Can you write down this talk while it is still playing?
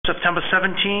September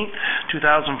 17th,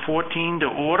 2014 to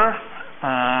order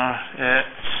at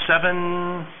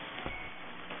 7:09.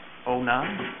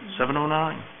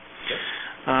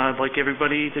 I'd like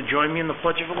everybody to join me in the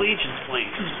Pledge of Allegiance, please.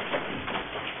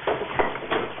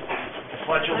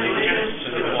 Pledge allegiance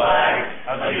to the flag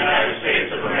of the United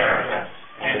States of America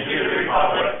and to the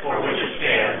republic for which it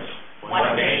stands,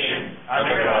 one nation,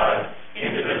 under God,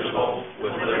 indivisible,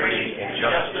 with liberty and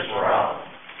justice for all.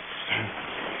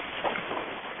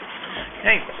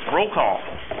 Hey, roll call.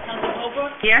 Councilor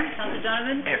Holbrook? Here. Councilor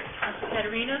Donovan? Here. Councilor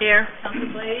Caterina? Here.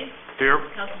 Councilor Blades? Here.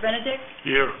 Councilor Benedict?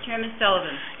 Here. Chairman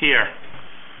Sullivan? Here.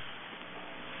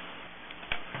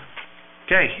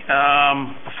 Okay,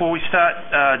 before we start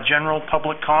general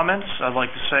public comments, I'd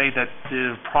like to say that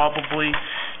probably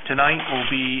tonight will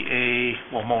be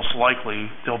most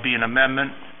likely, there'll be an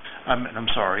amendment, what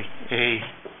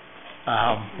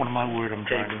am I word I'm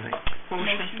trying to think?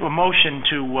 A motion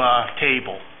to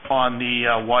table on the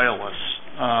wireless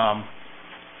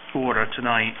order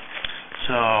tonight.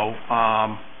 So,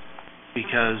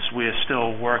 because we're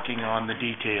still working on the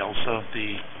details of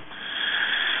the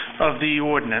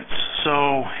ordinance,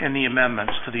 and the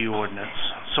amendments to the ordinance.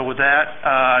 So with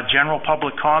that, general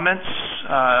public comments,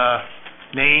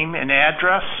 name and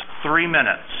address, 3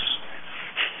 minutes.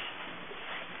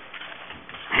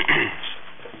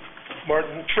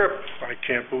 Martin Tripp, I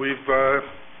can't believe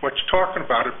what you're talking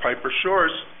about at Piper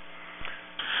Shores.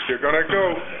 You're going to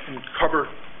go and cover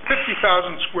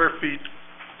 50,000 square feet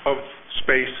of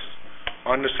space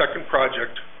on the second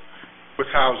project with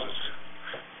houses.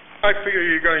 I figure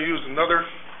you're going to use another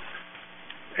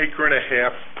acre and a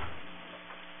half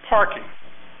parking.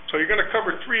 So you're going to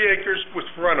cover 3 acres with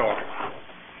runoff.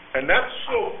 And that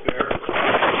slope there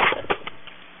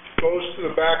goes to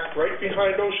the back right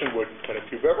behind Oceanwood. And if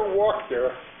you've ever walked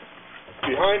there,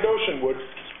 behind Oceanwood,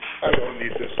 I don't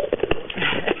need this.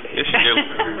 Yes, you do.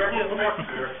 If you've ever walked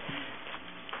there,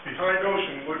 behind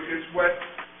Oceanwood, it's wet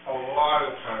a lot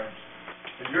of times.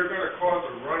 And you're going to cause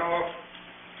a runoff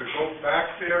to go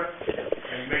back there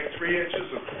and make 3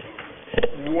 inches of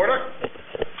water.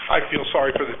 I feel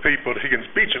sorry for the people at Higgins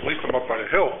Beach. At least I'm up on a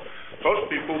hill. Those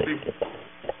people will be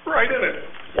right in it.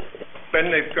 Then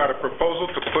they've got a proposal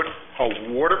to put a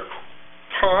water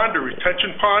pond, a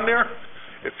retention pond there.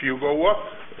 If you go up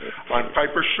on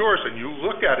Piper Shores and you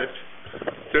look at it,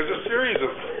 there's a series of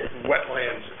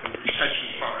wetlands and retention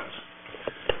ponds.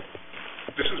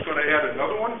 This is going to add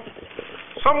another one.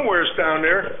 Somewheres down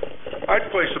there,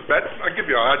 I'd place a bet, I'd give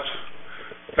you odds,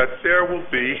 that there will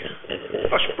be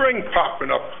a spring popping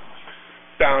up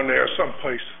down there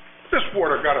someplace. This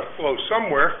water got to flow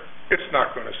somewhere. It's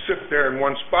not going to sit there in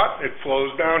one spot. It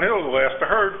flows downhill the last I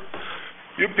heard.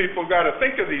 You people got to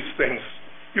think of these things.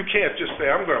 You can't just say,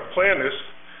 I'm going to plan this,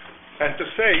 and to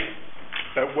say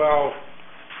that, well,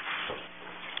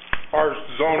 our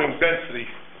zoning density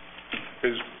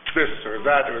is this or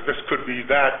that, or this could be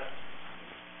that.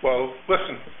 Well,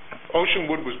 listen,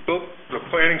 Oceanwood was built, the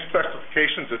planning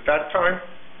specifications at that time,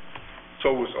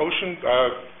 so was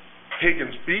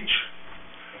Higgins Beach.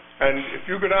 And if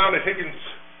you go down to Higgins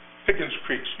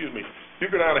Creek, you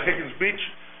go down to Higgins Beach,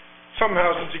 some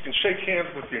houses you can shake hands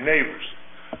with your neighbors.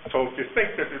 So if you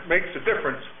think that it makes a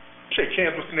difference, shake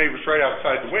hands with the neighbors right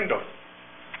outside the window.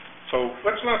 So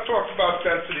let's not talk about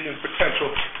density and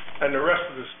potential and the rest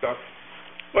of this stuff.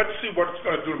 Let's see what it's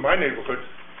going to do to my neighborhood.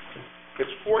 It's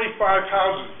 45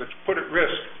 houses that you put at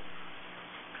risk.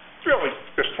 Really,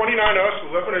 there's 29 of us,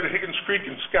 11 at Higgins Creek,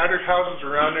 and scattered houses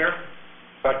around there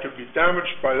that could be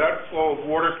damaged by that flow of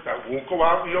water that won't go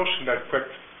out in the ocean that quick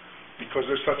because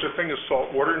there's such a thing as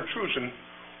saltwater intrusion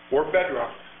or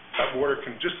bedrock. That water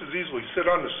can just as easily sit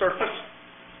on the surface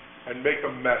and make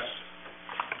a mess.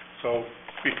 So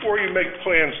before you make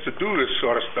plans to do this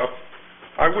sort of stuff,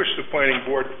 I wish the planning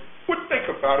board would think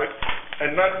about it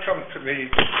and not come to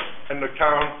me and the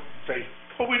town and say,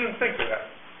 well, we didn't think of that.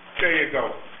 There you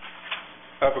go.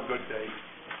 Have a good day.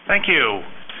 Thank you.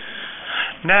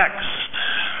 Next,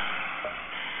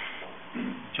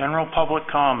 general public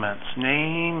comments,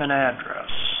 name and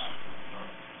address.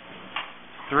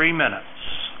 3 minutes.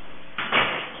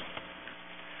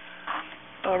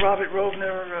 Robert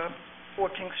Rovner,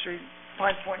 14th Street,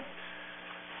 Pine Point.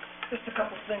 Just a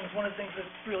couple things. One of the things that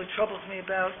really troubles me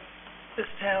about this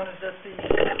town is that the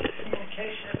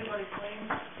communication, everybody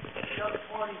blames the other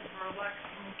party for a lack of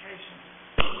communication.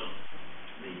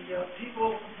 The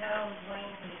people in town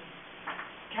blame the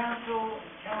council, and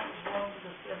the council's wrong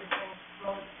because everything's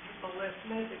thrown at people last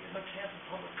minute. They get no chance of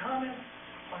public comment,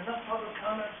 or enough public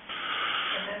comments,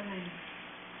 and then the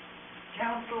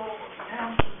council or the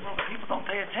town says, well, people don't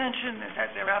pay attention,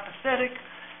 they're apathetic,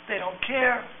 they don't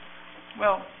care.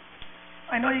 Well,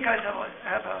 I know you guys have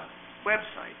a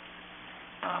website.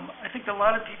 I think a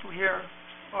lot of people here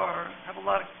have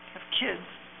kids.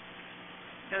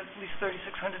 There's at least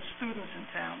 3,600 students in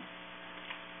town.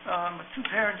 A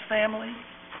two-parent family,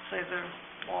 say they're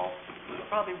all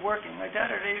probably working. My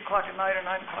dad at 8 o'clock at night or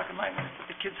 9 o'clock at night when they put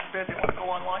the kids to bed, they want to go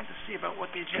online to see about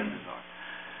what the agendas are.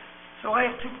 So I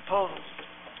have two proposals.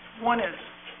 One is,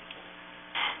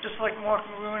 just like Mark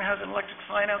Maroon has an electric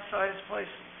sign outside his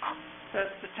place, that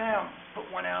the town put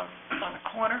one out on the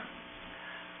corner,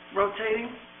 rotating,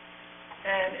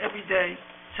 and every day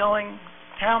telling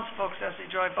townsfolk as they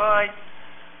drive by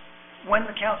when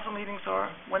the council meetings are,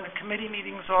 when the committee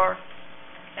meetings are,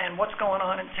 and what's going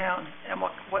on in town, and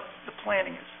what the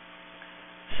planning is.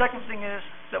 The second thing is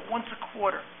that once a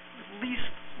quarter, at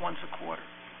least once a quarter,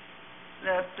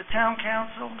 that the town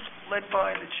council, led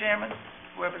by the chairman,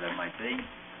 whoever that might be,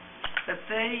 that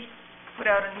they put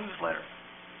out a newsletter,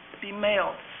 be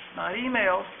mailed, not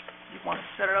emailed. You want to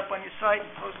set it up on your site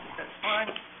and post it, that's fine.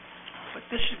 But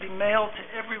this should be mailed to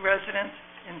every resident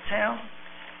in town.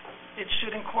 It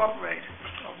should incorporate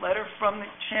a letter from the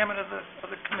chairman of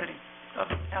the committee, of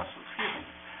the council,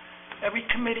 every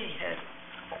committee head,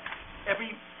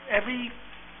 every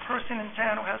person in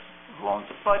town who owns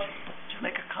a budget should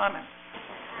make a comment.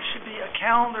 There should be a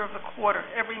calendar of the quarter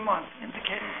every month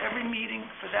indicating every meeting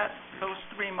for those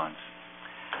 3 months.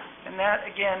 And that,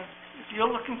 again, if you're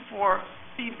looking for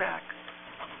feedback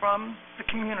from the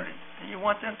community and you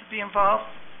want them to be involved,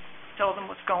 tell them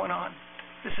what's going on.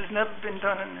 This has never been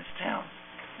done in this town,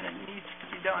 and it needs to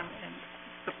be done, and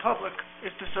the public is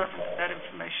deserving of that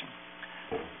information.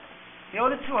 The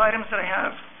other two items that I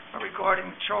have are regarding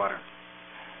the charter.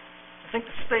 I think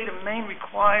the state of Maine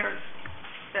requires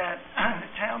that the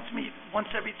towns meet once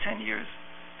every 10 years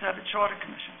to have a charter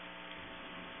commission.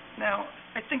 Now,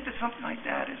 I think that something like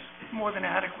that is more than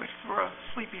adequate for a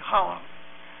Sleepy Hollow.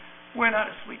 We're not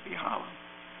a Sleepy Hollow.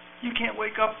 You can't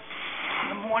wake up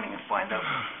in the morning and find out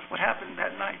what happened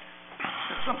that night.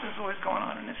 Because something's always going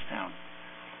on in this town.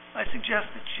 I suggest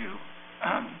that you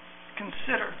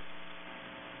consider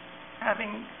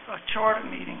having a charter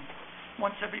meeting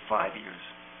once every 5 years.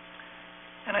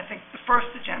 And I think the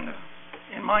first agenda,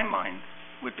 in my mind,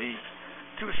 would be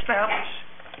to establish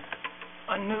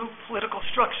a new political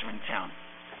structure in town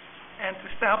and to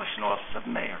establish an office of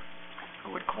mayor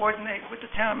who would coordinate with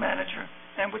the town manager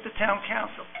and with the town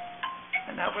council.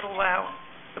 And that would allow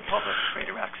the public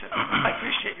greater access. I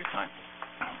appreciate your time.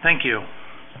 Thank you.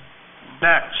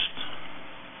 Next.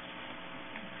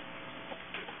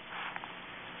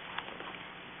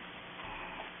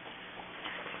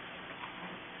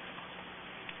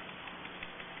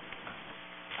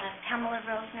 Pamela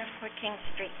Rosner, 14th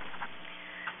Street.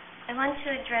 I want to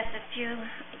address a few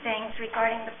things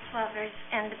regarding the plovers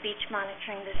and the beach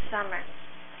monitoring this summer.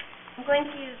 I'm going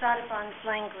to use Audubon's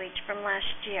language from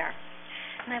last year,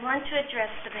 and I want to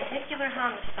address the vehicular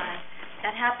homicide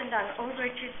that happened on Old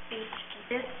Orchards Beach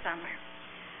this summer.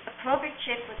 A plover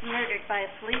chick was murdered by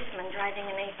a policeman driving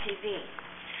an ATV.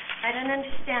 I don't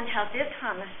understand how this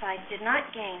homicide did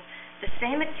not gain the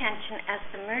same attention as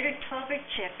the murdered plover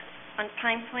chick on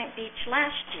Pine Point Beach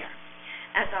last year,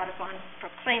 as Audubon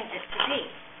proclaimed it to be.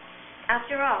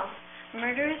 After all,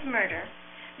 murder is murder,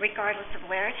 regardless of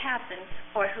where it happens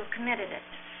or who committed it.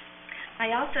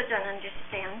 I also don't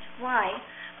understand why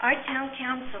our town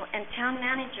council and town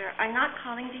manager are not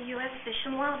calling the U.S. Fish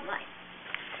and Wildlife.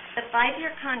 The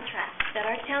 5-year contract that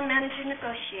our town manager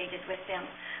negotiated with them,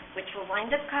 which will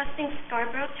wind up costing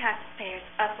Scarborough taxpayers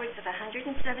upwards of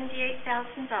 $178,000,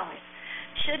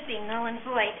 should be null and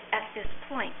void at this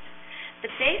point. The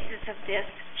basis of this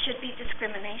should be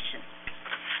discrimination.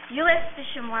 U.S.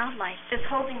 Fish and Wildlife is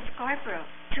holding Scarborough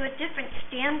to a different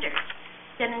standard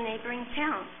than a neighboring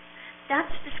town. That's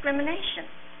discrimination.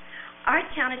 Our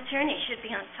town attorney should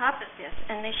be on top of this,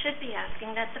 and they should be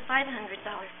asking that the $500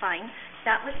 fine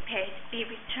that was paid be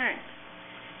returned.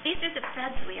 These are the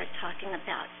feds we are talking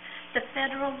about. The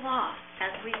federal law,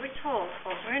 as we were told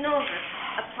over and over,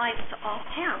 applies to all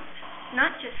towns,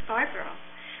 not just Scarborough,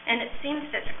 and it seems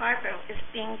that Scarborough is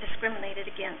being discriminated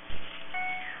against.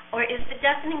 Or is the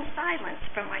deafening silence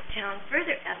from our town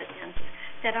further evidence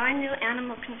that our new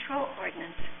animal control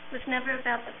ordinance was never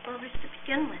about the plovers to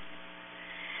begin with?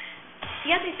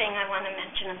 The other thing I want to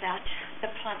mention about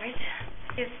the plovers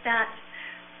is that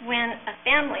when a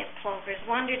family of plovers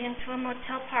wandered into a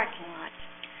motel parking lot,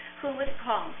 who was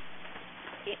called?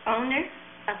 The owner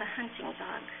of a hunting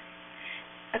dog.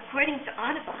 According to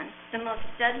Audubon, the most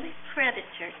deadly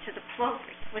predator to the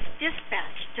plovers was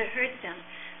dispatched to herd them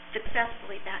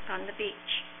successfully back on the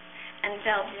beach, and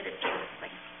Bell did it beautifully.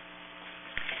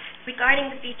 Regarding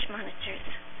the beach monitors,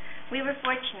 We were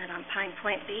fortunate on Pine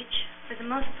Point Beach. For the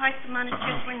most part, the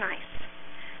monitors were nice.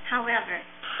 However,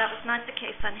 that was not the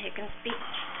case on Higgins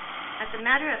Beach. As a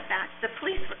matter of fact, the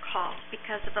police were called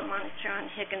because of a monitor on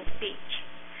Higgins Beach.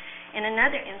 In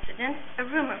another incident, a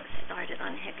rumor was started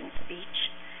on Higgins Beach,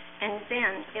 and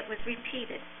then it was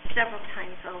repeated several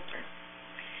times over,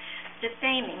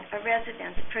 defaming a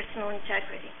resident's personal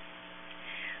integrity.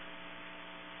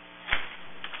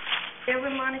 There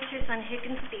were monitors on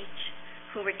Higgins Beach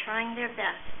who were trying their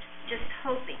best, just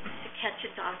hoping to catch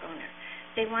a dog owner.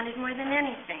 They wanted more than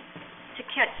anything to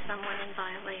catch someone in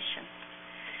violation.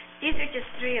 These are just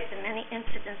 3 of the many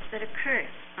incidents that occurred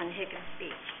on Higgins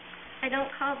Beach. I don't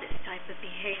call this type of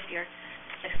behavior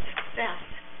a success.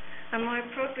 A more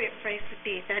appropriate phrase would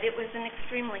be that it was an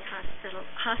extremely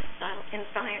hostile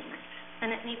environment,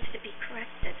 and it needs to be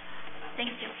corrected.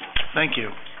 Thank you. Thank you.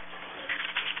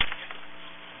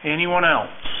 Anyone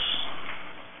else?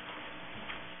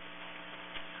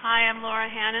 Hi, I'm Laura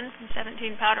Hannon from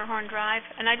 17 Powderhorn Drive,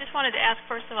 and I just wanted to ask,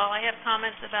 first of all, I have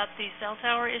comments about the cell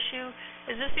tower issue.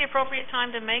 Is this the appropriate time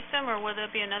to make them, or will there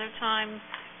be another time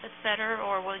that's better,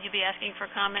 or will you be asking for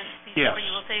comments before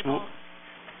you will table?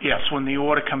 Yes, when the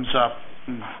order comes up,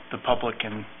 the public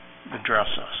can address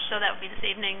us. So that would be this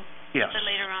evening? Yes. Or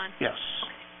later on? Yes.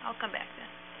 Okay, I'll come back then.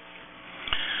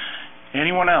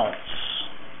 Anyone else?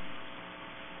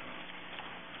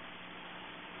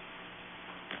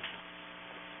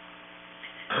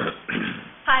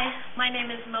 Hi, my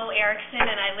name is Mo Erickson,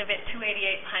 and I live at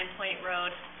 288 Pine Point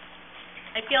Road.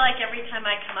 I feel like every time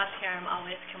I come up here, I'm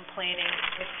always complaining,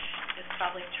 which is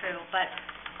probably true, but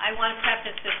I want to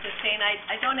preface this with saying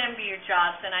I don't envy your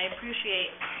jobs, and I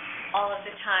appreciate all of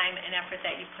the time and effort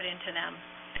that you put into them.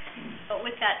 But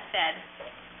with that said,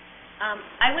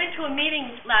 I went to a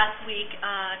meeting last week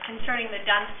concerning the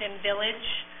Dunstan Village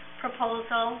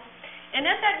proposal, and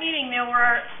at that meeting there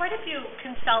were quite a few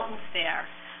consultants there,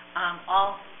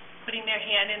 all putting their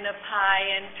hand in the pie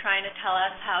and trying to tell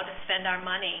us how to spend our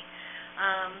money.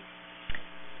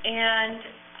 And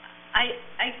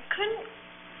I couldn't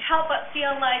help but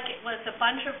feel like it was a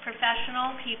bunch of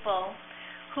professional people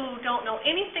who don't know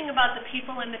anything about the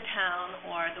people in the town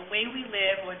or the way we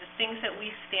live or the things that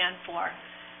we stand for,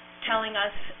 telling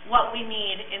us what we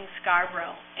need in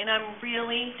Scarborough. And I'm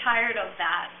really tired of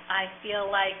that. I feel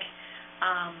like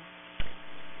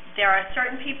there are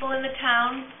certain people in the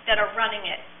town that are running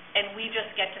it, and we just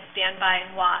get to stand by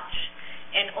and watch.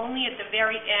 And only at the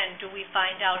very end do we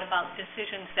find out about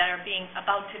decisions that are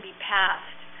about to be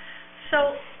passed.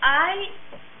 So I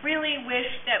really wish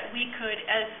that we could,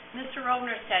 as Mr.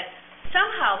 Rovner said,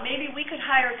 somehow maybe we could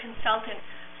hire a consultant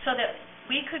so that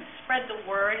we could spread the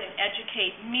word and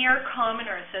educate mere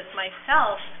commoners as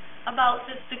myself about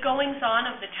the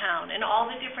goings-on of the town and all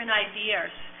the different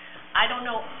ideas. I don't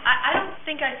know. I don't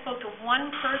think I spoke to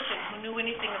one person who knew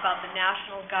anything about the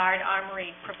National Guard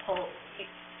Armory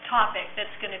topic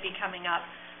that's going to be coming up.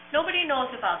 Nobody knows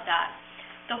about that.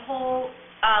 The whole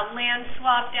land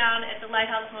swap down at the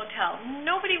Lighthouse Motel.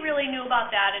 Nobody really knew about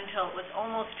that until it was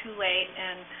almost too late.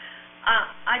 And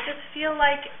I just feel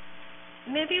like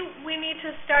maybe we need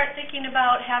to start thinking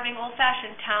about having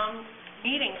old-fashioned town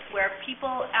meetings where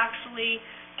people actually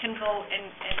can vote and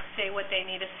say what they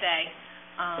need to say.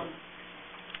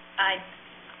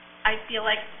 I feel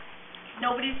like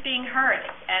nobody's being heard,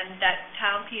 and that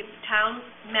town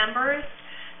members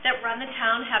that run the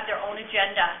town have their own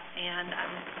agenda, and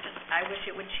I wish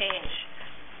it would change.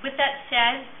 With that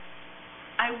said,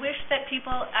 I wish that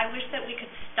we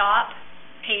could stop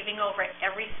paving over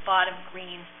every spot of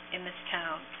green in this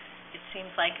town. It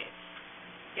seems like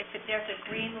if there's a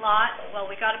green lot, well,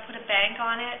 we got to put a bank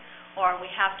on it, or we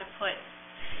have to put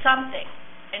something.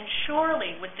 And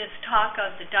surely, with this talk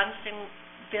of the Dunstan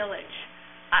Village,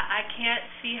 I can't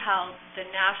see how the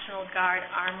National Guard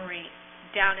Armory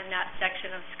down in that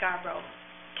section of Scarborough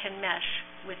can mesh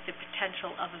with the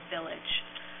potential of a village.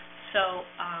 So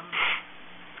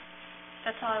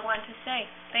that's all I wanted to say.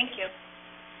 Thank you.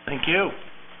 Thank you.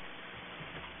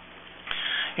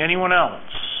 Anyone else?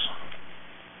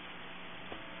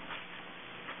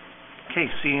 Okay,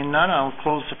 seeing none, I'll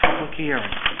close the public hearing.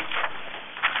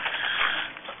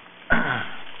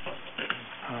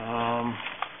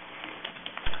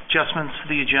 Adjustments to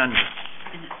the agenda.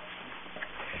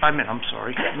 I'm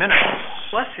sorry. Minutes.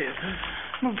 Bless you.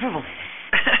 No trouble.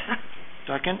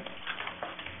 Second?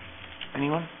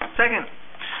 Anyone? Second.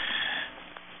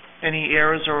 Any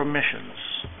errors or omissions?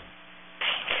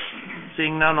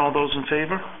 Seeing none, all those in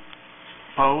favor?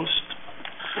 Opposed?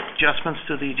 Adjustments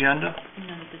to the agenda?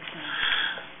 None at this time.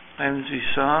 Items to be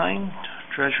signed.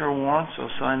 Treasurer wants, I'll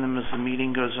sign them as the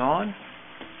meeting goes on.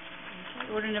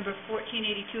 order number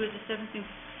 1482 is a 7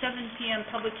 p.m.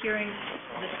 public hearing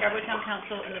of the Scarborough Town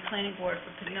Council and the Planning Board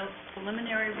for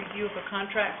preliminary review of a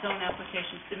contract zone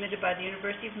application submitted by the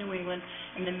University of New England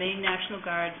and the Maine National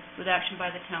Guard with action by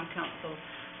the Town Council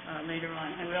later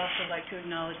on. I would also like to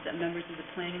acknowledge that members of the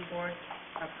Planning Board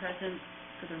are present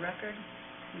for the record.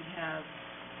 We have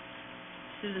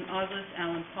Susan Ogles,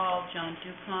 Alan Paul, John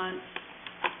DuPont,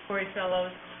 Corey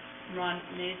Fellows, Ron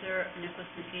Mazer, Nicholas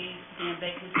McGee, Dan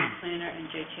Bacon, Town Planner, and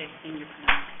Jay Chase, Senior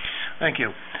Planner. Thank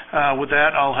you. With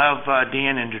that, I'll have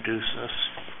Dan introduce this.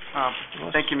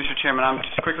 Thank you, Mr. Chairman. I'm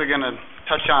just quickly going to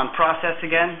touch on process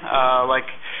again. Like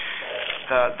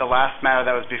the last matter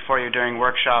that was before you during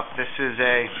workshop, this is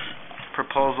a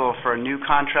proposal for a new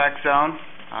contract zone.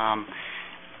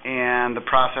 And the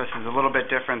process is a little bit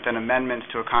different than amendments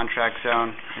to a contract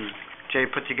zone. And Jay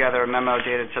put together a memo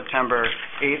dated September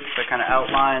 8th that kind of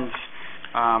outlines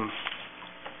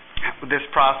this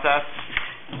process.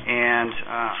 And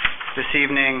this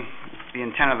evening, the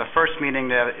intent of the first meeting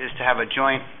is to have a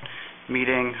joint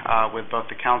meeting with both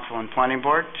the council and planning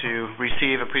board to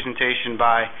receive a presentation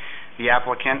by the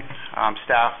applicant.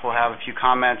 Staff will have a few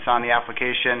comments on the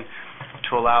application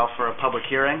to allow for a public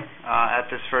hearing at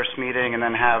this first meeting, and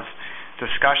then have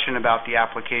discussion about the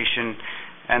application,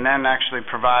 and then actually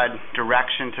provide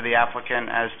direction to the applicant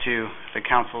as to the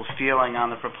council's feeling on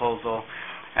the proposal,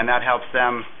 and that helps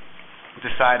them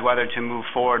decide whether to move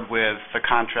forward with the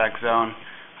contract zone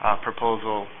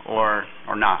proposal or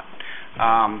not.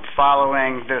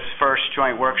 Following this first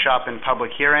joint workshop and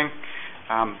public hearing,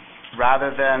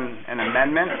 rather than an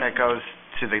amendment that goes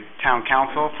to the town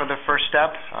council for the first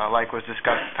step, like was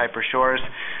discussed at Piper Shores.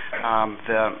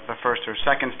 The first or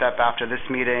second step after this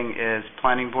meeting is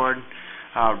planning board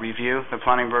review. The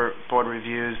planning board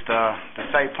reviews the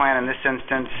site plan in this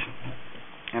instance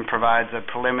and provides a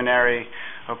preliminary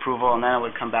approval, and then it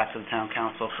would come back to the town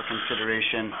council for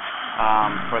consideration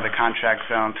for the contract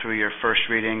zone through your first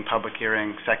reading, public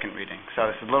hearing, second reading. So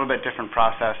it's a little bit different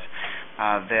process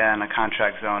than a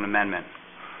contract zone amendment.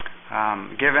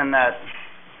 Given that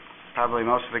probably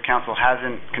most of the council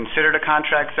hasn't considered a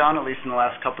contract zone, at least in the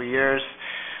last couple of years,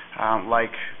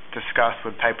 like discussed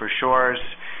with Piper Shores,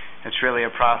 it's really a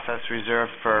process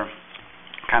reserved for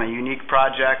kind of unique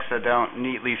projects that don't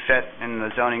neatly fit in the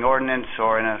zoning ordinance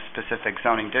or in a specific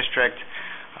zoning district,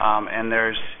 and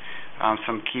there's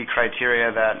some key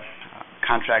criteria that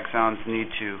contract zones need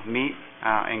to meet,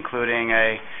 including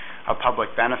a public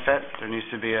benefit. There needs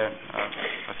to be a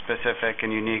specific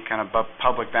and unique kind of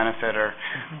public benefit or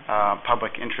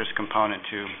public interest component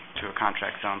to a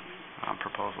contract zone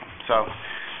proposal. So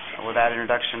with that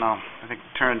introduction, I'll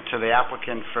turn to the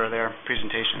applicant for their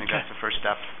presentation. I think that's the first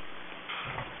step.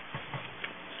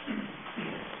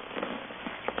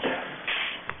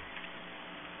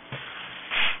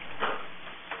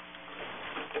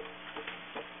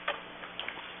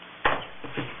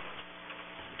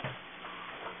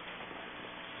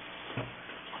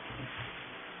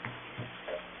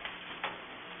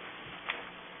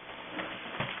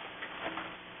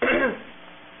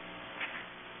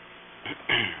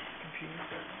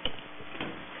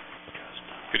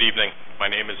 Good evening.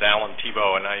 My name is Alan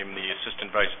Tebow, and I am the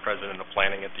Assistant Vice President of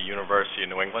Planning at the University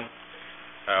of New England.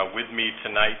 With me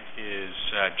tonight is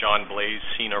John Blaze,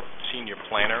 Senior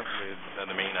Planner with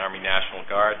the Maine Army National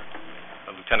Guard,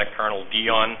 Lieutenant Colonel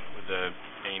Dion with the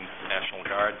Maine National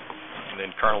Guard, and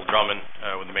then Colonel Drummond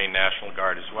with the Maine National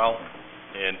Guard as well,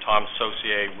 and Tom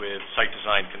Saucier with Site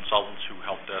Design Consultants, who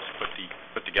helped us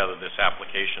put together this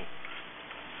application.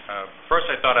 First,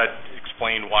 I thought I'd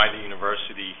explain why the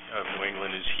University of New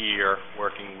England is here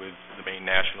working with the Maine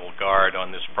National Guard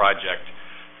on this project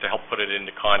to help put it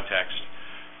into context.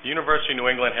 The University of New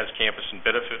England has campus in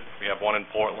Biddeford. We have one in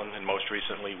Portland, and most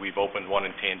recently we've opened one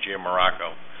in Tangier,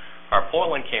 Morocco. Our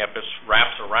Portland campus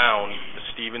wraps around the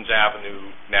Stevens Avenue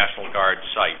National Guard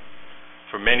site.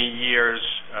 For many years,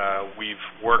 we've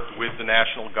worked with the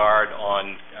National Guard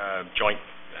on joint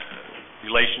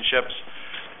relationships.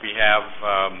 We have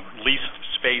leased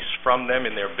space from them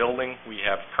in their building. We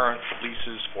have current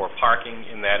leases for parking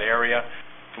in that area.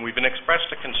 And we've been expressed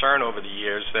a concern over the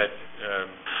years that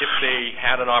if they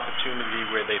had an opportunity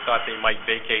where they thought they might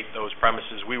vacate those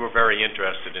premises, we were very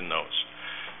interested in those.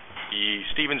 The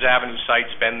Stevens Avenue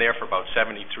site's been there for about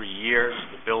 73 years.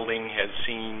 The building has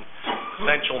seen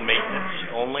essential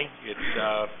maintenance only.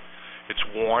 It's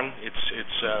worn.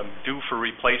 It's due for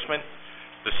replacement.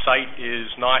 The site is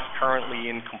not currently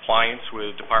in compliance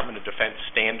with Department of Defense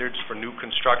standards for new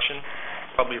construction,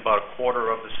 probably about a quarter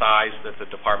of the size that the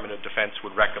Department of Defense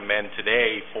would recommend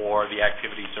today for the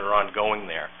activities that are ongoing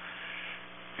there.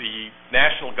 The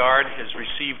National Guard has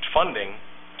received funding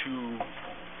to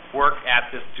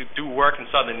do work in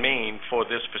southern Maine for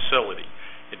this facility.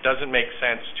 It doesn't make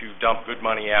sense to dump good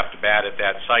money after bad at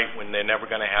that site when they're never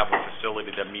going to have a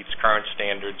facility that meets current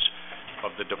standards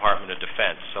of the Department of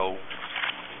Defense. So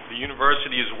the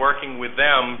university is working with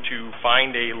them to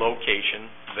find a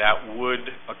location that would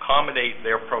accommodate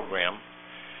their program,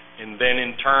 and then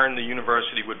in turn the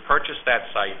university would purchase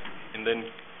that site and then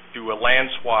do a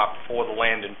land swap for the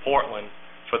land in Portland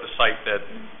for the site that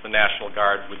the National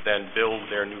Guard would then build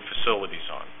their new facilities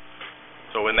on.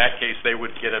 So in that case, they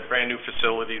would get a brand new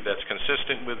facility that's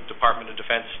consistent with Department of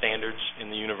Defense standards, and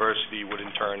the university would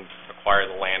in turn acquire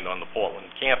the land on the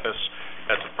Portland campus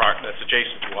that's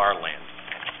adjacent to our land.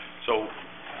 So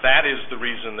that is the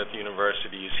reason that the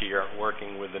university is here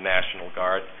working with the National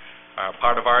Guard.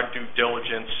 Part of our due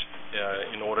diligence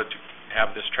in order to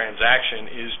have this transaction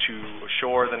is to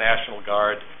assure the National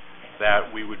Guard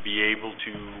that we would be able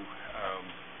to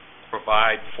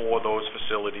provide for those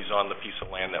facilities on the piece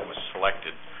of land that was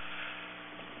selected.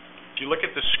 If you look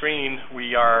at the screen,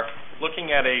 we are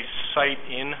looking at a site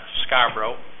in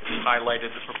Scarborough. It's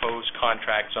highlighted the proposed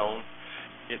contract zone.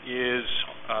 It is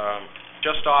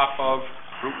just off of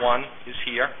Route 1 is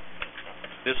here.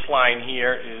 This line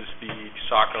here is the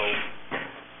Saco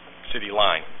city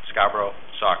line, Scarborough,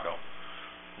 Saco.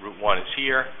 Route 1 is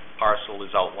here. Parcel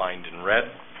is outlined in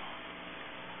red.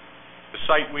 The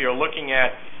site we are looking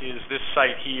at is this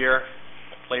site here,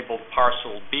 labeled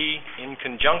Parcel B, in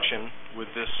conjunction with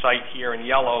this site here in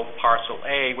yellow, Parcel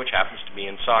A, which happens to be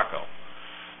in Saco.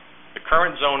 The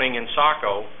current zoning in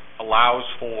Saco allows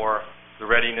for the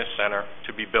Readiness Center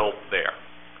to be built there.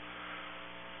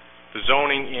 The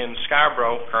zoning in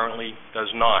Scarborough currently does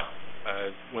not.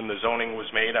 When the zoning was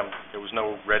made, there was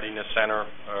no Readiness Center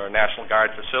or National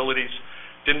Guard facilities.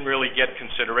 Didn't really get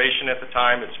consideration at the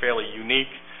time. It's fairly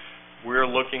unique. We're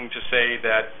looking to say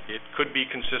that it could be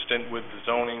consistent with the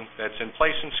zoning that's in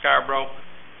place in Scarborough,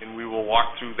 and we will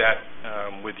walk through that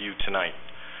with you tonight.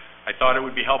 I thought it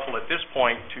would be helpful at this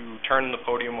point to turn the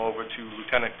podium over to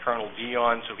Lieutenant Colonel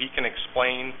Dion so he can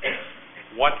explain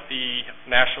what the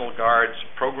National Guard's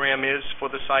program is for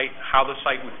the site, how the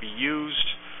site would be used,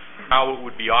 how it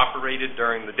would be operated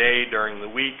during the day, during the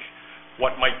week,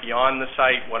 what might be on the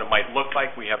site, what it might look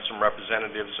like. We have some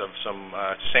representatives of some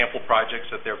sample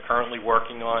projects that they're currently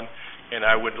working on, and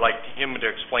I would like him to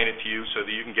explain it to you so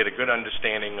that you can get a good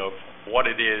understanding of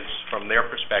what it is from their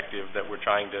perspective that we're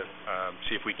trying to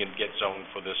see if we can get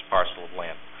zoned for this parcel of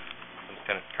land.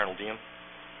 Lieutenant Colonel Dion.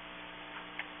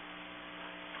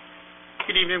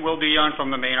 Good evening, Will Dion from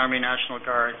the Maine Army National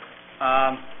Guard.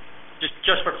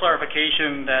 Just for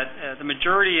clarification, that the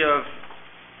majority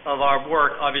of our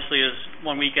work obviously is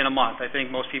 1 week in a month. I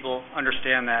think most people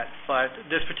understand that. But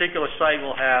this particular site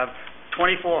will have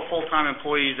 24 full-time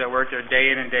employees that work there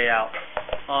day in and day out.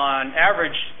 On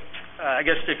average, I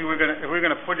guess if we're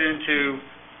going to put it into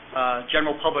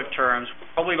general public terms,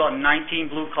 probably about 19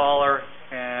 blue-collar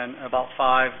and about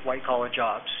 5 white-collar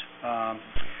jobs.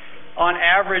 On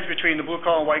average, between the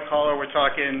blue-collar and white-collar, we're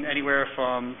talking anywhere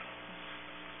from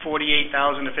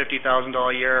 $48,000 to $50,000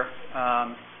 a year.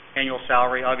 Annual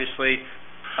salary. Obviously,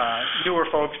 newer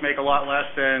folks make a lot less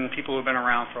than people who've been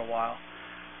around for a while.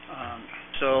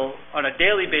 So on a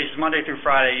daily basis, Monday through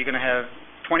Friday, you're going to have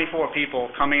 24 people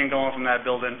coming and going from that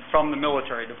building from the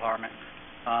military department.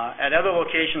 At other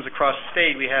locations across the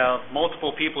state, we have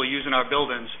multiple people using our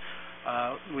buildings.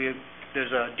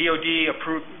 There's a DOD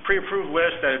pre-approved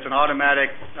list that it's an automatic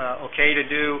okay to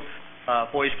do.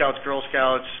 Boy Scouts, Girl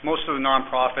Scouts, most of the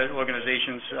nonprofit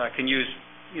organizations can use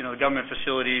the government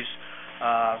facilities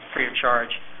free of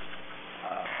charge.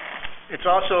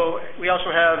 We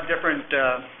also have different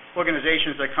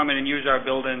organizations that come in and use our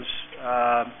buildings.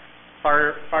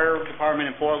 Fire department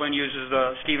in Portland uses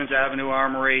the Stevens Avenue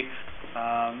Armory.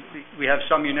 We have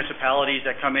some municipalities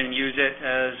that come in and use it,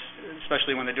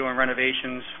 especially when they're doing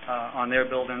renovations on their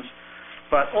buildings.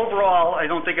 But overall, I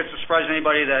don't think it's a surprise to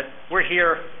anybody that we're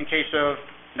here in case of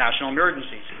national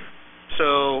emergencies.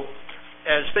 So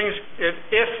if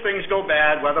things go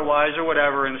bad, weather-wise or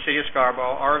whatever, in the city of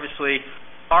Scarborough, obviously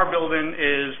our building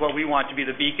is what we want to be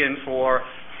the beacon for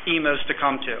EMAs to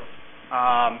come to.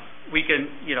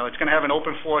 It's going to have an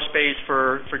open floor space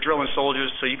for drilling soldiers,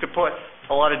 so you could put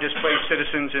a lot of displaced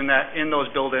citizens in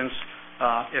those buildings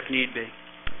if need be.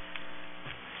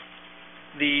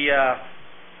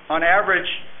 On average,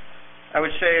 I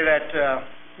would say that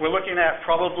we're looking at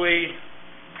probably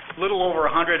a little over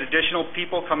 100 additional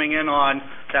people coming in on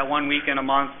that 1 week in a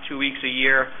month, 2 weeks a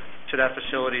year to that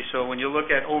facility. So when you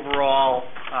look at overall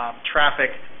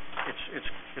traffic,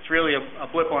 it's really a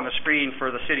blip on the screen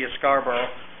for the city of Scarborough.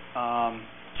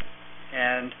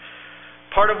 And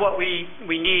part of what we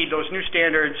need, those new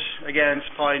standards, again, it's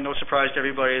probably no surprise to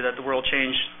everybody that the world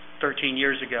changed 13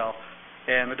 years ago.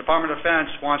 And the Department of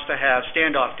Defense wants to have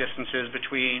standoff distances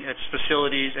between its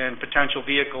facilities and potential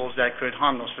vehicles that could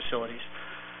harm those facilities.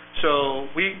 So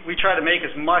we try to make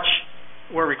as much,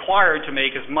 we're required to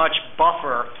make as much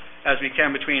buffer as we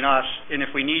can between us, and if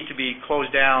we need to be, close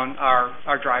down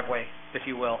our driveway, if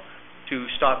you will, to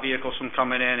stop vehicles from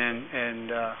coming in and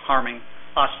harming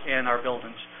us and our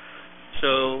buildings.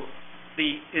 So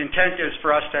the intent is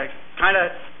for us to kind of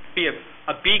be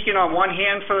a beacon on one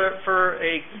hand for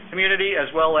a community,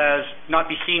 as well as not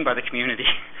be seen by the community.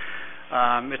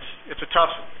 It's a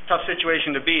tough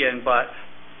situation to be in, but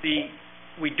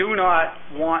we do not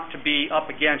want to be up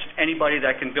against anybody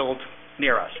that can build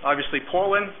near us. Obviously,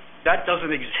 Portland, that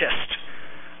doesn't exist.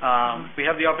 We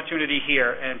have the opportunity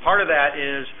here, and part of that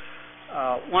is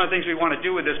one of the things we want to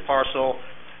do with this parcel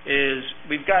is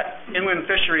we've got inland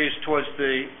fisheries towards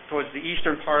the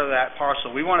eastern part of that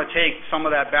parcel. We want to take some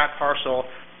of that back parcel,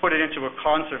 put it into a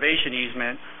conservation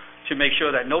easement to make sure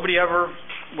that nobody ever,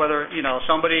 whether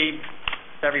somebody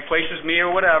that replaces me or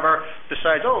whatever,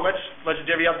 decides, oh, let's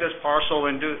divvy up this parcel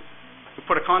and we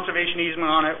put a conservation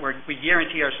easement on it where we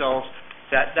guarantee ourselves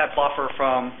that buffer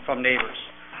from neighbors.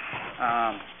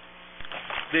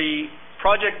 The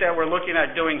project that we're looking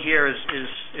at doing here is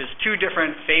two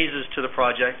different phases to the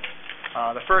project.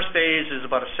 The first phase is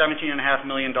about a $17.5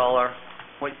 million,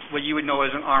 what you would know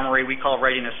as an armory. We call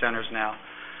readiness centers now.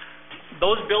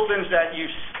 Those buildings that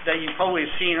you probably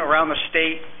have seen around the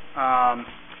state,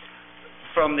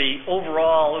 from the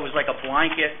overall, it was like a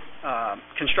blanket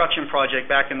construction project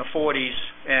back in the 40s,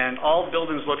 and all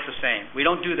buildings look the same. We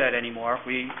don't do that anymore.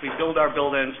 We build our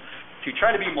buildings to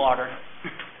try to be modern.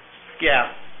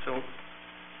 Yeah. So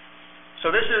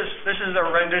this is a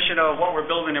rendition of what we're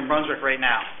building in Brunswick right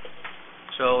now.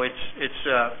 So it's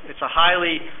a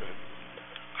highly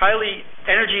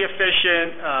energy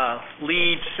efficient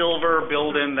LEED silver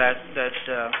building that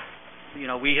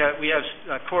we have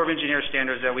Corps of Engineers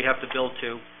standards that we have to build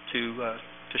to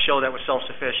show that we're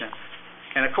self-sufficient.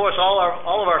 And of course, all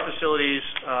of our facilities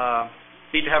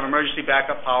need to have emergency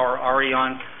backup power already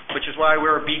on, which is why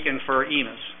we're a beacon for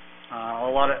EMAs.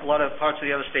 A lot of parts of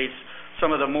the other states,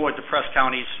 some of the more depressed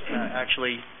counties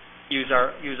actually use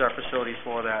our facilities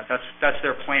for that. That's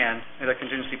their plan, and their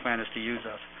contingency plan is to use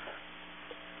us.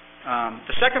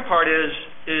 The second part is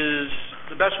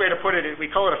the best way to put it. We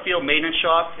call it a field maintenance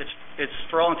shop. It's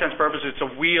for all intents and purposes, it's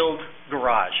a wheeled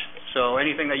garage. So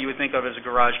anything that you would think of as a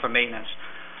garage for maintenance.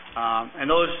 And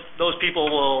those people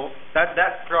will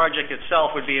that project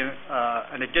itself would be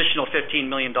an additional $15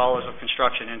 million of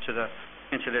construction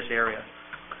into this area.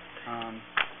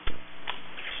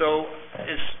 So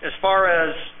as far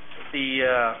as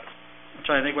I'm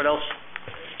trying to think what else.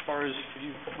 As far as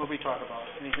what we talk about,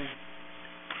 anything?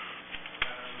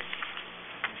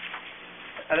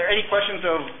 Are there any questions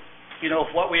of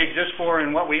what we exist for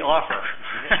and what we offer?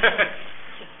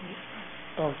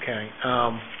 Okay.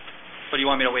 Or do you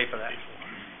want me to wait for that?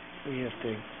 We have to,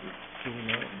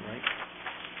 right?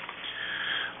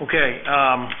 Okay.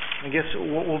 I guess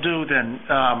what we'll do then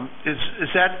is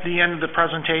that the end of the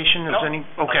presentation?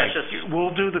 Nope. Okay.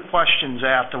 We'll do the questions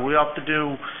after.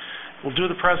 We'll do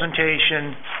the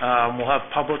presentation. We'll have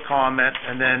public comment,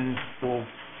 and then we'll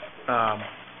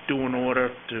do an order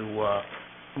to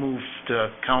move to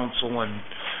council and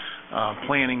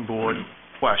planning board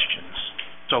questions.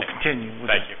 So continue.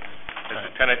 Thank you. As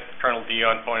Lieutenant Colonel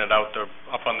Dion pointed out,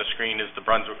 up on the screen is the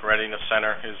Brunswick Readiness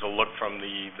Center. Here's a look from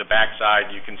the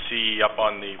backside. You can see up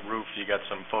on the roof you got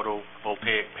some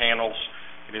photovoltaic panels.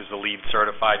 It is a LEED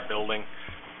certified building.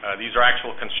 These are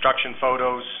actual construction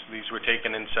photos. These were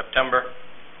taken in September.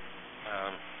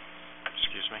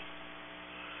 Excuse me.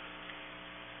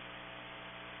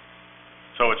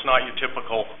 So it's not your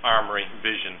typical armory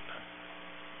vision.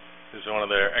 This is one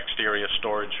of their exterior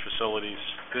storage facilities.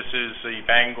 This is the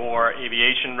Bangor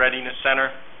Aviation Readiness Center.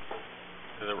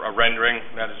 There's a rendering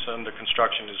that is under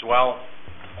construction as well.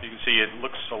 You can see it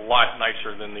looks a lot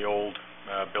nicer than the old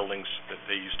buildings that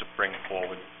they used to bring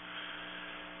forward.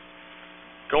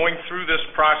 Going through this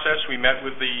process, we met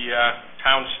with the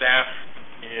town staff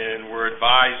and were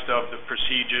advised of the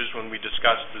procedures when we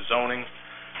discussed the zoning.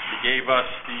 They gave us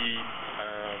the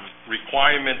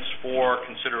requirements for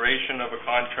consideration of a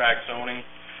contract zoning,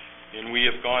 and we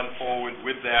have gone forward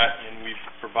with that, and we've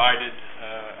provided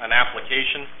an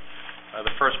application.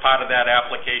 The first part of that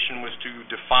application was to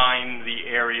define the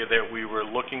area that we were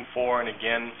looking for, and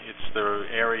again, it's the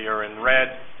area in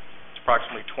red. It's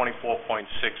approximately 24.6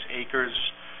 acres.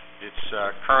 It's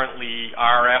currently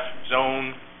RF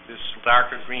zone, This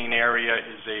darker green area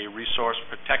is a resource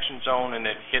protection zone, and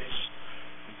it hits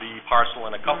the parcel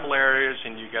in a couple areas,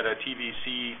 and you got a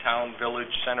TVC, town, village,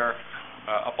 center,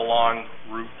 up along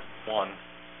Route 1.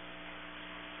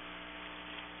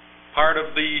 Part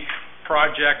of the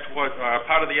project,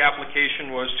 part of the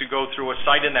application was to go through a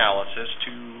site analysis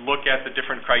to look at the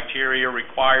different criteria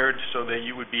required so that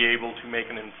you would be able to make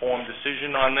an informed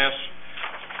decision on this.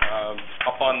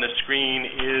 Up on the screen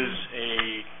is a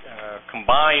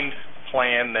combined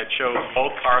plan that shows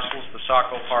both parcels, the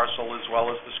Saco parcel as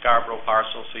well as the Scarborough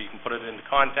parcel, so you can put it into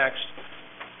context.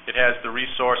 It has the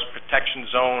resource protection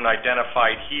zone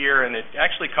identified here, and it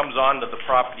actually comes onto the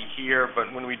property here,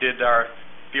 but when we did our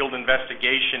field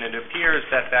investigation, it appears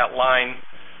that that line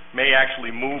may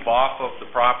actually move off of the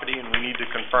property, and we need to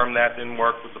confirm that, then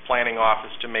work with the planning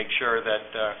office to make sure that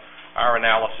our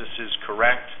analysis is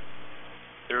correct.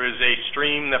 There is a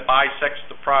stream that bisects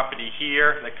the property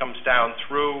here that comes down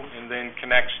through and then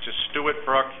connects to Stewart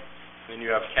Brook. Then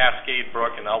you have Cascade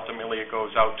Brook, and ultimately it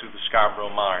goes out to the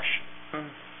Scarborough Marsh.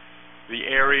 The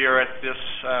area at this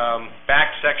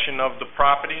back section of the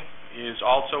property is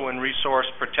also in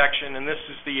resource protection, and this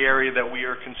is the area that we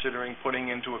are considering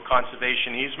putting into a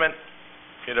conservation easement.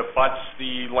 It abuts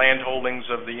the land holdings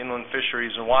of the Inland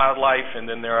Fisheries and Wildlife, and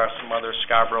then there are some other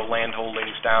Scarborough land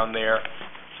holdings down there.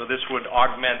 So this would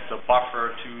augment the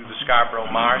buffer to the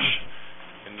Scarborough Marsh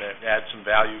and add some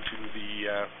value to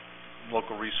the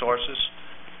local resources.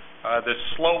 The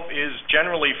slope is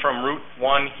generally from Route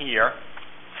 1 here.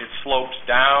 It slopes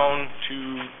down to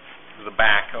the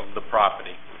back of the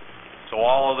property. So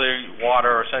all of the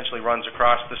water essentially runs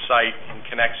across the site and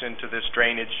connects into this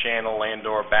drainage channel and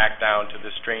or back down to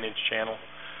this drainage channel.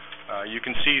 You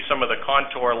can see some of the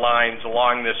contour lines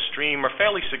along this stream are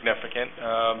fairly significant.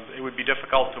 It would be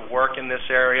difficult to work in this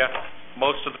area.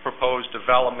 Most of the proposed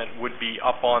development would be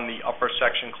up on the upper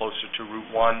section closer to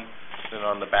Route 1 than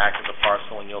on the back of the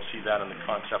parcel, and you'll see that in the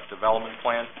concept development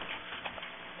plan.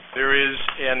 There is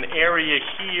an area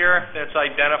here that's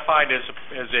identified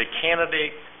as a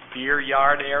candidate deer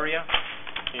yard area.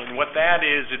 And what that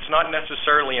is, it's not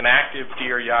necessarily an active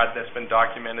deer yard that's been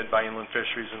documented by Inland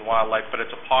Fisheries and Wildlife, but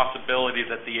it's a possibility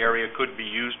that the area could be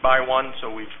used by one,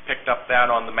 so we've picked up that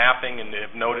on the mapping and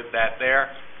have noted that there.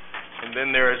 And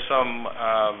then there is some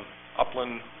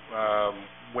upland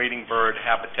wading bird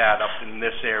habitat up in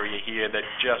this area here that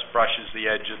just brushes the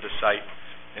edge of the site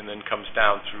and then comes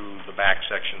down through the back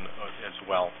section as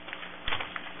well.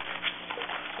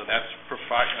 So that's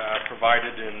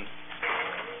provided in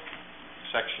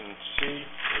Section C,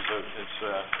 it's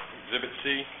Exhibit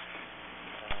C.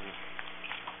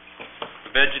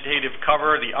 The vegetative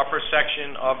cover, the upper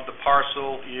section of the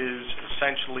parcel is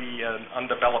essentially an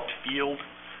undeveloped field.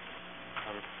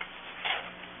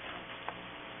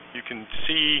 You can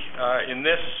see in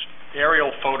this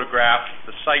aerial photograph,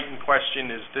 the site in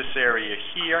question is this area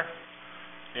here.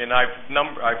 And I've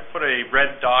put a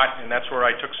red dot, and that's where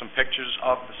I took some pictures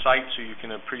of the site so you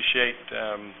can appreciate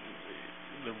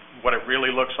what it really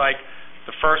looks like.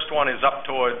 The first one is up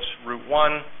towards Route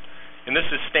 1, and this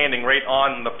is standing right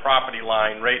on the property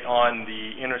line, right on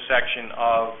the intersection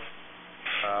of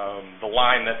the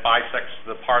line that bisects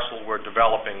the parcel we're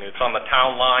developing. It's on the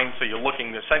town line, so you're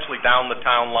looking essentially down the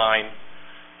town line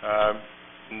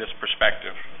in this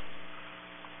perspective.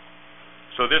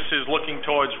 So this is looking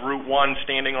towards Route 1,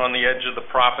 standing on the edge of the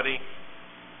property.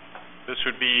 This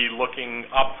would be looking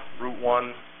up Route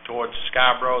 1 towards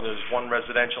Scarborough. There's one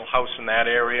residential house in that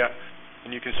area,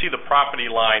 and you can see the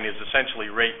property line is essentially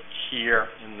right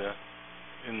here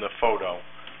in the photo.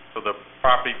 So the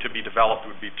property to be developed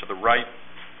would be to the right,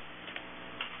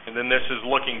 and then this is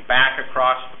looking back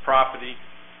across the property,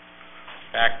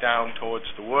 back down towards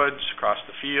the woods, across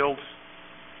the field,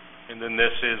 and then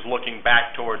this is looking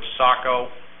back towards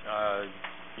Saco.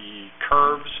 The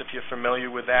Curves, if you're familiar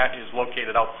with that, is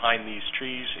located out behind these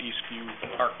trees, Eastview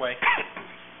Parkway.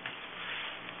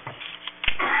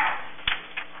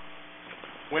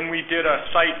 When we did a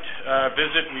site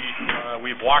visit,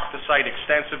 we've walked the site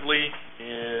extensively,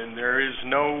 and there is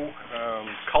no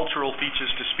cultural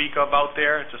features to speak of out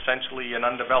there. It's essentially an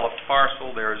undeveloped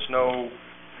parcel. There is no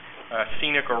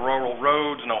scenic or rural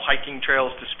roads, no hiking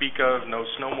trails to speak of, no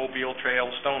snowmobile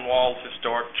trails, stone walls,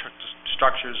 historic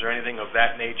structures, or anything of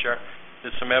that nature.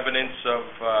 There's some evidence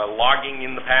of logging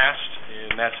in the past,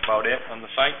 and that's about it on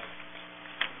the site.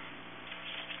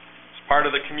 Part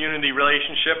of the community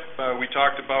relationship, we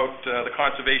talked about the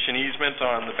conservation easement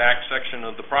on the back section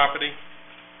of the property.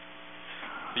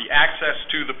 The access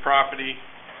to the property,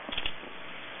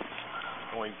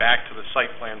 going back to the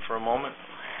site plan for a moment.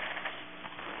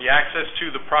 The access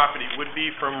to the property would be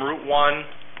from Route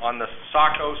 1 on the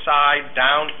Saco side,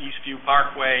 down Eastview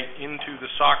Parkway into the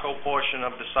Saco portion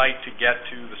of the site to get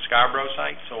to the Scarborough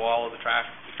site, so all of the traffic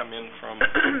would come in from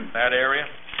that area.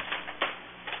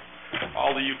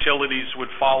 All the utilities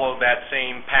would follow that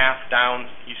same path down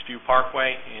Eastview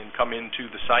Parkway and come into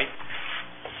the site.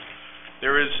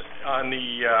 There is, on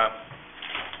the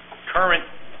current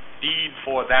deed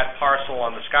for that parcel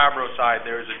on the Scarborough side,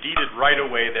 there is a deeded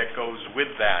right-of-way that goes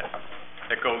with that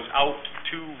goes out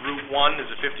to Route 1.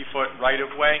 There's a 50-foot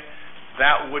right-of-way.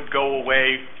 That would go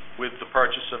away with the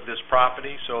purchase of this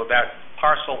property, so that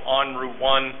parcel on Route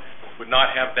 1 would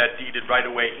not have that deeded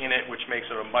right-of-way in it, which makes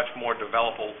it a much more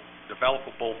developable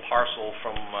parcel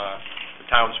from the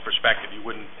town's perspective. You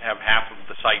wouldn't have half of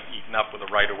the site eaten up with a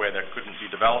right-of-way that couldn't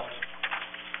be developed.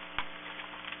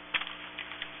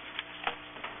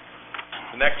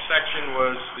 The next section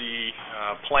was the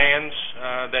plans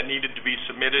that needed to be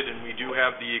submitted, and we do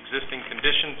have the existing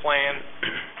condition plan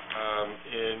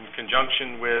in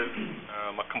conjunction with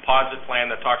a composite plan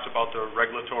that talks about the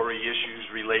regulatory issues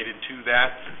related to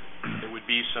that. There would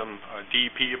be some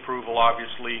DEP approval,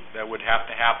 obviously, that would have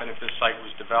to happen if this site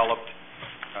was developed.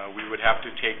 We would have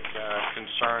to take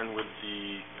concern with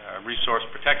the resource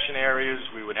protection areas.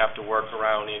 We would have to work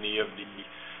around any of the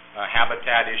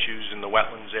habitat issues in the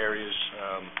wetlands areas.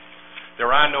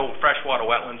 There are no freshwater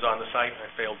wetlands on the site. I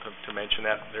failed to mention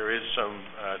that. There is some,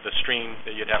 the stream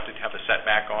that you'd have to have a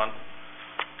setback on.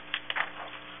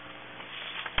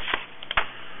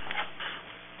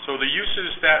 So the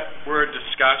uses that were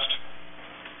discussed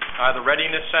are the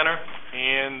Readiness Center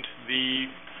and the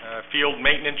field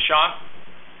maintenance shop.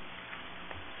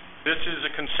 This is a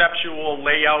conceptual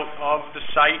layout of the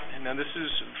site, and now this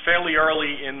is fairly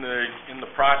early in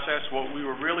the process. What we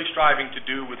were really striving to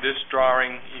do with this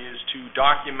drawing is to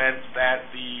document that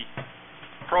the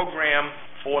program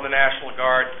for the National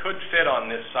Guard could fit on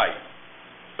this site.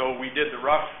 So we did the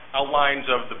rough outlines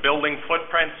of the building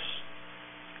footprints.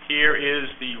 Here is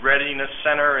the Readiness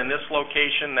Center in this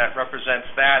location that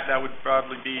represents that. That would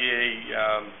probably be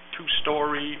a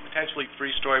two-story, potentially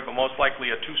three-story, but most likely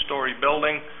a two-story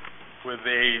building with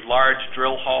a large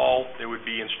drill hall. There would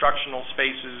be instructional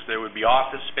spaces, there would be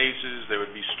office spaces, there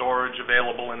would be storage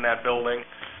available in that building.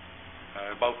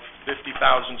 About 50,000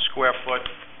 square foot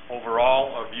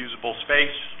overall of usable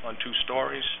space on 2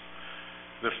 stories.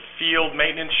 The field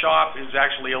maintenance shop is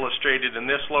actually illustrated in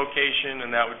this location,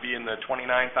 and that would be in the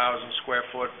 29,000 square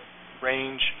foot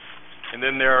range. And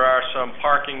then there are some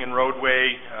parking and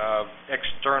roadway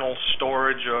external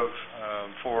storage of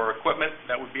for equipment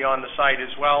that would be on the site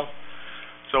as well.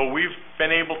 So we've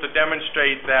been able to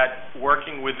demonstrate that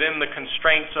working within the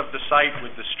constraints of the site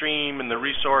with the stream and the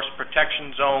resource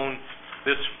protection zone,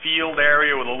 this field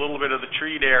area with a little bit of the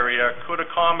treed area could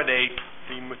accommodate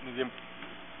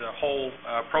the whole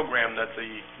program that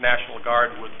the National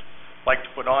Guard would like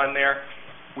to put on there.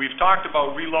 We've talked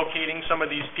about relocating some of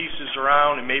these pieces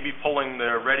around and maybe pulling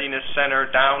the Readiness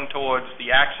Center down towards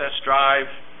the access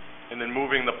drive and then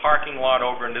moving the parking lot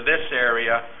over into this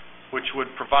area, which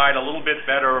would provide a little bit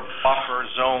better buffer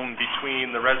zone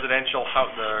between the residential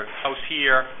the house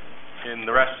here and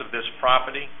the rest of this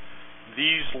property.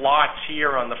 These lots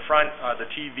here on the front are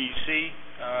the TVC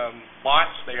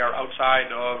lots. They are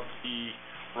outside of the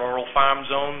rural farm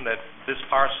zone that this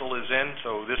parcel is in.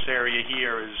 So this area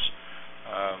here is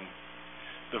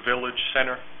the Village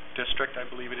Center District, I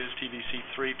believe it is, TVC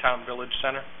 3, Town Village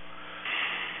Center.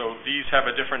 So these have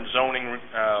a different zoning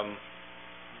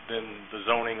than the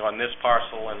zoning on this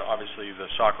parcel, and obviously the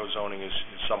Saco zoning is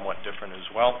somewhat different as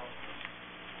well.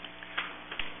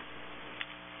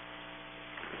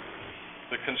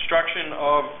 The construction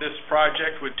of this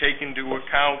project would take into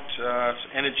account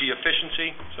energy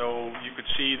efficiency. So you could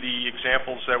see the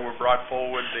examples that were brought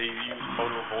forward. They use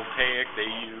photovoltaic,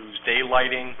 they use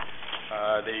daylighting,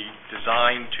 they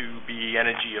design to be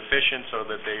energy efficient so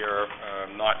that they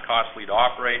are not costly to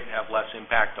operate and have less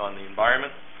impact on the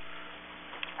environment.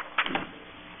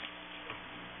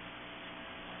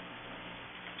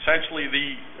 Essentially, the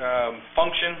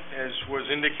function, as was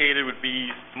indicated, would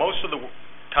be most of the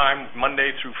time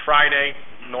Monday through Friday,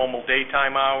 normal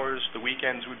daytime hours. The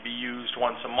weekends would be used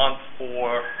once a month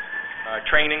for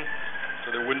training,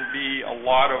 so there wouldn't be a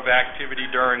lot of activity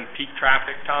during peak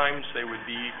traffic times. They would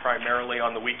be primarily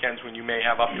on the weekends when you may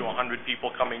have up to 100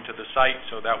 people coming to the site,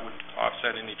 so that would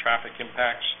offset any traffic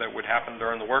impacts that would happen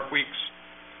during the work weeks.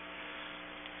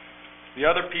 The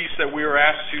other piece that we were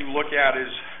asked to look at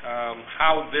is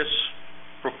how this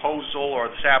proposal or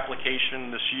this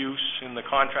application, this use in the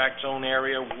contract zone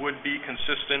area would be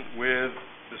consistent with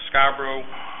the Scarborough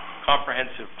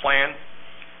Comprehensive Plan.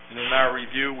 And in our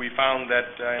review, we found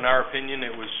that, in our opinion,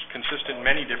 it was consistent in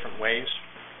many different ways.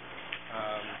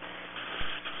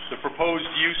 The proposed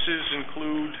uses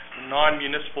include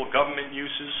non-municipal government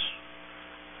uses,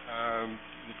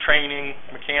 training,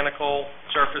 mechanical,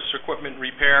 surface equipment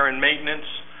repair and maintenance.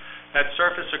 That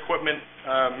surface equipment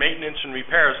maintenance and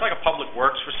repair is like a public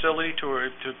works facility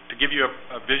to give you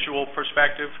a visual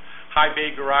perspective. High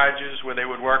bay garages where they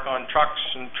would work on trucks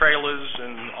and trailers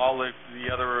and all the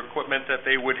other equipment that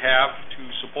they would have to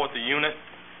support the unit.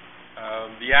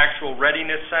 The actual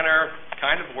readiness center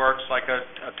kind of works like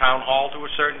a town hall to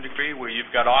a certain degree, where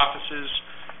you've got offices,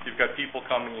 you've got people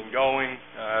coming and going,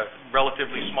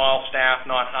 relatively small staff,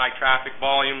 not high traffic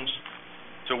volumes.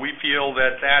 So we feel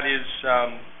that that is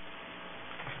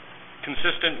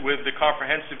consistent with the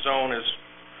comprehensive zone, as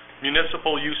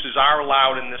municipal uses are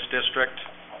allowed in this district.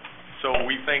 So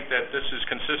we think that this is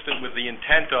consistent with the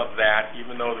intent of that,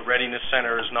 even though the readiness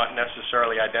center is not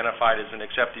necessarily identified as an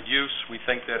accepted use. We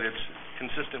think that it's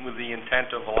consistent with the intent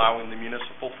of allowing the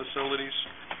municipal facilities.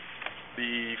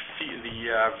 The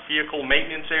vehicle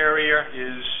maintenance area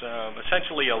is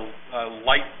essentially a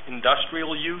light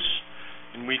industrial use,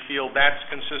 and we feel that's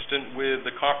consistent with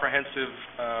the comprehensive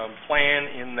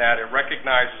plan in that it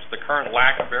recognizes the current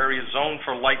lack of area zoned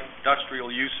for light industrial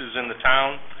uses in the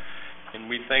town. And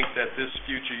we think that this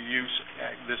future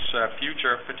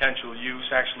potential use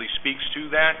actually speaks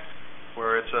to that,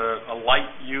 where it's a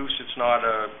light use, it's not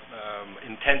a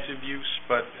intensive use,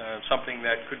 but something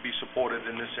that could be supported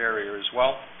in this area as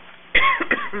well.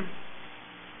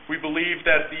 We believe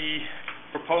that the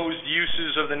proposed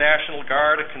uses of the National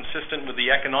Guard are consistent with the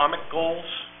economic goals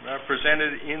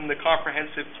presented in the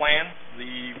comprehensive plan.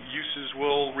 The uses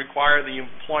will require the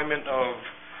employment of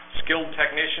skilled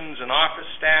technicians and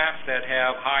office staff that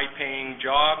have high-paying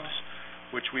jobs,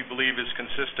 which we believe is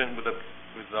consistent with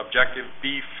Objective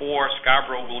B4.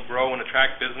 Scarborough will grow and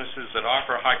attract businesses that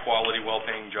offer high-quality,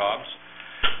 well-paying jobs,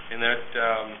 and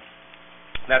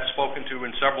that's spoken to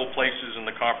in several places in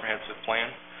the comprehensive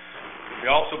plan. We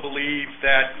also believe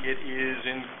that it is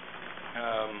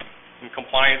in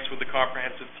compliance with the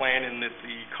comprehensive plan, in that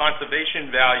the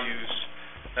conservation values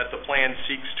that the plan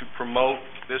seeks to promote,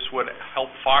 this would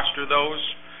help foster those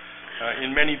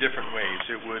in many different ways.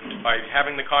 It would, by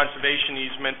having the conservation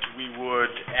easement, we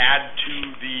would add to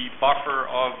the buffer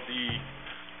of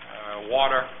the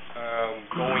water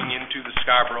going into the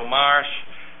Scarborough Marsh.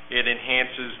 It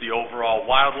enhances the overall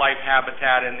wildlife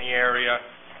habitat in the area.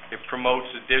 It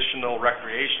promotes additional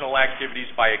recreational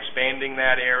activities by expanding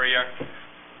that area.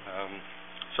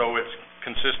 So it's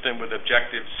consistent with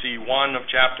Objective C1 of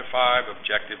Chapter 5,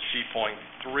 Objective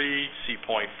C.3,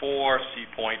 C.4,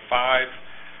 C.5,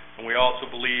 and we also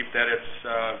believe that it's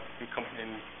in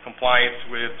compliance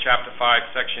with Chapter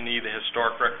 5, Section E, the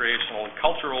Historic, Recreational, and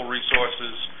Cultural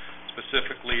Resources,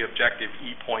 specifically Objective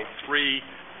E.3,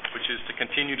 which is to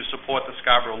continue to support the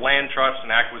Scarborough Land Trust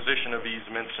and acquisition of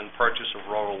easements and purchase of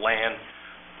rural land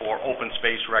for open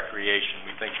space recreation.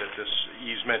 We think that this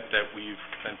easement that we've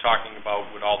been talking about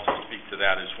would also speak to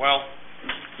that as well.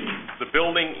 The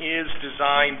building is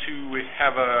designed to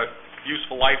have a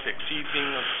useful life exceeding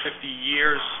 50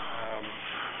 years.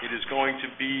 It is going to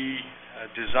be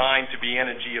designed to be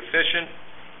energy efficient,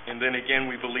 and then again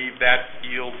we believe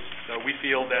we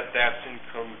feel that that's in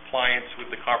compliance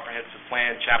with the comprehensive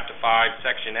plan, Chapter 5,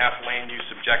 Section F, Land Use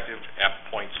Objective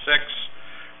F.6.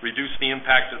 Reduce the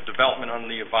impact of development on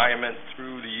the environment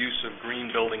through the use of green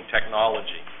building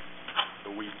technology. So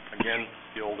we, again,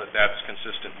 feel that that's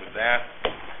consistent with that.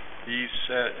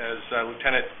 As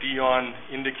Lieutenant Dion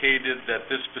indicated, that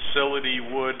this facility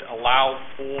would allow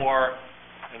for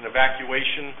an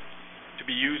evacuation, to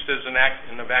be used as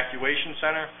an evacuation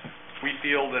center. We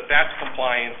feel that that's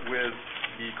compliant with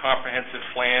the comprehensive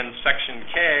plan, Section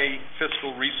K,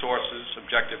 Fiscal Resources,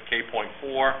 Objective K.4,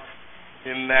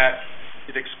 in that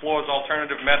it explores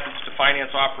alternative methods to finance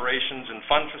operations and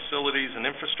fund facilities and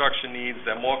infrastructure needs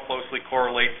that more closely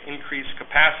correlate increased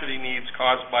capacity needs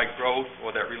caused by growth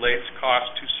or that relates cost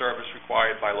to service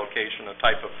required by location or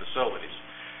type of facilities.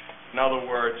 In other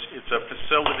words, it's a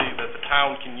facility that the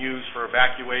town can use for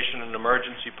evacuation and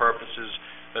emergency purposes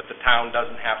that the town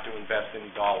doesn't have to invest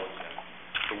any dollars in.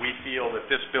 So we feel that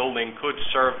this building could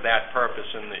serve that purpose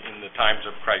in the times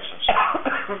of crisis.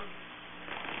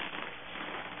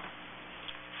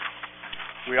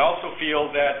 We also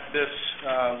feel that this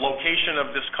location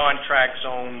of this contract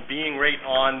zone being right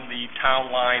on the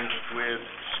town line with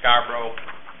Scarborough,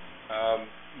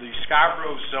 the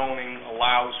Scarborough zoning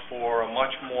allows for a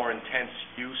much more intense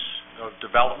use of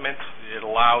development. It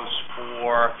allows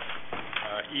for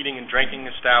eating and drinking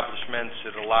establishments.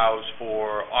 It allows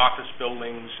for office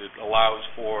buildings. It allows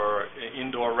for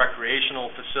indoor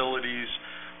recreational facilities,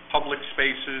 public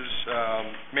spaces,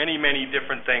 many, many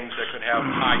different things that could have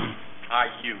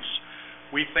high use.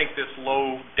 We think this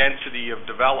low density of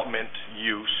development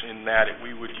use, in that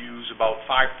we would use about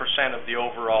 5% of the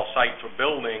overall site for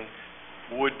building,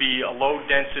 would be a low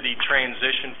density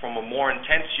transition from a more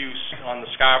intense use on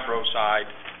the Scarborough side.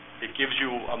 It gives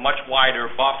you a much wider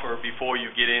buffer before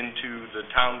you get into the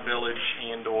town village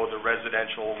and or the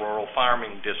residential rural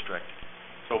farming district.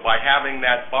 So by having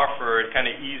that buffer, it kind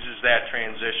of eases that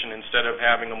transition instead of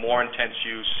having a more intense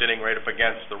use sitting right up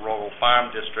against the rural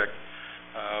farm district.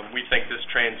 We think this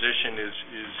transition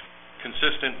is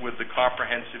consistent with the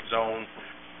comprehensive zone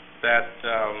that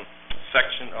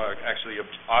section, actually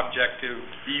objective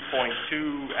B.2,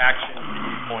 action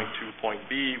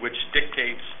B.2.B, which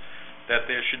dictates that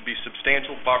there should be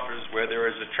substantial buffers where there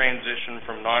is a transition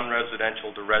from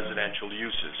non-residential to residential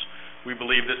uses. We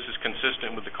believe this is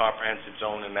consistent with the comprehensive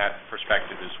zone in that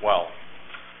perspective as well.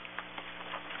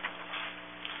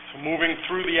 So moving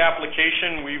through the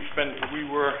application, we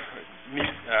were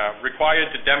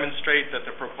required to demonstrate that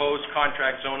the proposed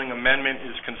contract zoning amendment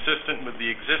is consistent with the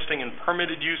existing and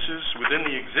permitted uses within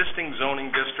the existing zoning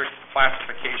district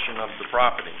classification of the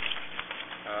property.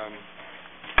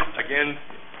 Again,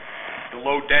 the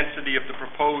low density of the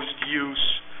proposed use,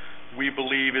 we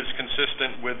believe, is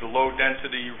consistent with the low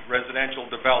density residential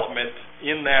development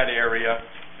in that area,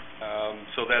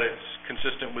 so that it's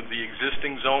consistent with the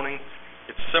existing zoning.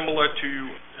 It's similar to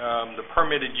the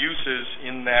permitted uses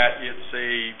in that it's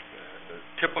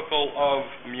typical of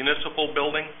municipal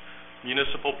building.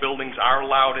 Municipal buildings are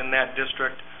allowed in that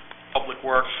district. Public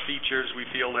works features, we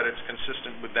feel that it's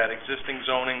consistent with that existing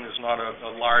zoning. There's not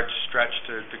a large stretch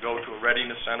to go to a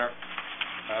readiness center.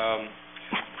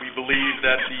 We believe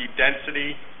that the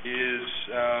density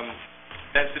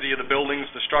of the buildings,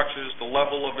 the structures, the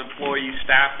level of employee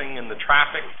staffing, and the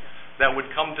traffic that would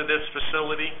come to this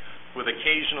facility with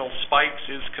occasional spikes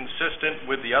is consistent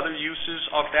with the other uses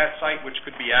of that site, which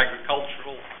could be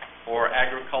agricultural or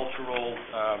agricultural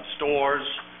stores,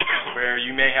 where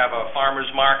you may have a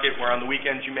farmer's market where on the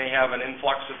weekends you may have an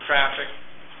influx of traffic,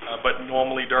 but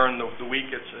normally during the week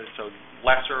it's a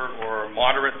lesser or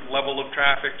moderate level of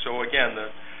traffic. So again,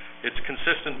 it's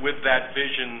consistent with that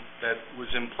vision that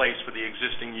was in place for the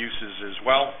existing uses as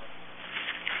well.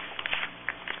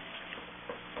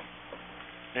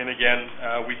 And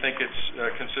again, we think it's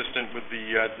consistent with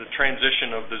the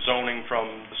transition of the zoning from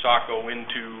the SACO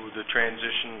into the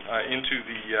transition into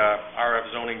the RF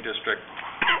zoning district.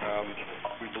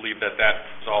 We believe that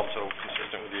is also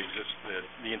consistent with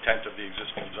the intent of the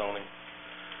existing zoning.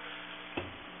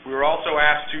 We were also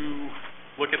asked to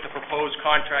look at the proposed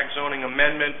contract zoning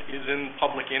amendment is in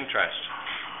public interest.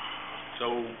 So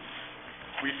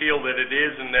we feel that it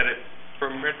is, and that it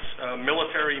permits a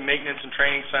military maintenance and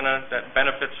training center that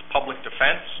benefits public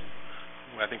defense.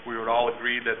 I think we would all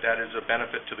agree that that is a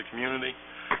benefit to the community.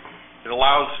 It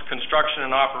allows construction and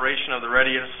operation of the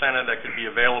readiness center that could be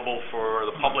available for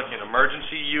the public in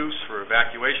emergency use for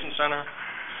evacuation center.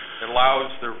 It allows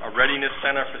a readiness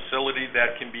center facility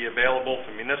that can be available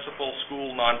for municipal,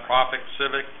 school, nonprofit,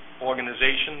 civic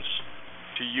organizations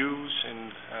to use,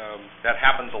 and that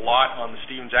happens a lot on the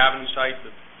Stevens Avenue site.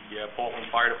 The Portland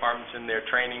Fire Department's in their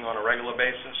training on a regular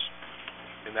basis,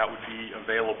 and that would be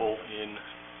available in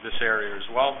this area as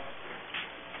well.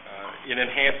 It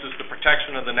enhances the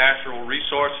protection of the natural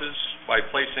resources by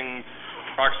placing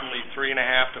approximately 3.5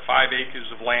 to 5 acres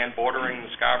of land bordering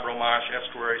the Scarborough Marsh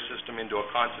estuary system into a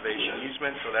conservation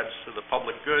easement, so that's to the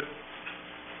public good.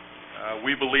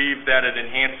 We believe that it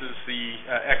enhances the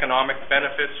economic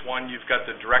benefits. One, you've got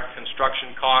the direct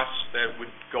construction costs that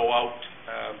would go out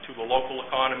to the local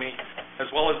economy, as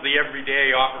well as the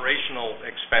everyday operational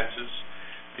expenses.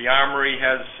 The Armory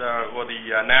has, or the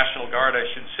National Guard, I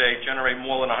should say, generate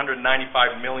more than $195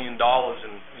 million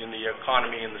in the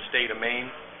economy in the state of Maine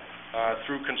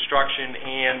through construction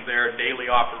and their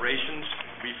daily operations.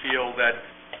 We feel that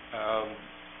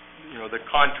the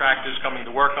contractors coming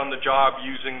to work on the job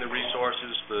using the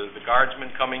resources, the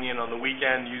guardsmen coming in on the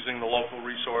weekend using the local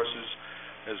resources,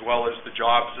 as well as the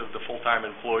jobs of the full-time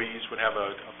employees would have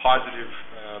a positive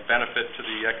benefit to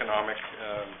the economic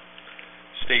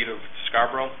state of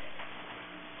Scarborough.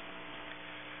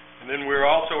 And then we're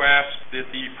also asked that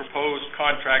the proposed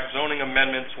contract zoning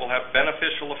amendments will have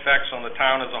beneficial effects on the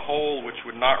town as a whole, which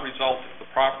would not result if the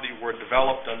property were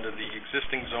developed under the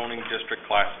existing zoning district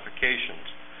classifications.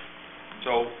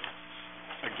 So,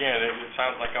 again, it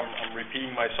sounds like I'm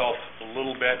repeating myself a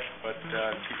little bit, but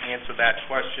to answer that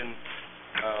question,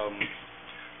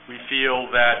 We feel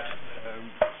that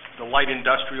the light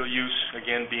industrial use,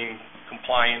 again, being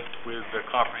compliant with the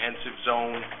comprehensive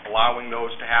zone, allowing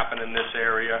those to happen in this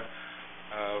area,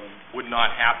 would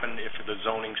not happen if the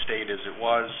zoning stayed as it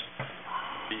was.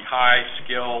 The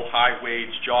high-skill,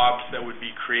 high-wage jobs that would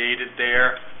be created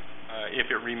there, if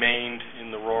it remained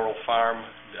in the rural farm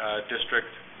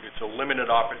district, it's a limited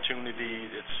opportunity.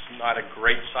 It's not a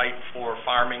great site for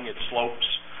farming. It slopes.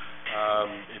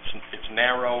 It's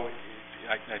narrow.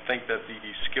 I think that the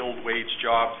skilled wage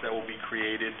jobs that will be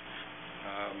created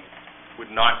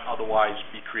would not otherwise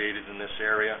be created in this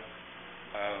area.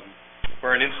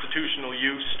 For an institutional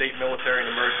use, state military and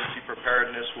emergency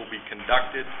preparedness will be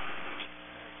conducted.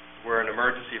 Where an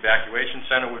emergency evacuation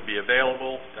center would be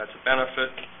available, that's a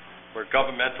benefit. Where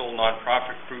governmental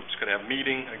nonprofit groups could have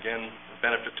meeting, again, a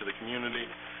benefit to the community.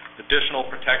 Additional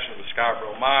protection of the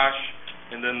Scarborough Marsh,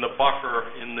 and then the buffer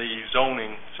in the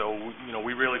zoning. So,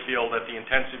 we really feel that the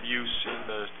intensive use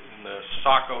in the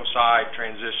Saco side,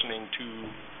 transitioning to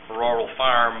a rural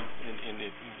farm,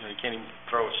 you can't even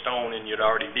throw a stone and you'd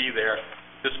already be there.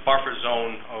 This buffer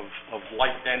zone of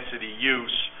light density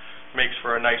use makes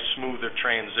for a nice smoother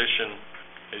transition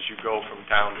as you go from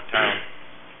town to town.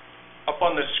 Up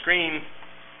on the screen,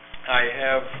 I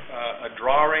have a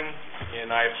drawing,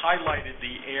 and I've highlighted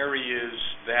the areas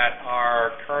that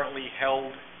are currently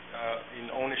held in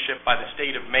ownership by the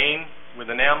state of Maine with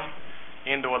an M,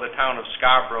 and/or the town of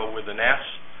Scarborough with an S.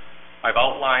 I've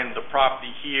outlined the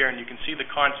property here, and you can see the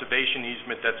conservation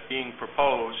easement that's being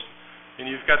proposed. And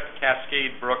you've got the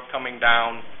Cascade Brook coming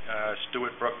down,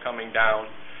 Stewart Brook coming down.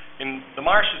 And the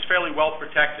marsh is fairly well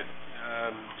protected.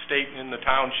 State and the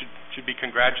town should be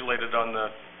congratulated on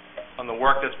the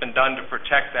work that's been done to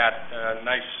protect that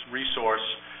nice resource.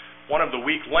 One of the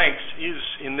weak links is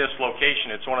in this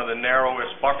location. It's one of the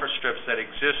narrowest buffer strips that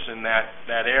exists in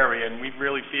that area, and we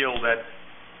really feel that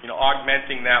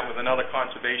augmenting that with another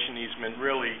conservation easement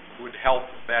really would help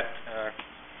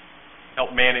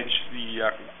manage the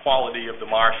quality of the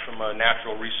marsh from a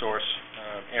natural resource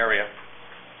area.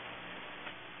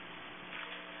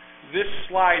 This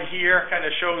slide here kind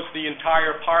of shows the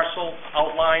entire parcel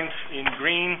outlined in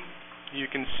green. You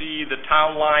can see the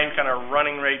town line kind of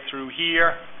running right through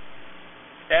here.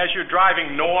 As you're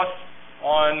driving north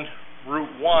on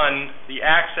Route 1, the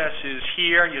access is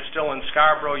here. You're still in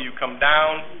Scarborough. You come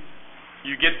down.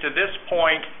 You get to this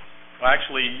point. Well,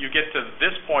 actually, you get to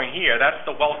this point here. That's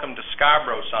the Welcome to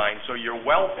Scarborough sign. So you're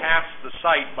well past the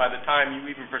site by the time you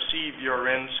even perceive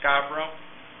you're in Scarborough.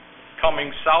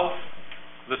 Coming south,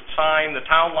 the sign, the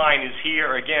town line is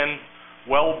here, again,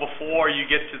 well before you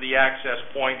get to the access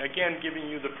point, again, giving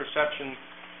you the perception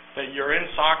that you're in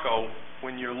Saco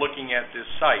when you're looking at this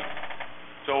site.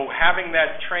 So having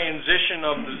that transition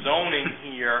of the zoning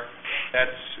here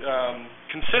that's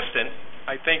consistent,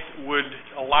 I think would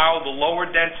allow the lower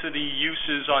density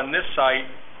uses on this site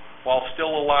while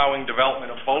still allowing development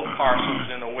of both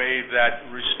parcels in a way that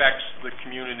respects the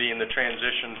community and the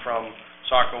transition from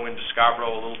Saco into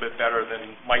Scarborough a little bit better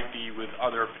than might be with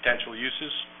other potential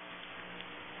uses.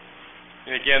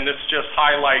 And again, this just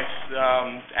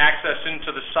highlights access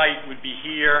into the site would be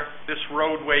here. This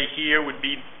roadway here would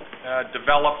be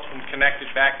developed and connected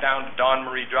back down to Don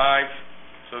Marie Drive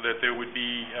so that there would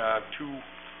be two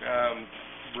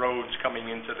roads coming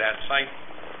into that site.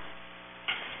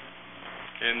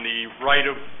 And the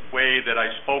right-of-way that I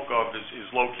spoke of is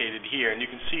located here. And you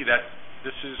can see that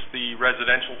this is the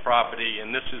residential property, and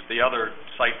this is the other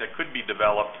site that could be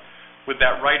developed. With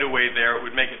that right-of-way there, it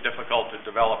would make it difficult to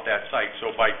develop that site.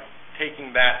 So by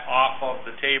taking that off of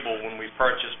the table when we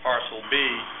purchase Parcel B,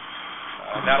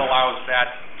 that allows that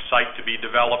site to be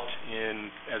developed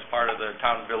as part of the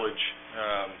Town Village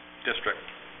district.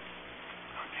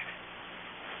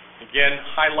 Again,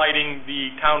 highlighting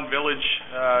the Town Village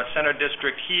Center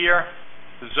District here,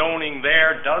 the zoning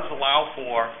there does allow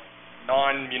for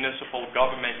non-municipal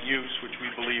government use, which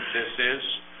we believe this is.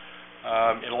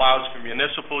 It allows for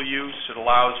municipal use. It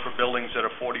allows for buildings that are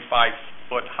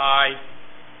 45-foot high.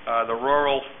 The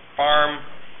rural farm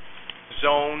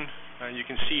zone, you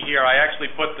can see here, I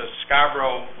actually put the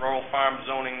Scarborough rural farm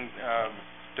zoning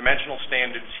dimensional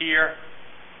standards here.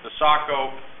 The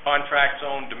Saco contract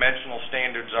zone dimensional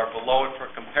standards are below it for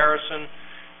comparison.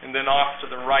 And then off to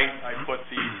the right, I put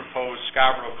the proposed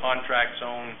Scarborough contract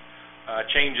zone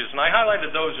changes. And I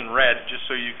highlighted those in red just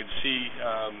so you could see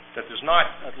that there's not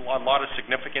a lot of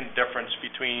significant difference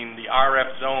between the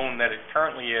RF zone that it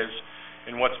currently is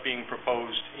and what's being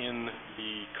proposed in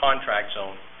the contract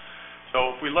zone.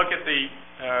 So if we look at the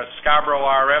Scarborough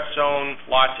RF zone,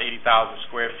 lots 80,000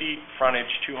 square feet, frontage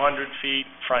 200 feet,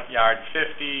 front yard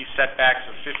 50, setbacks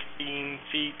of 15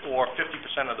 feet or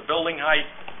 50% of the building height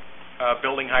of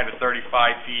 35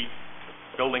 feet,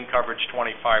 building coverage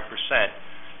 25%.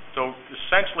 So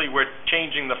essentially we're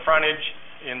changing the frontage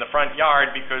in the front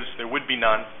yard because there would be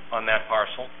none on that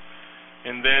parcel.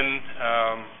 And then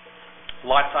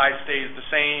lot size stays the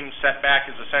same, setback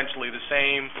is essentially the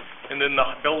same, and then the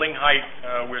building height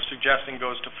we're suggesting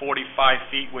goes to 45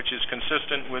 feet, which is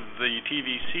consistent with the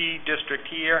TVC district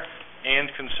here and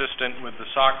consistent with the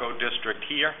Saco district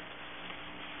here.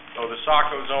 So the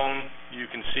Saco zone, you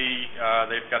can see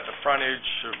they've got the frontage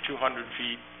of 200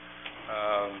 feet,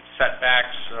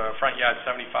 setbacks, front yard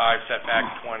 75,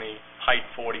 setback 20, height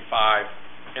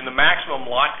 45, and the maximum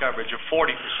lot coverage of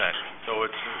 40%. So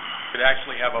it could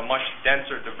actually have a much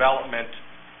denser development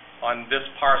on this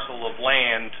parcel of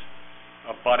land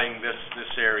abutting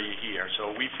this area here.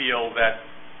 So we feel that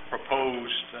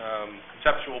proposed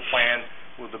conceptual plan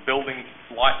with the building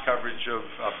coverage of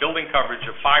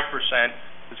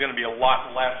 5% is going to be a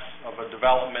lot less of a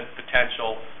development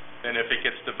potential than if it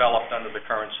gets developed under the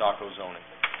current Saco zoning.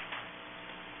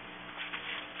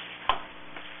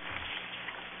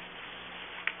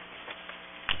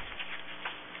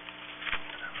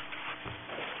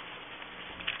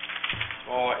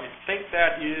 So I think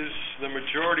that is the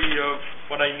majority of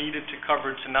what I needed to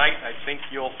cover tonight. I think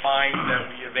you'll find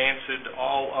that we have answered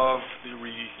all of the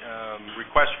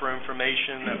request for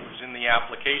information that was in the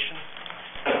application.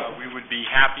 We would be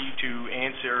happy to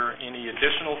answer any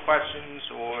additional questions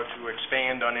or to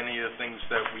expand on any of the things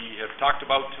that we have talked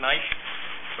about tonight.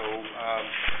 So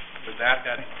with that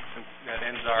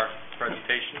ends our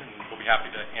presentation, and we'll be happy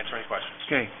to answer any questions.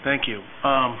 Okay, thank you.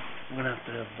 I'm going to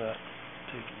have that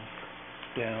taken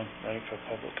down, right, for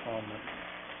public comment.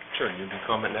 Sure, you can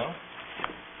comment now.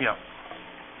 Yeah.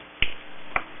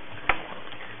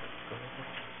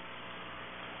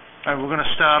 All right, we're going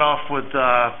to start off with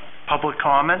public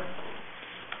comment,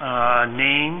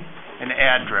 name and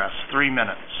address, 3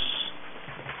 minutes.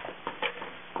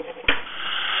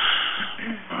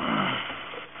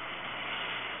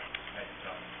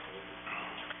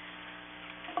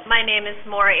 My name is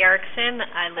Maura Erickson.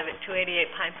 I live at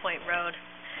 288 Pine Point Road.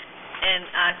 And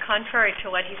contrary to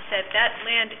what he said, that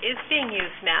land is being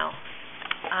used now.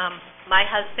 My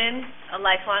husband, a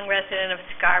lifelong resident of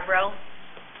Scarborough,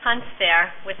 hunts there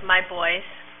with my boys,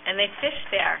 and they fish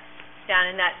there down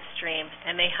in that stream.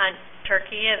 And they hunt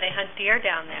turkey and they hunt deer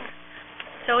down there.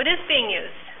 So it is being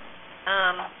used.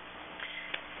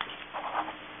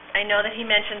 I know that he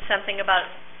mentioned something about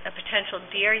a potential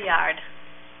deer yard.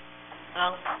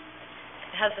 Well,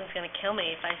 my husband's going to kill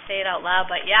me if I say it out loud,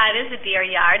 but yeah, it is a deer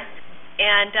yard.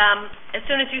 And as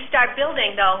soon as you start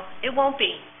building, though, it won't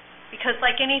be. Because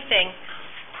like anything,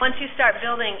 once you start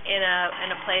building in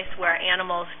a place where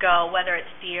animals go, whether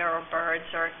it's deer or birds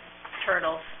or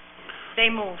turtles, they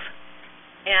move.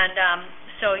 And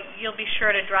so you'll be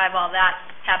sure to drive all that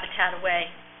habitat away.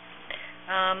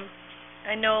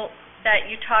 I know that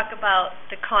you talk about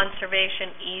the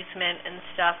conservation easement and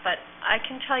stuff, but I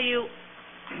can tell you,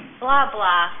 blah,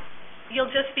 blah, you'll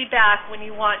just be back when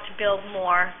you want to build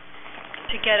more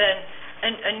to get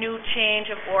a new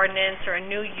change of ordinance or a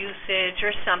new usage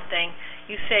or something.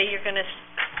 You say you're going to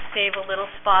save a little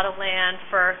spot of land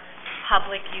for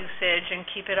public usage and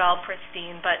keep it all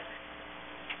pristine, but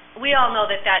we all know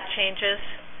that that changes.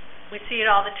 We see it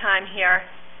all the time here.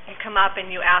 You come up and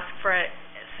you ask for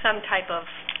some type of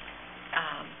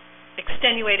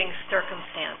extenuating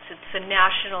circumstance. It's a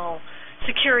national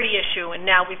security issue, and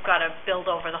now we've got to build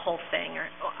over the whole thing, or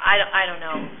I don't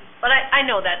know. But I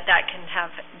know that can have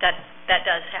that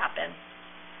does happen.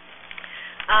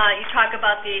 You talk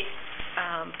about the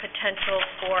potential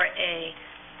for a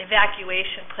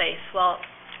evacuation place. Well,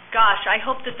 gosh, I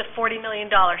hope that the $40 million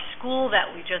school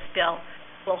that we just built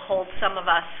will hold some of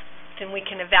us, and we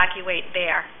can evacuate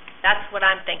there. That's what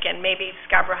I'm thinking. Maybe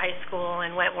Scarborough High School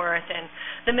and Wentworth and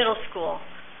the middle school.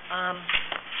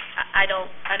 I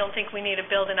don't think we need to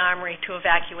build an armory to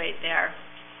evacuate there.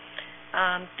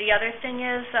 The other thing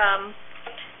is,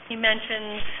 he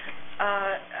mentioned,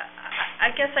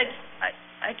 I guess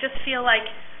I just feel like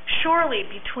surely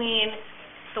between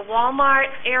the Walmart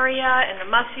area and the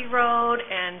Mussey Road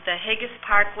and the Haggis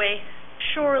Parkway,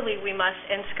 surely we must,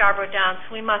 and Scarborough Downs,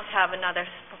 we must have another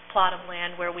plot of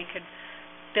land where we could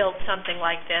build something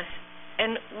like this.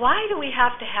 And why do we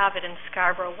have to have it in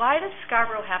Scarborough? Why does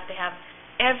Scarborough have to have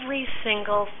every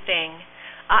single thing?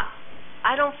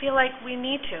 I don't feel like we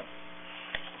need to.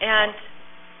 And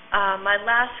my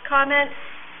last comment,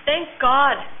 thank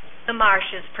God the marsh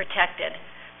is protected.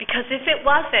 Because if it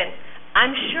wasn't,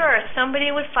 I'm sure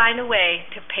somebody would find a way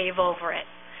to pave over it.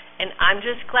 And I'm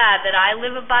just glad that I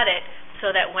live abut it so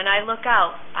that when I look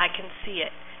out, I can see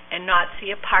it and not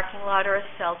see a parking lot or a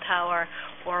cell tower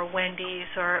or a Wendy's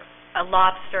or a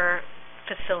lobster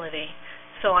facility.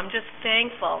 So I'm just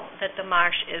thankful that the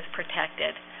marsh is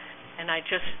protected. And I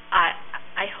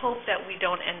hope that we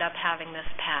don't end up having this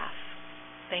pass.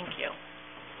 Thank you.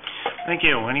 Thank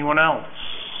you. Anyone else?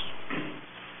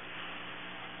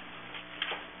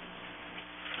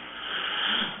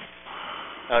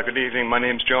 Good evening. My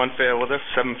name's John Fairweather,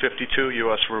 752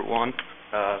 U.S. Route 1.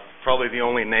 Probably the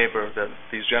only neighbor that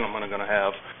these gentlemen are going to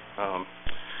have.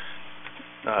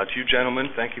 To you gentlemen,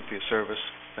 thank you for your service.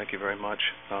 Thank you very much.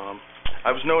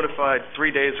 I was notified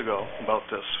 3 days ago about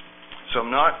this, so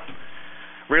I'm not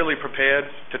really prepared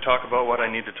to talk about what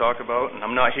I need to talk about, and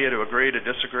I'm not here to agree to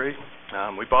disagree.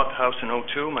 We bought the house in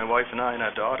 '02, my wife and I and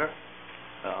our daughter.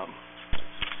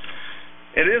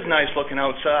 It is nice looking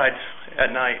outside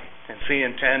at night and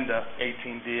seeing 10 to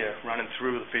 18 deer running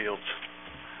through the fields.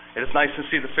 It is nice to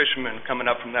see the fishermen coming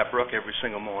up from that brook every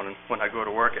single morning when I go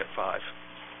to work at 5.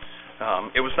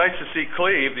 It was nice to see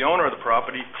Cleve, the owner of the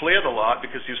property, clear the lot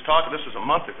because he was talking, this was a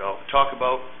month ago, talk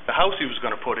about the house he was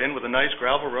going to put in with a nice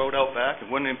gravel road out back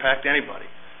and wouldn't impact anybody.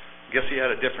 I guess he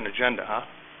had a different agenda, huh?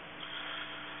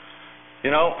 You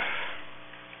know,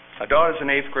 our daughter's in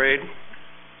 8th grade,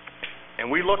 and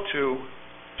we look to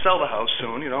sell the house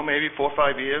soon, maybe 4 or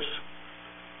 5 years.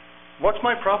 What's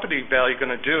my property value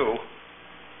going to do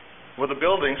with a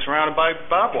building surrounded by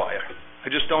barbed wire? I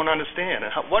just don't understand.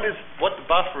 And what the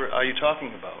buffer are you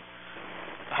talking about?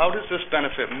 How does this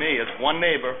benefit me as one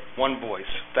neighbor, one voice?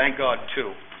 Thank God,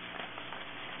 2.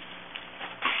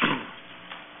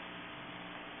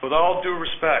 With all due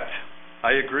respect,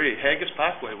 I agree. Haggis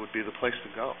Parkway would be the place to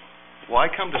go. Why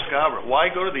come to Scarborough? Why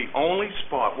go to the only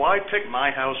spot? Why pick my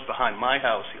house behind my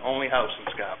house, the only house in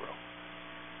Scarborough?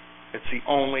 It's the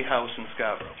only house in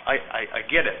Scarborough. I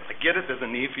get it. I get it. There's a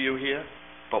need for you here,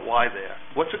 but why there?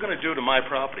 What's it going to do to my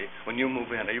property when you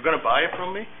move in? Are you going to buy it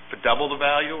from me for double the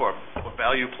value or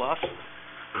value plus?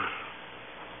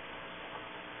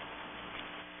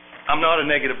 I'm not a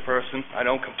negative person. I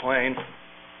don't complain.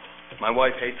 My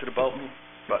wife hates it about me,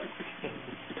 but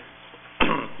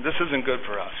this isn't good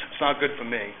for us. It's not good for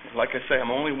me. Like I say,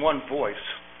 I'm only one voice,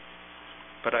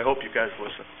 but I hope you guys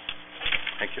listen.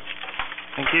 Thank you.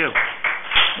 Thank you.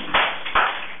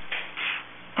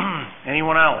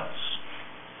 Anyone else?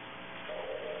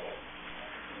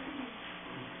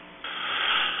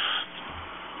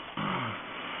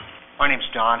 My name's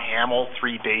Don Hamill,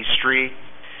 3 Bay Street.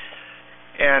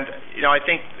 And, I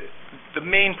think the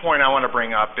main point I want to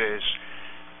bring up is,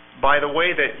 by the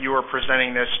way that you are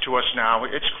presenting this to us now,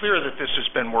 it's clear that this has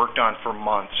been worked on for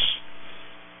months.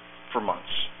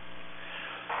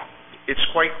 It's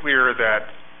quite clear that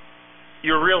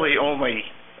you're really only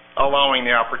allowing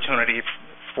the opportunity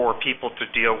for people to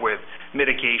deal with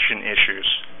mitigation issues.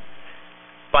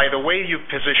 By the way you've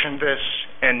positioned this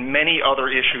and many other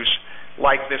issues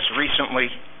like this recently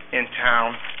in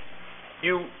town,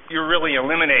 you really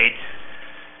eliminate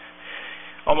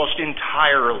almost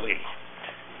entirely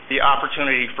the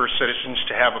opportunity for citizens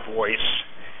to have a voice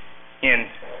in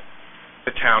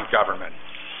the town government.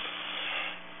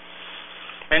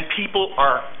 And people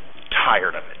are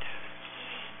tired of it.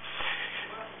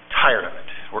 Tired of it.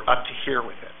 We're up to here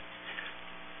with it.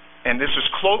 And this is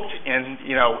cloaked in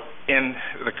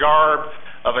the garb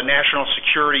of a national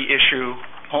security issue,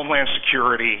 homeland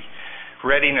security,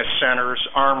 readiness centers,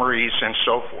 armories, and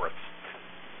so forth.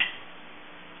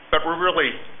 But we're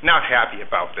really not happy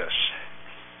about this.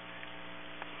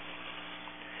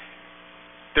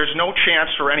 There's no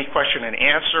chance for any question and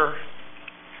answer.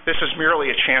 This is merely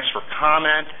a chance for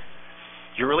comment.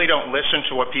 You really don't listen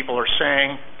to what people are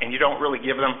saying, and you don't really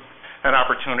give them an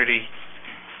opportunity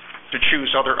to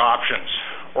choose other options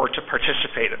or to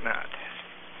participate in that.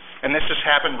 And this has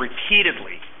happened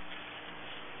repeatedly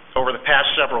over the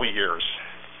past several years.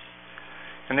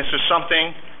 And this is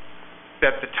something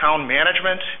that the town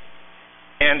management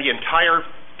and the entire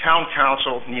town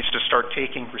council needs to start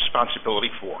taking responsibility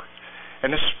for.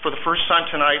 And this, for the first time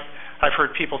tonight, I've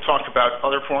heard people talk about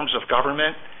other forms of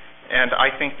government, and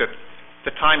I think that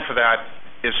the time for that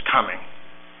is coming.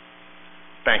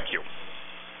 Thank you.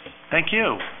 Thank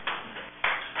you.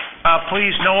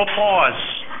 Please, no applause.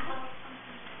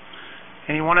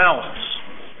 Anyone else?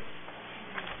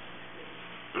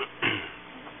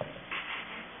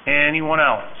 Anyone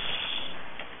else?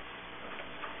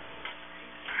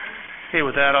 Okay,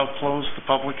 with that, I'll close the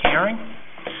public hearing.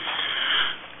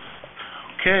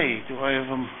 Okay, do I have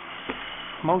a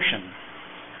motion?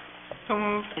 So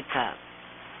moved. It's up.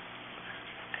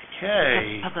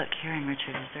 Okay. Public hearing,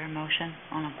 Richard, is there a motion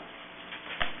on a,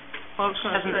 Well, it's it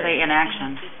gonna doesn't say- say in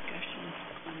action. Discussion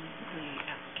on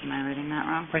the Am I reading that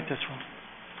wrong? Right, that's wrong.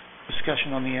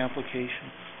 Discussion on the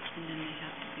application. and then they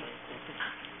have to be open.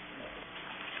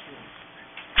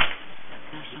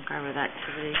 National Guard with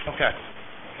activity. Okay.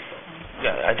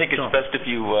 Yeah, I think it's Sure. best if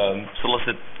you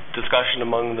solicit discussion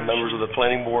among the members of the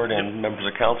planning board and members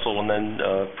of council, and then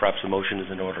perhaps a motion is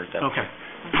in order at that point. Okay.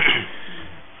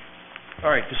 All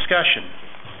right, discussion.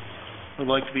 Who'd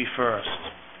like to be first?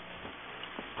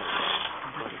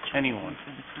 Anyone?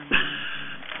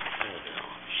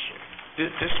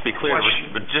 Just to be clear,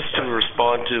 but just to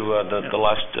respond to the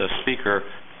last speaker,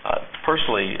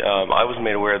 personally, I was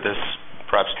made aware of this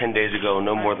perhaps 10 days ago,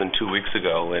 no more than 2 weeks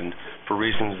ago, and for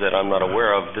reasons that I'm not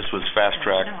aware of, this was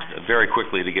fast-tracked very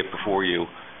quickly to get before you.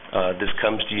 This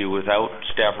comes to you without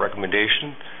staff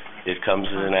recommendation. It comes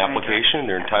as an application.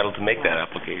 They're entitled to make that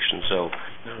application. So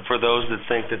for those that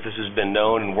think that this has been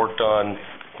known and worked on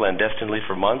clandestinely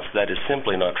for months, that is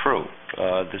simply not true.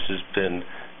 This has been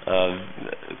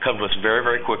come to us very,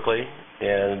 very quickly,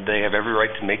 and they have every right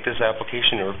to make this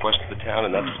application and request to the town,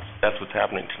 and that's what's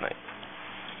happening tonight.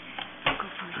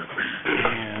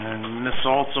 And this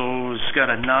also has got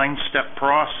a 9-step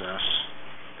process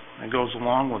that goes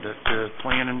along with it, the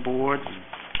planning board.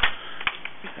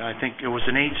 I think it was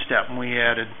an 8-step when we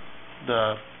added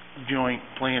the joint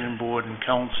planning board and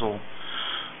council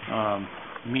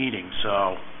meeting,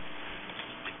 so,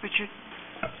 Richard,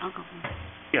 I'll go first.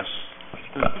 yes.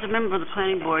 As a member of the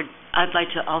planning board, I'd like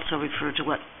to also refer to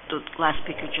what the last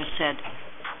speaker just said.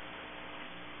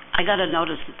 I got a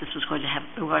notice that we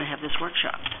were going to have this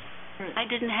workshop. I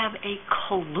didn't have a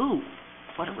clue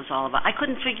what it was all about. I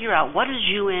couldn't figure out what does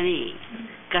UNE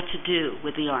got to do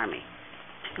with the Army.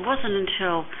 It wasn't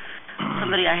until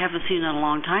somebody I haven't seen in a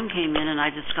long time came in and I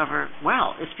discovered,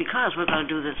 well, it's because we're going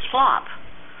to do this flop.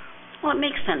 Well, it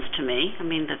makes sense to me. I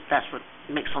mean, that's what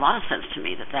makes a lot of sense to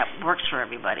me, that works for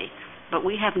everybody. But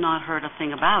we have not heard a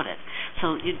thing about it.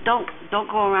 So you don't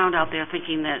go around out there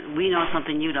thinking that we know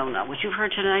something you don't know. What you've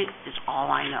heard tonight is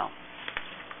all I know.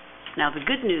 Now, the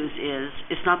good news is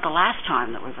it's not the last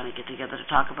time that we're going to get together to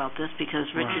talk about this because,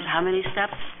 Richard, how many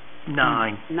steps? 9.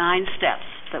 9 steps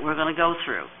that we're going to go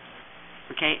through.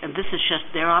 Okay? And this is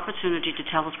just their opportunity to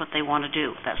tell us what they want to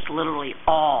do. That's literally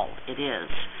all it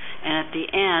is. And at the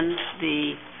end,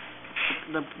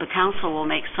 the council will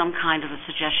make some kind of a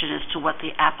suggestion as to what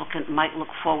the applicant might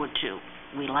look forward to.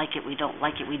 We like it, we don't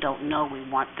like it, we don't know, we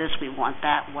want this, we want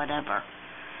that, whatever.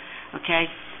 Okay?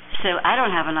 So I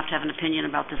don't have enough to have an opinion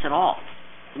about this at all.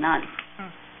 None.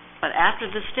 But after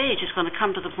this stage, it's going to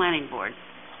come to the planning board.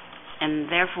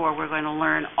 And therefore, we're going to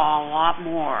learn a lot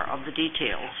more of the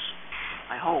details,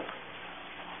 I hope.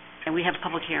 And we have a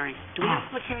public hearing. Do we have a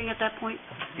public hearing at that point?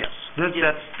 Yes,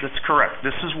 that's correct.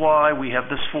 This is why we have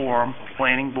this forum,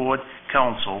 planning board,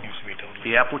 council.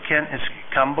 The applicant has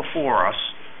come before us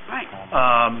Right.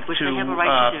 to they have a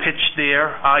right to do. pitch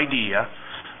their idea,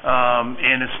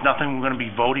 and it's nothing we're going to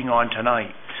be voting on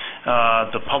tonight.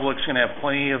 The public's going to have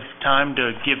plenty of time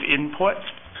to give input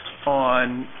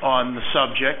on the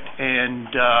subject, and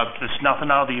it's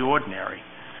nothing out of the ordinary.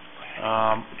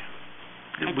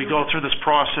 We go through this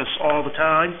process all the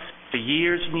time for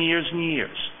years and years and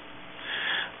years.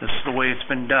 This is the way it's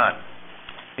been done.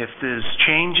 If there's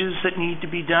changes that need to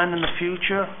be done in the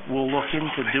future, we'll look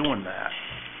into doing that.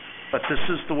 But this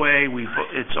is the way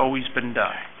it's always been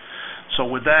done. So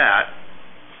with that,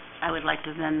 I would like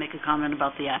to then make a comment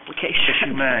about the application. Yes,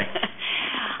 you may.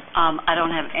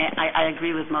 I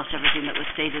agree with most everything that was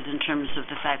stated in terms of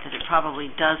the fact that it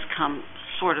probably does come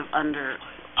sort of under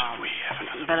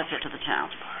benefit to the town.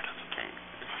 Okay.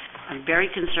 I'm very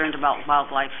concerned about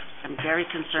wildlife. I'm very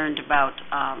concerned about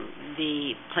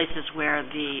the places where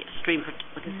the stream,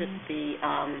 what is it, the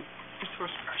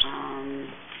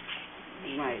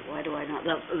right, why do I not,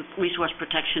 the Resource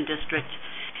Protection District,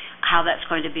 how that's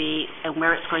going to be and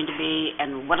where it's going to be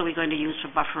and what are we going to use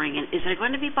for buffering, and is there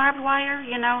going to be barbed wire,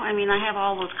 you know? I mean, I have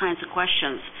all those kinds of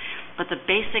questions, but the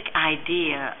basic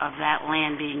idea of that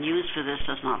land being used for this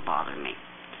does not bother me.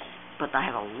 But I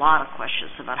have a lot of questions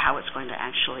about how it's going to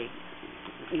actually,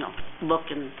 you know, look,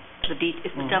 and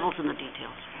it's the devil's in the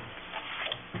details.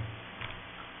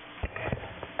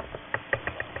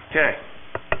 okay.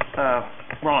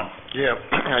 Ron? Yeah,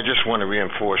 I just want to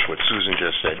reinforce what Susan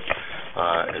just said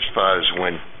as far as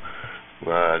when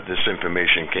this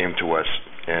information came to us.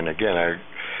 And again,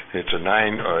 it's a 8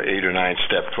 or 9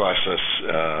 step process.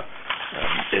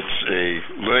 It's a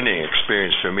learning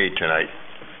experience for me tonight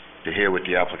to hear what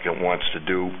the applicant wants to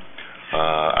do.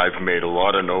 I've made a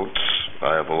lot of notes.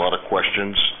 I have a lot of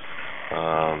questions.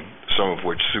 some of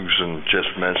which Susan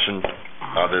just mentioned,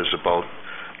 others about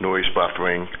noise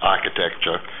buffering,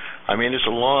 architecture. I mean, it's a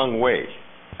long way.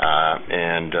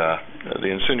 And the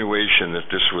insinuation that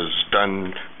this was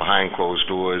done behind closed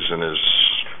doors and is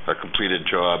a completed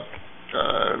job,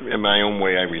 in my own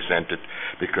way, I resent it,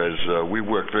 because we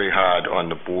worked very hard on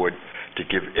the board to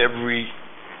give every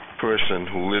person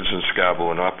who lives in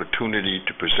Scarborough an opportunity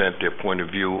to present their point of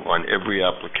view on every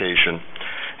application,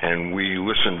 and we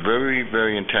listen very,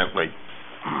 very intently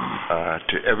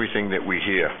to everything that we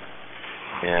hear.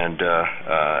 And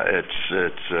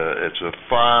it's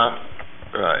far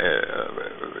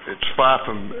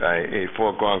from a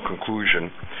foregone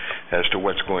conclusion as to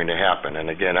what's going to happen. And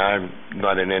again, I'm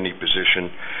not in any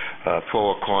position, pro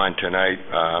or con tonight.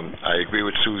 I agree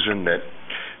with Susan that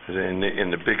in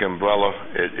the big umbrella,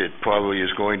 it probably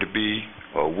is going to be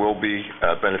or will be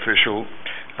beneficial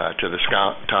to the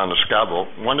town of Scarborough.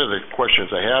 One of the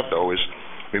questions I have, though, is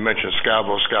we mentioned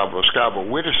Scarborough.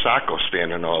 Where does Saco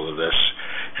stand in all of this?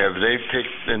 Have they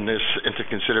taken this into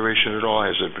consideration at all?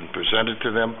 Has it been presented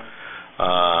to them?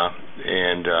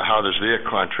 And how does their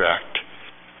contract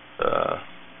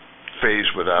phase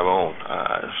with our own?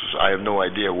 I have no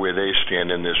idea where they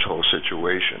stand in this whole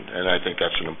situation, and I think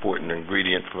that's an important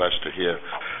ingredient for us to hear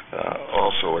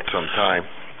also at some time.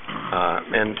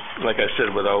 And like I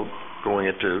said, without going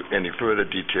into any further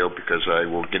detail, because I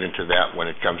will get into that when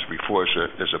it comes before us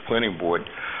as a planning board,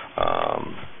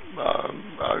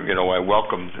 I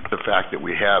welcome the fact that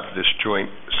we have this joint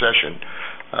session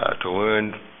to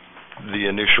learn the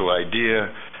initial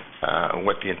idea,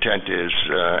 what the intent is,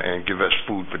 and give us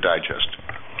food for digest.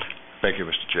 Thank you,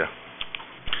 Mr. Chair.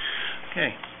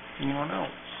 Okay. Anyone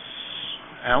else?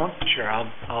 Alan? Sure.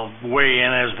 I'll weigh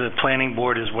in as the planning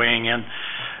board is weighing in.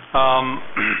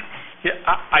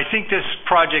 I think this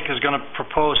project is going to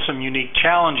propose some unique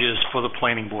challenges for the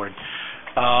planning board,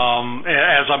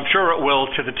 as I'm sure it will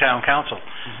to the town council.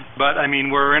 But, I mean,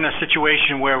 we're in a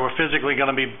situation where we're physically going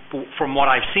to be, from what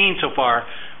I've seen so far,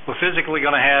 we're physically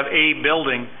going to have a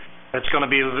building that's going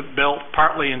to be built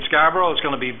partly in Scarborough. It's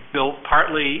going to be built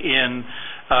partly in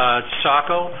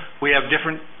Saco. We have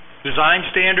different design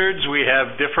standards. We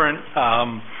have different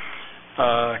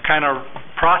kind of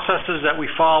processes that we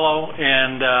follow,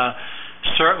 and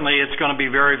certainly it's going to be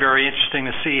very, very interesting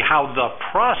to see how the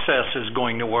process is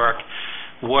going to work,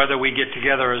 whether we get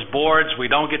together as boards, we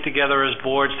don't get together as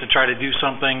boards to try to do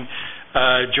something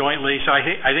jointly. So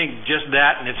I think just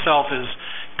that in itself is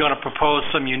going to propose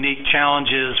some unique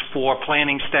challenges for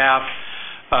planning staff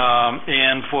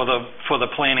and for the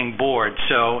planning board.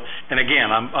 So, and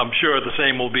again, I'm sure the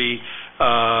same will be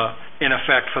in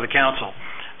effect for the council.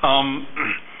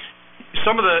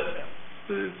 Some of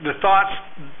the thoughts,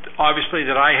 obviously,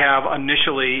 that I have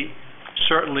initially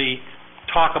certainly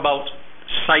talk about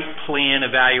site plan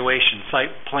evaluation,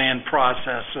 site plan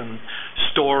process, and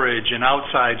storage and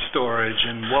outside storage,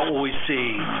 and what will we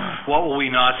see, what will we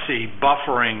not see,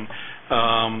 buffering,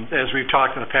 as we've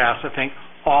talked in the past. I think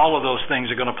all of those things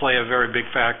are going to play a very big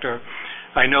factor.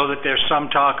 I know that there's some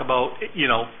talk about,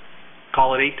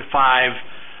 call it 8 to 5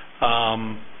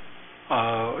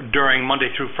 during Monday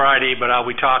through Friday, but are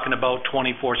we talking about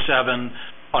 24/7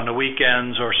 on the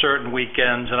weekends or certain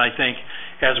weekends? And I think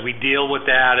as we deal with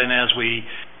that and as we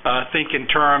think in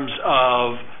terms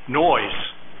of noise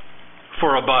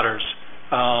for abutters,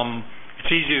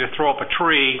 it's easy to throw up a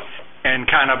tree and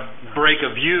kind of break a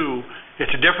view.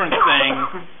 It's a different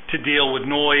thing to deal with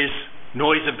noise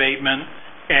abatement,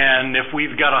 and if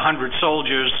we've got 100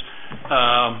 soldiers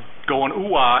going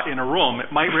ooh-ah in a room,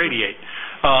 it might radiate.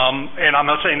 And I'm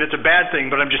not saying that's a bad thing,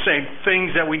 but I'm just saying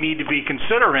things that we need to be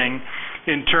considering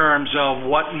in terms of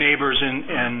what neighbors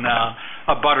and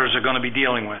abutters are going to be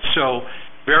dealing with. So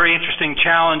very interesting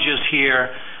challenges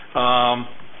here.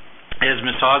 As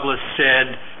Ms. Ogles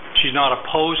said, she's not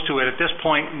opposed to it at this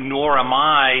point, nor am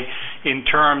I, in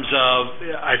terms of,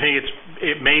 I think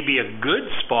it may be a good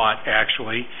spot,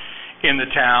 actually, in the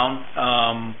town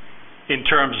in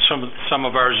terms of some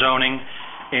of our zoning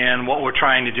and what we're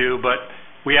trying to do, but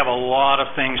we have a lot of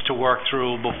things to work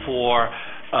through before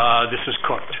this is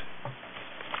cooked.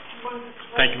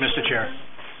 Thank you, Mr. Chair.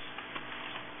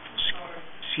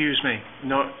 Excuse me.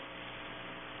 No,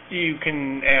 you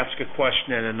can ask a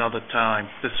question at another time.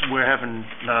 We're having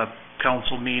a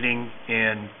council meeting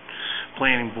and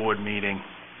planning board meeting.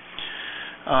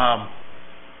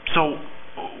 So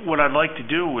what I'd like to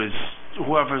do is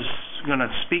whoever's going to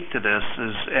speak to this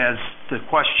is, as the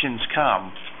questions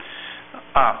come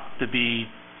up, to be,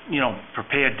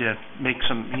 prepared to make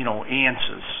some,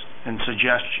 answers and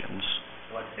suggestions.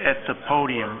 at the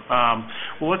podium.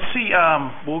 Well, let's see,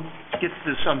 we'll get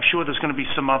this, I'm sure there's going to be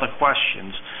some other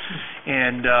questions.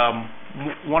 And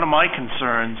one of my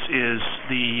concerns is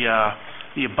the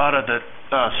abutter that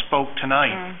spoke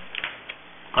tonight.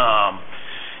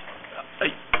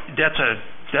 That's a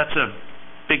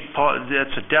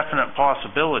that's a definite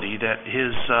possibility that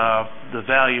the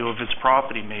value of his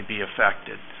property may be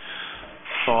affected.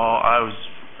 So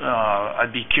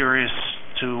I'd be curious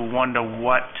to wonder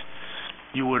what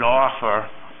you would offer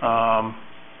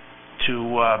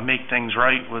to make things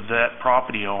right with that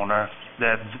property owner,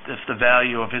 that if the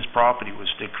value of his property was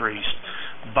decreased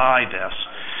by this.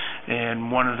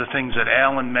 And one of the things that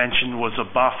Alan mentioned was a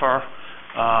buffer,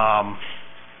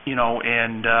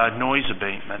 and noise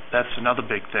abatement. That's another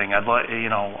big thing. I'd like,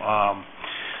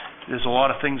 there's a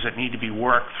lot of things that need to be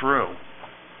worked through.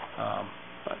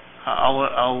 But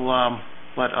I'll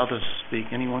let others speak.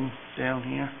 Anyone down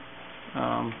here?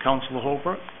 Councilor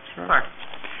Holbrook? Sure.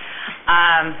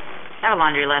 I have a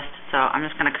laundry list, so I'm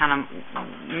just going to kind of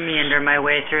meander my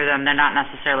way through them. They're not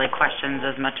necessarily questions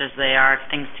as much as they are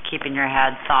things to keep in your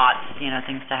head, thoughts,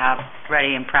 things to have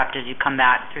ready and prepped as you come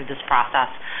back through this process,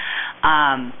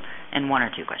 and one or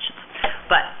two questions.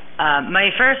 But my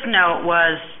first note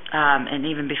was, and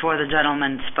even before the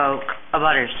gentleman spoke,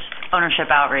 abutters,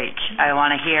 ownership outreach. I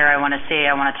want to hear, I want to see,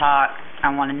 I want to talk. I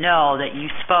want to know that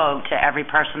you spoke to every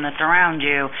person that's around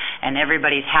you and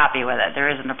everybody's happy with it.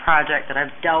 There isn't a project that I've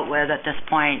dealt with at this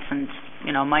point since,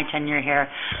 my tenure here,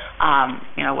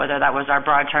 whether that was our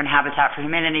Broad Turn Habitat for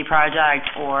Humanity project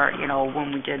or, when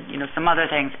we did, some other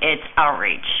things, it's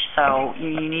outreach. So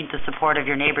you need the support of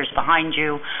your neighbors behind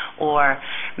you, or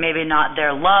maybe not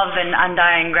their love and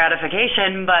undying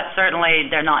gratification, but certainly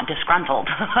they're not disgruntled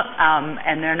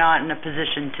and they're not in a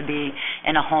position to be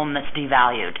in a home that's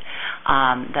devalued.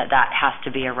 That has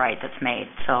to be a right that's made.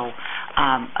 So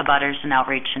abutters and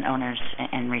outreach and owners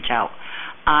and reach out.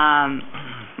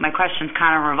 My questions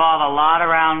kind of revolve a lot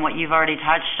around what you've already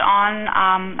touched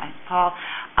on, Paul.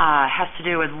 Has to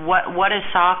do with what does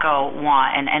SACO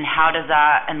want and how does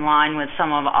that align with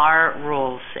some of our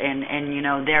rules, and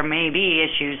there may be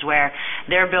issues where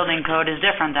their building code is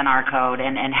different than our code,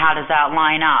 and how does that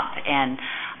line up, and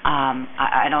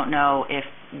I don't know if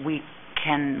we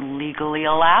can legally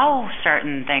allow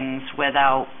certain things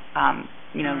without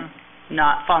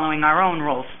not following our own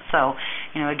rules. So,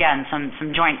 again,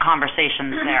 some joint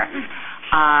conversations there.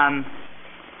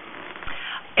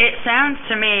 It sounds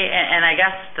to me, and I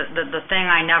guess the thing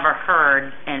I never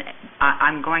heard, and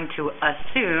I'm going to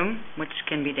assume, which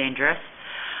can be dangerous,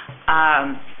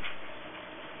 I'm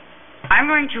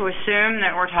going to assume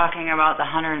that we're talking about the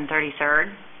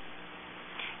 133rd.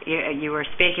 You were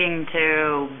speaking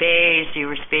to bays, you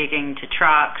were speaking to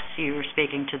trucks, you were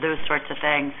speaking to those sorts of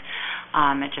things.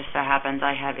 It just so happens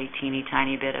I have a teeny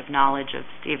tiny bit of knowledge of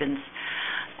Stevens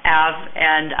Ave,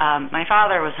 and my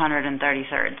father was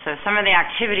 133rd. So some of the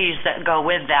activities that go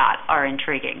with that are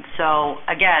intriguing. So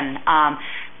again,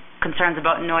 concerns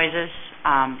about noises.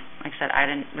 Like I said, I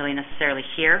didn't really necessarily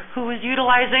hear who was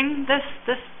utilizing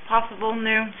this possible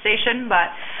new station,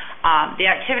 but the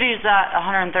activities that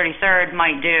 133rd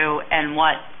might do and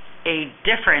what a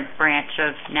different branch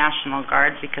of National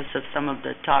Guard, because of some of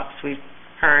the talks we've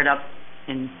heard up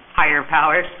in higher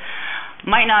powers,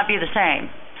 might not be the same.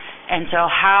 And so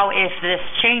how, if this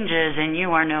changes and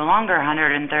you are no longer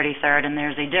 133rd and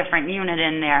there's a different unit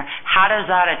in there, how does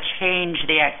that change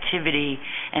the activity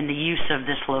and the use of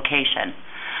this location?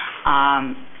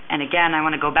 And again, I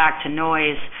want to go back to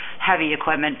noise. Heavy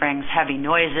equipment brings heavy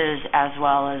noises, as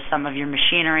well as some of your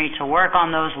machinery to work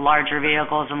on those larger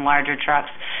vehicles and larger trucks.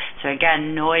 So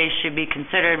again, noise should be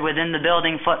considered within the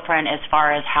building footprint as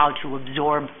far as how to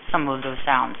absorb some of those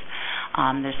sounds.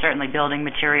 There's certainly building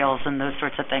materials and those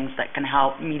sorts of things that can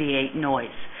help mediate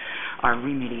noise, or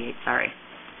remediate, sorry.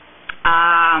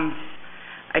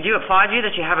 I do applaud you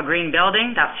that you have a green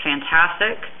building. That's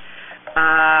fantastic.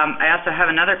 I also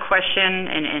have another question,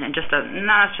 and just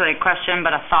not necessarily a question,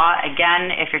 but a thought.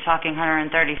 Again, if you're talking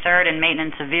 133rd and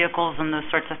maintenance of vehicles and those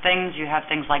sorts of things, you have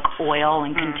things like oil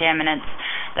and contaminants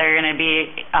that are going to be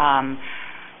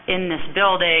in this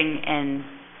building, and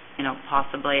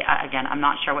possibly, again, I'm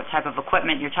not sure what type of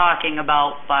equipment you're talking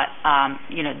about, but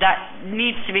that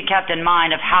needs to be kept in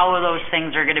mind of how those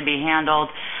things are going to be handled,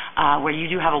 where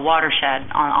you do have a watershed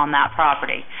on that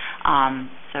property.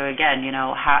 So again,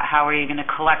 how are you going to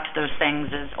collect those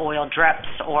things as oil drips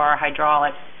or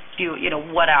hydraulic,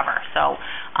 whatever. So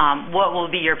what will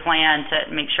be your plan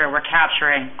to make sure we're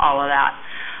capturing all of that?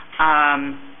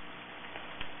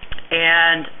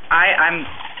 And I'm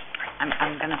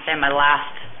going to say my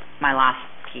last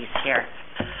piece here.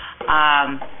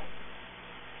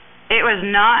 It was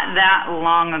not that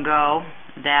long ago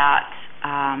that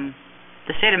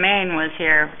the state of Maine was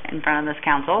here in front of this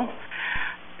council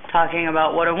talking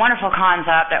about what a wonderful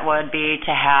concept it would be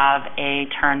to have a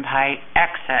turnpike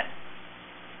exit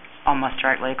almost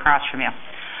directly across from you.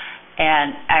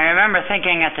 And I remember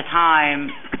thinking at the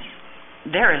time,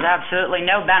 there is absolutely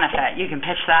no benefit. You can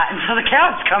pitch that until the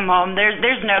cows come home.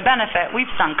 There's no benefit.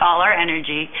 We've sunk all our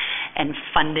energy and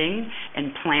funding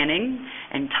and planning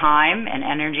and time and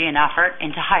energy and effort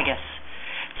into Higas.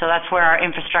 So that's where our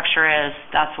infrastructure is.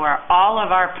 That's where all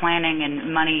of our planning and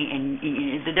money, and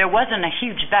there wasn't a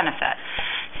huge benefit.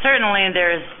 Certainly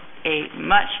there's a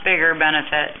much bigger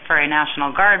benefit for a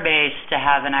National Guard base to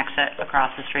have an exit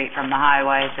across the street from the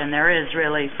highways than there is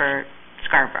really for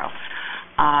Scarborough.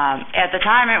 At the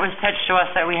time, it was pitched to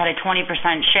us that we had a 20%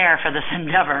 share for this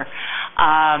endeavor.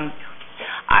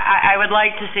 I would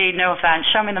like to see, no offense,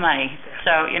 show me the money.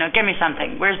 So, give me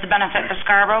something. Where's the benefit for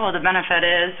Scarborough? Well, the benefit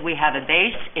is we have a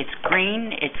base. It's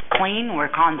green. It's clean. We're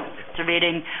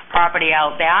conservating property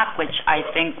out back, which I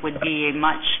think would be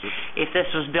if this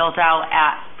was built out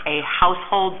at a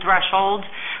household threshold,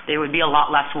 there would be a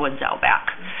lot less woods out back.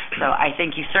 So I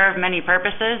think you serve many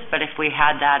purposes, but if we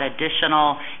had that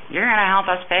additional, you're going to help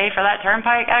us pay for that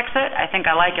turnpike exit, I think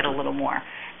I like it a little more.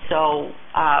 So,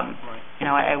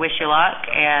 I wish you luck,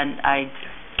 and I,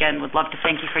 again, would love to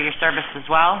thank you for your service as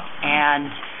well.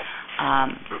 And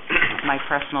my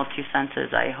personal 2 cents is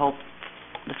I hope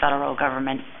the federal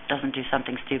government doesn't do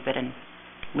something stupid and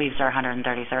leaves our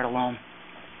 133rd alone.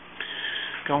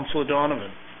 Councilor Donovan.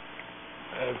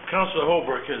 Councilor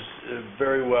Holbrook has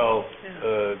very well,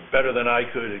 better than I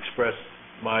could, expressed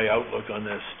my outlook on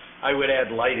this. I would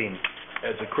add lighting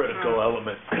as a critical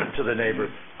element to the neighbor.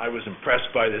 I was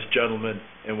impressed by this gentleman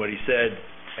and what he said,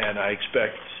 and I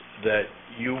expect that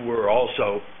you were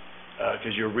also,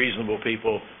 because you're reasonable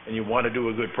people and you want to do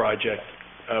a good project.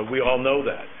 We all know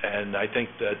that, and I think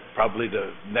that probably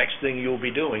the next thing you'll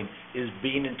be doing is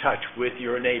being in touch with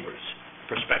your neighbors,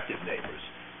 prospective neighbors,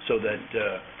 so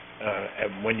that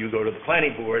and when you go to the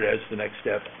planning board as the next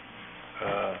step,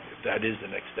 if that is the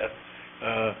next step,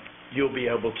 you'll be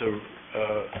able to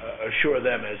assure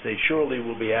them, as they surely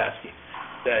will be asking,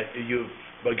 that you've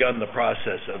begun the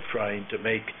process of trying to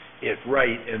make it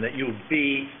right and that you'll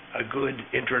be a good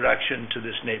introduction to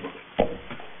this neighborhood.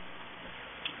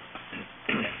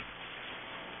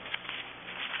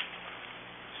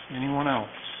 Anyone else?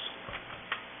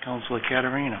 Councilor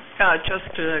Caterina.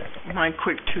 Just my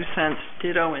quick 2 cents,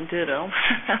 ditto and ditto.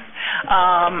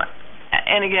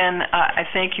 And again, I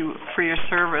thank you for your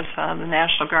service on the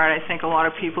National Guard. I think a lot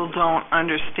of people don't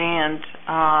understand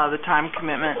the time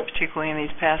commitment, particularly in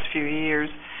these past few years,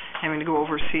 having to go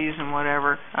overseas and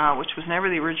whatever, which was never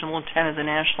the original intent of the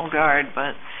National Guard,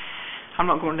 but I'm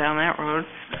not going down that road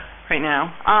right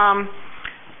now.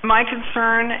 My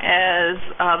concern as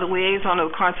the liaison of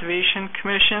the Conservation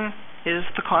Commission is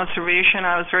the conservation.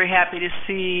 I was very happy to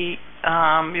see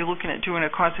you're looking at doing a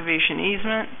conservation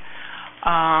easement.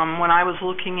 When I was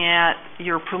looking at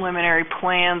your preliminary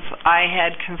plans, I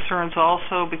had concerns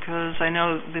also because I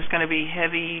know there's going to be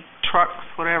heavy trucks,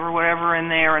 whatever in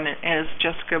there, and as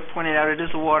Jessica pointed out, it is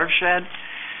a watershed.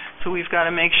 So we've got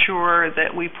to make sure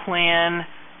that we plan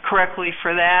correctly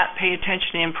for that, pay attention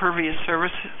to impervious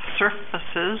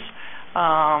surfaces,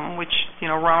 which,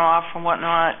 runoff and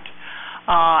whatnot.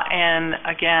 And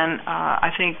again,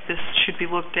 I think this should be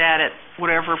looked at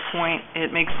whatever point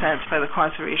it makes sense by the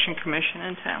Conservation Commission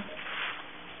in town.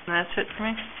 And that's it for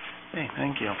me. Okay,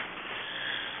 thank you.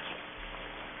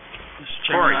 Mr.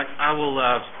 Chairman, I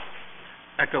will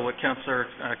echo what Councilor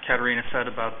Caterina said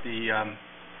about the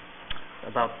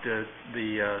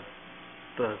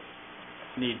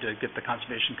need to get the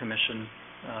Conservation Commission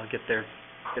get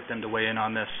them to weigh in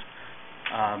on this.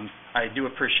 I do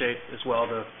appreciate as well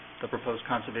the proposed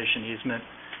conservation easement,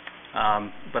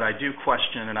 but I do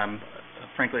question, and I'm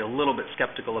frankly a little bit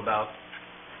skeptical about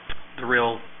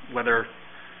whether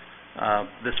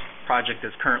this project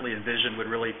as currently envisioned would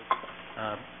really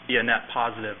be a net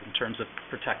positive in terms of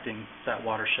protecting that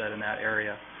watershed in that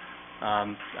area.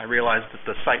 I realize that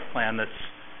the site plan that's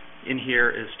in here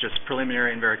is just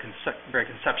preliminary and very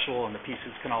conceptual, and the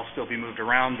pieces can all still be moved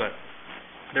around, but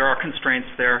there are constraints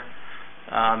there.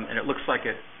 And it looks like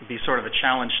it would be sort of a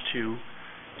challenge to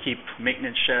keep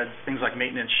maintenance sheds, things like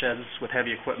maintenance sheds with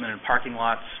heavy equipment and parking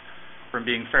lots from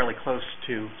being fairly close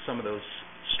to some of those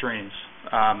streams.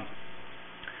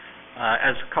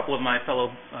 As a couple of my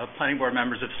fellow planning board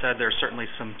members have said, there are certainly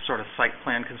some sort of site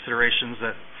plan considerations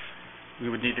that we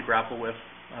would need to grapple with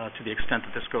to the extent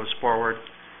that this goes forward,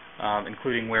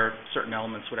 including where certain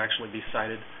elements would actually be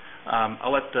sited.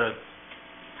 I'll let the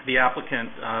the applicant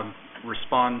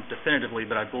respond definitively,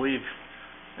 but I believe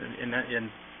in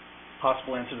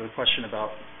possible answer to the question about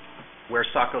where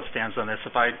Saco stands on this,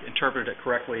 if I interpreted it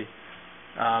correctly,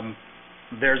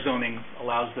 their zoning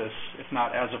allows this, if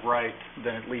not as of right,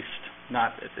 then at least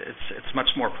not. It's much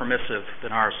more permissive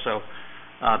than ours. So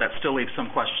that still leaves some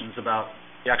questions about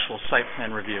the actual site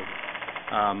plan review.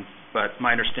 But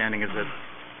my understanding is that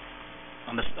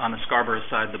on the Scarborough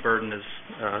side, the burden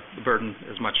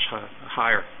is much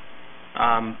higher.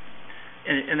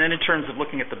 And then in terms of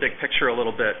looking at the big picture a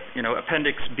little bit,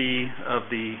 Appendix B of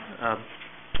the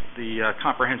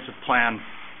comprehensive plan,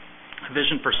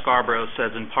 vision for Scarborough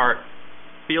says in part,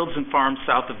 fields and farms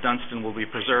south of Dunston will be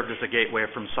preserved as a gateway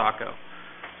from Saco.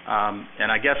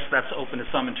 And I guess that's open to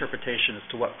some interpretation as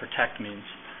to what protect means.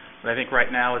 But I think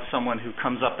right now, as someone who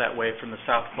comes up that way from the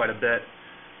south quite a bit,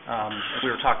 we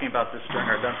were talking about this during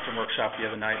our Dunston workshop the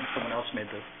other night, and someone else made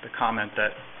the comment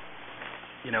that,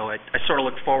 I sort of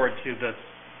look forward to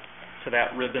that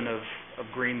ribbon of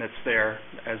green that's there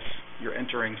as you're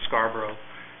entering Scarborough.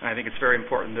 And I think it's very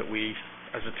important that we,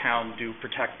 as a town, do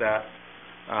protect that.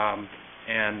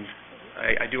 And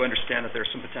I do understand that there's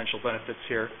some potential benefits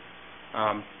here.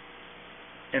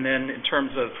 And then in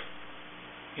terms of,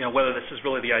 whether this is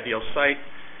really the ideal site,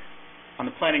 on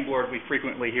the planning board, we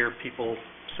frequently hear people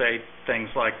say things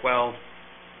like, well,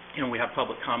 we have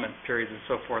public comment periods and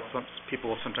so forth. Some people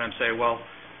will sometimes say, well,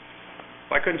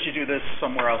 why couldn't you do this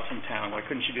somewhere else in town? Why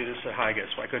couldn't you do this at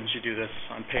Higas? Why couldn't you do this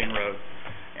on Payne Road?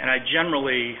 And I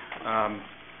generally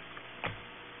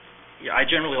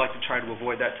like to try to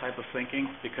avoid that type of thinking,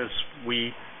 because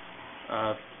we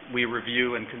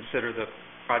review and consider the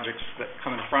projects that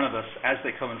come in front of us as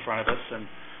they come in front of us. And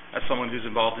as someone who's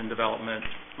involved in development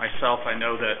myself, I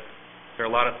know that there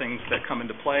are a lot of things that come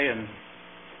into play, and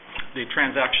the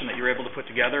transaction that you're able to put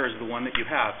together is the one that you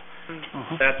have.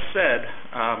 Mm-hmm. That said,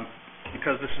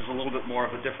 because this is a little bit more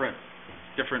of a different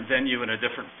venue and a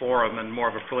different forum and more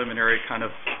of a preliminary kind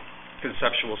of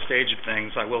conceptual stage of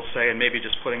things, I will say, and maybe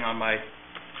just taking off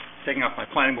my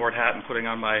planning board hat and putting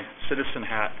on my citizen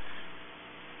hat,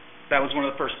 that was one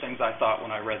of the first things I thought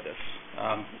when I read this.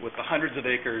 With the hundreds of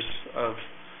acres of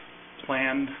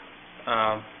planned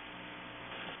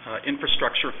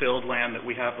infrastructure-filled land that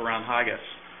we have around Higas,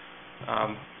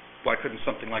 why couldn't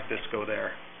something like this go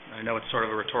there? I know it's sort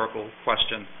of a rhetorical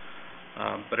question,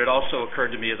 but it also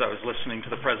occurred to me as I was listening to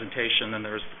the presentation, and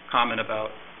there was a comment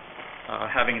about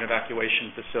having an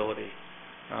evacuation facility,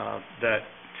 that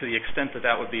to the extent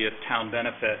that would be a town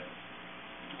benefit,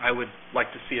 I would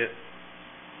like to see it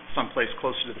someplace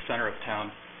closer to the center of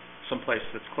town, someplace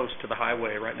that's close to the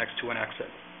highway, right next to an exit,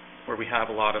 where we have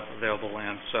a lot of available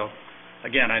land. So,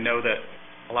 again, I know that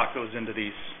a lot goes into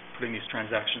putting these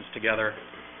transactions together,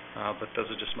 but those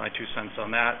are just my 2 cents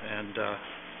on that, and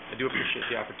I do appreciate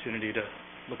the opportunity to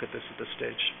look at this at this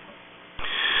stage.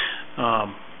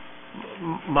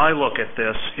 My look at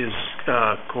this is,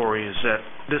 Corey, is that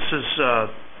this is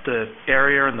the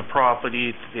area and the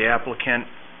property the applicant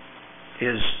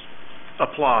is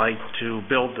applied to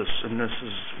build this, and this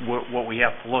is what we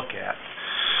have to look at.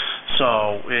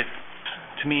 So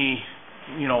to me,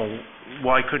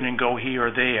 why couldn't it go here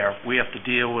or there? We have to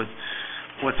deal with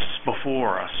what's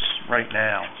before us right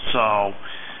now. So,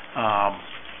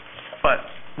 but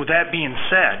with that being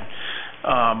said,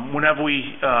 whenever we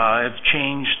have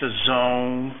changed the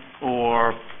zone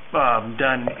or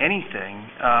done anything,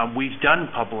 we've done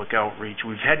public outreach.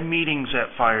 We've had meetings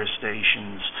at fire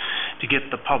stations to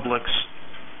get the public's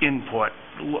input.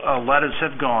 Letters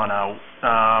have gone out.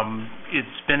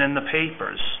 It's been in the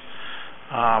papers.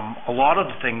 A lot of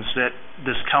the things that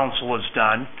this council has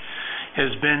done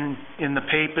has been in the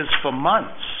papers for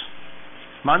months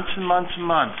and months and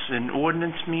months, in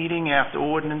ordinance meeting after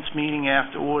ordinance meeting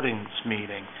after ordinance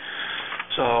meeting.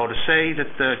 So to say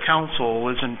that the council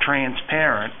isn't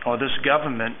transparent, or this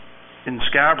government in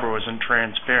Scarborough isn't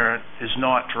transparent, is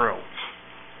not true.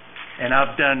 And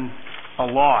I've done a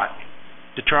lot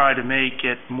to try to make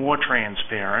it more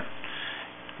transparent,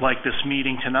 like this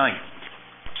meeting tonight.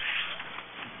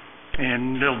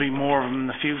 And there'll be more of them in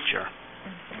the future.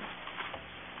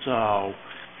 So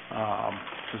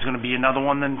there's going to be another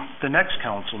one in the next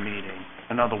council meeting,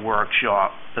 another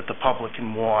workshop that the public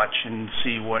can watch and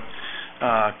see what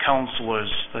councilors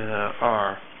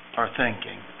are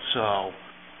thinking. So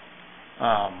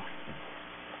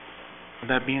with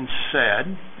that being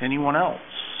said, anyone else?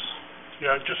 Yeah,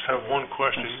 I just have one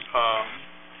question.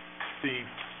 The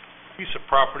piece of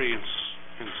property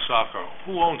in Saco,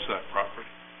 who owns that property?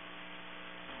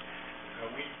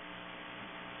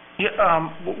 Yeah,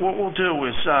 what we'll do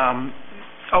is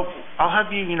Oh, I'll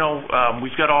have you,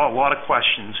 we've got a lot of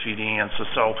questions for you to answer,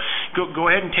 so go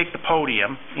ahead and take the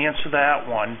podium, answer that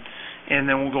one, and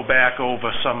then we'll go back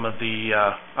over some of the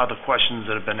other questions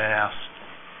that have been asked.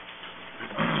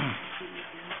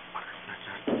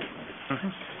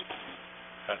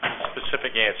 A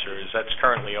specific answer is that's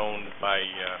currently owned by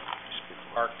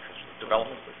Park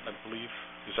Development, I believe.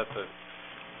 Is that the...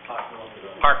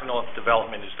 Park North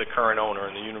Development is the current owner,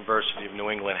 and the University of New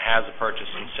England has a purchase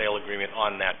and sale agreement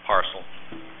on that parcel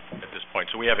at this point.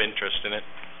 So we have interest in it.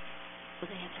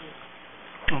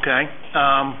 Okay.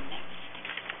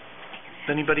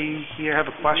 Does anybody here have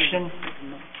a question?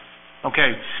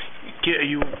 Okay. Are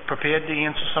you prepared to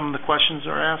answer some of the questions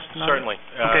that are asked tonight? Certainly.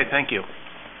 Okay, thank you.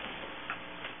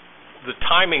 The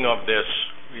timing of this,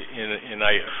 and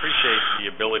I appreciate the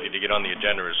ability to get on the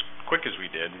agenda as quick as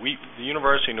we did. The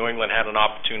University of New England had an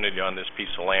opportunity on this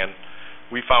piece of land.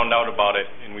 We found out about it,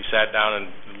 and we sat down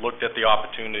and looked at the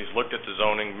opportunities, looked at the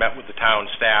zoning, met with the town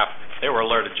staff. They were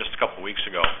alerted just a couple of weeks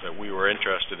ago that we were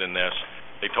interested in this.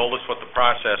 They told us what the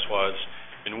process was,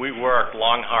 and we worked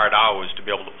long, hard hours to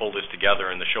be able to pull this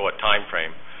together in the short time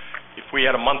frame. If we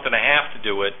had a month and a half to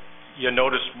do it, your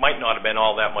notice might not have been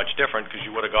all that much different because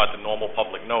you would have got the normal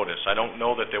public notice. I don't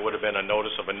know that there would have been a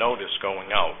notice of a notice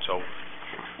going out. So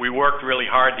we worked really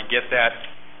hard to get that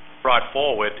brought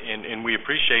forward, and we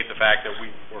appreciate the fact that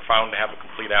we were found to have a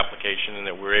complete application and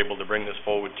that we were able to bring this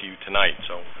forward to you tonight.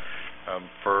 So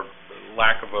for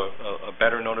lack of a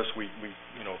better notice, we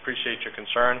appreciate your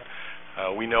concern.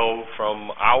 We know from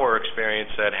our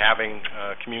experience that having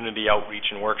community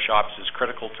outreach and workshops is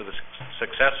critical to the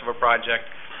success of a project.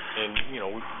 And,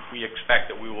 we expect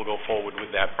that we will go forward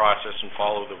with that process and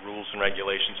follow the rules and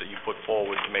regulations that you put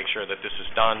forward to make sure that this is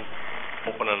done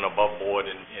open and above board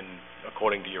and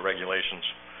according to your regulations.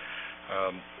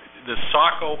 The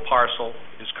Saco parcel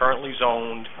is currently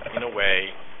zoned in a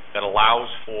way that allows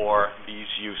for these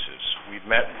uses. We've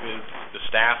met with the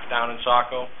staff down in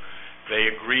Saco.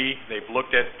 They agree. They've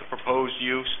looked at the proposed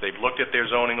use. They've looked at their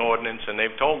zoning ordinance, and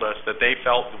they've told us that they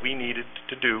felt that we needed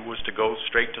to do was to go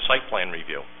straight to site plan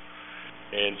review.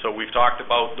 And so we've talked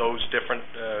about those different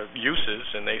uses,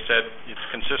 and they said it's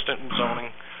consistent in zoning.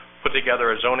 Put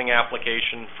together a zoning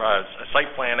application, a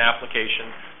site plan application,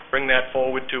 bring that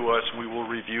forward to us. We will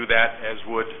review that as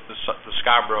would the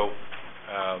Scarborough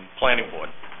Planning Board.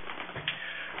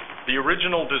 The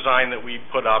original design that we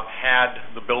put up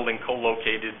had the building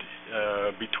co-located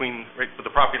with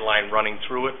the property line running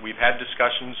through it. We've had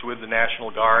discussions with the National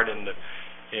Guard and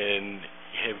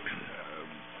have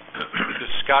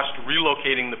discussed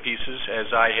relocating the pieces, as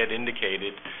I had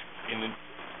indicated. And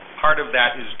part of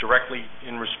that is directly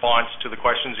in response to the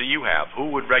questions that you have.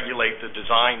 Who would regulate the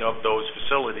design of those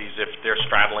facilities if they're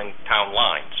straddling town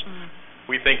lines?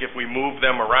 We think if we move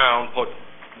them around, put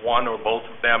one or both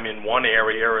of them in one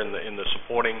area in the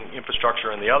supporting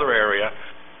infrastructure in the other area,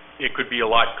 it could be a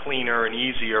lot cleaner and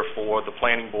easier for the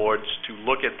planning boards to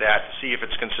look at that to see if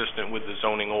it's consistent with the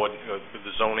zoning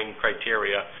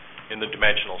criteria and the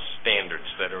dimensional standards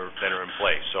that are in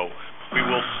place. So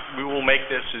we will make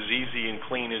this as easy and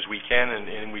clean as we can,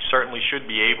 and we certainly should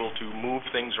be able to move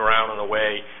things around in a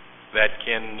way that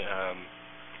can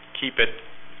keep it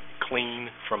clean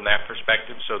from that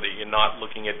perspective, so that you're not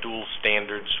looking at dual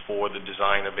standards for the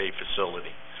design of a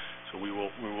facility. So we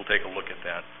will take a look at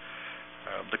that.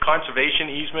 The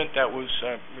conservation easement that was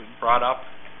brought up,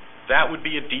 that would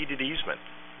be a deeded easement.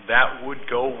 That would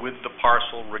go with the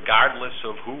parcel regardless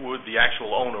of who the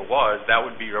actual owner was. That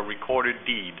would be a recorded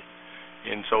deed.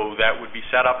 And so that would be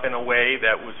set up in a way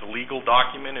that was a legal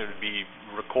document. It would be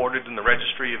recorded in the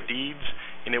Registry of Deeds,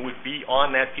 and it would be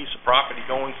on that piece of property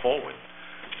going forward.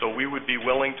 So we would be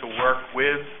willing to work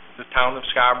with the town of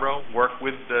Scarborough, work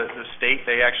with the state.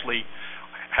 They actually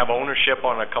have ownership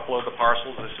on a couple of the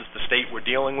parcels. This is the state we're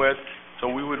dealing with. So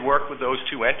we would work with those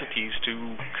two entities to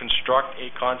construct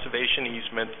a conservation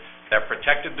easement that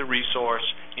protected the resource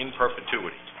in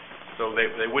perpetuity. So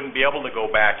they wouldn't be able to go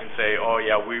back and say, oh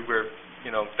yeah, we were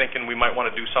thinking we might want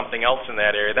to do something else in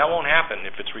that area. That won't happen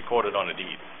if it's recorded on a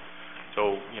deed.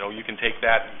 So you can take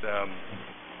that to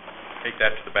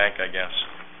the bank, I guess.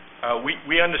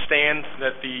 We understand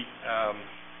that the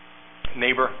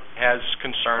neighbor has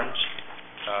concerns.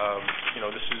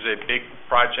 This is a big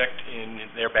project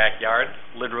in their backyard,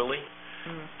 literally.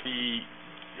 The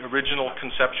original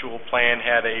conceptual plan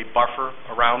had a buffer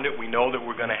around it. We know that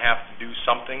we're going to have to do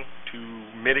something to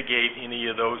mitigate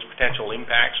any of those potential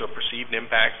impacts or perceived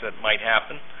impacts that might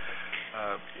happen.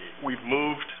 We've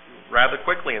moved rather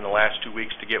quickly in the last 2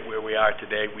 weeks to get where we are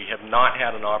today. We have not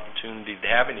had an opportunity to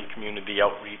have any community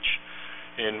outreach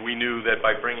And we knew that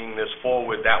by bringing this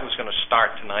forward, that was going to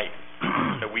start tonight,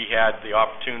 that we had the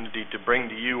opportunity to bring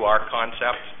to you our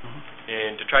concept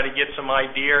and to try to get some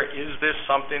idea, is this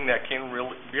something that can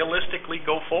realistically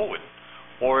go forward?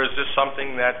 Or is this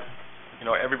something that,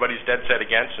 everybody's dead set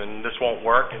against and this won't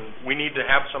work? And we need to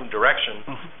have some direction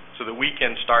so that we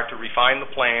can start to refine the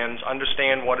plans,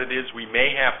 understand what it is we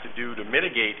may have to do to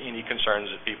mitigate any concerns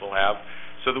that people have,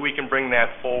 so that we can bring that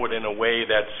forward in a way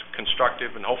that's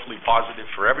constructive and hopefully positive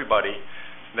for everybody,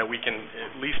 that we can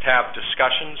at least have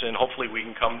discussions and hopefully we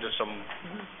can come to some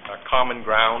common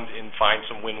ground and find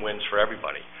some win-wins for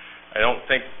everybody. I don't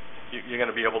think you're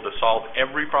going to be able to solve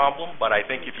every problem, but I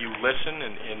think if you listen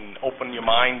and open your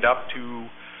mind up to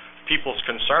people's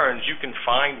concerns, you can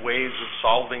find ways of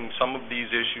solving some of these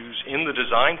issues in the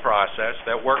design process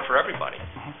that work for everybody.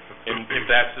 And if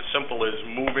that's as simple as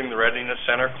moving the Readiness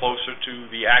Center closer to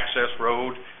the access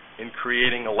road and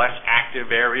creating a less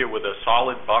active area with a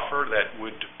solid buffer that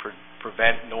would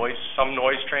prevent some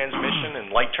noise transmission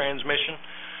and light transmission,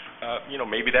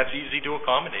 maybe that's easy to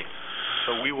accommodate.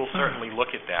 So we will certainly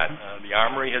look at that. The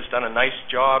Armory has done a nice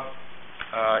job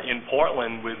in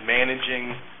Portland with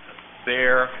managing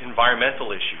their environmental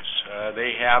issues.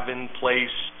 They have in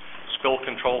place spill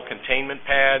control containment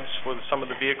pads for some of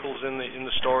the vehicles in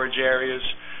the storage areas.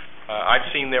 I've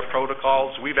seen their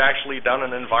protocols. We've actually done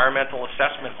an environmental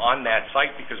assessment on that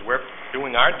site because we're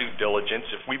doing our due diligence.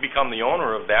 If we become the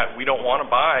owner of that, we don't want to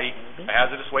buy a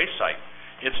hazardous waste site.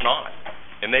 It's not.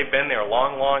 And they've been there a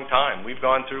long, long time. We've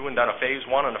gone through and done a Phase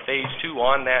 1 and a Phase 2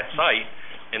 on that site,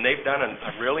 and they've done a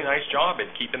really nice job at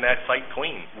keeping that site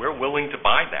clean. We're willing to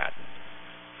buy that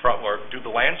or do the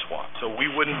land swap. So we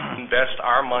wouldn't invest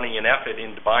our money and effort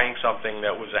into buying something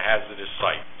that was a hazardous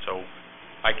site. So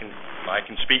I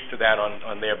can speak to that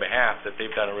on their behalf, that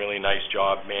they've done a really nice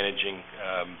job managing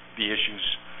the issues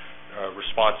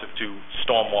responsive to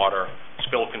stormwater,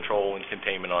 spill control, and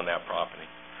containment on that property.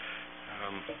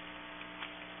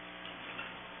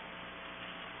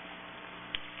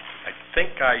 I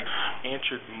think I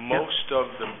answered most of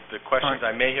the questions.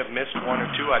 I may have missed one or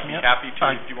two. I'd be happy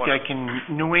to if you want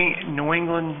to. New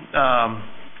England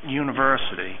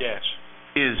University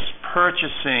is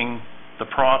purchasing the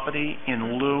property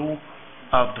in lieu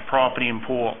of the property in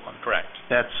Portland. Correct.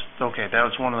 That's okay. That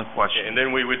was one of the questions. And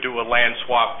then we would do a land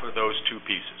swap for those two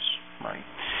pieces. Right.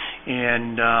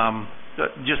 And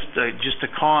just a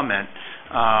comment.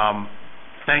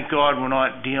 Thank God we're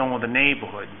not dealing with a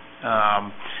neighborhood.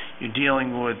 You're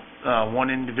dealing with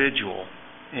one individual,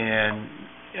 and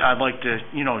I'd like to,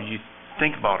 you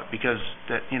think about it, because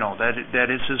that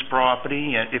is his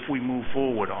property, and if we move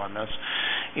forward on this,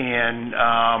 and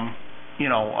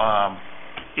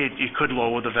it could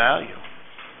lower the value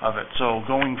of it. So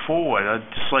going forward, I'd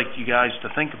just like you guys to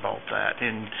think about that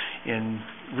and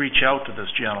reach out to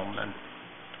this gentleman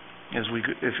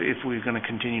if we're going to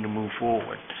continue to move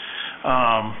forward.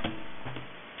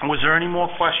 Was there any more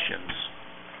questions?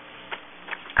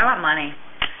 I want money.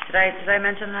 Did I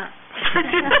mention that?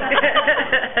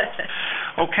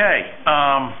 Okay.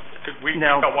 We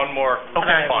got one more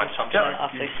response. I'm sorry.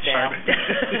 Awfully stale.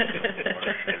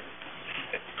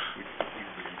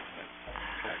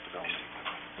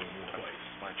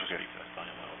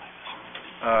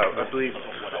 I believe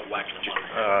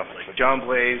John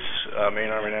Blaze, Maine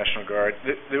Army National Guard.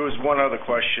 There was one other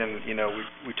question.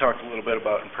 We talked a little bit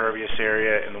about impervious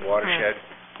area in the watershed,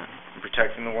 and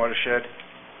protecting the watershed.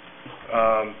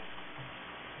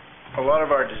 A lot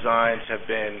of our designs have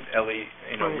been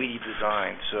LEED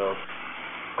designs. So,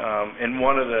 and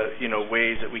one of the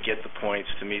ways that we get the points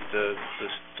to meet the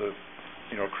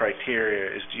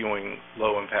criteria is doing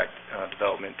low impact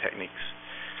development techniques.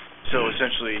 So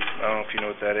essentially, I don't know if you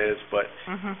know what that is, but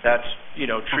that's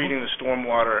treating the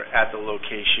stormwater at the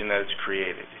location that it's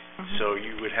created. So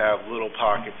you would have little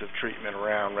pockets of treatment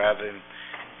around rather than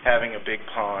having a big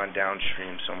pond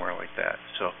downstream somewhere like that.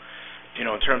 So, in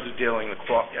terms of dealing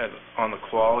on the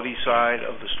quality side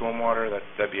of the stormwater,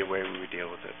 that'd be a way we would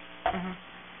deal with it.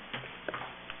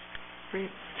 Great.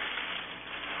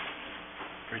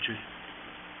 Richard?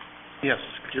 Yes.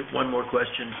 Just one more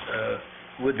question.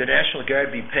 Would the National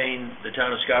Guard be paying the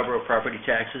town of Scarborough property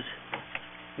taxes?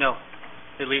 No,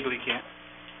 they legally can't.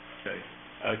 Okay.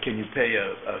 Can you pay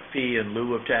a fee in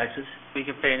lieu of taxes? We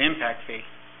can pay an impact fee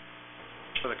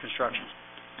for the construction.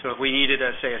 So if we needed,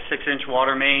 say, a 6-inch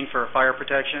water main for fire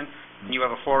protection, and you have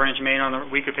a 4-inch main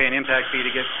we could pay an impact fee to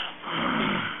get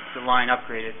the line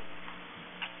upgraded.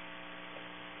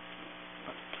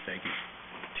 Thank you.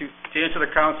 To answer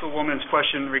the councilwoman's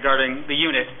question regarding the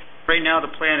unit, right now the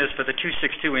plan is for the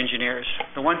 262 engineers.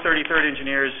 The 133rd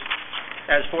engineers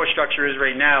as force structure is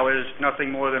right now, is nothing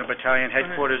more than a battalion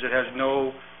headquarters. It has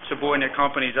no subordinate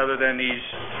companies other than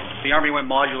the Army went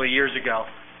modular years ago.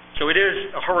 So it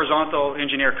is a horizontal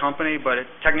engineer company, but it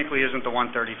technically isn't the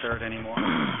 133rd anymore.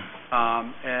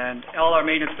 And all our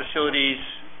maintenance facilities,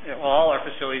 all our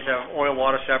facilities have oil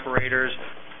water separators.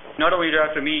 Not only do we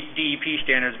have to meet DEP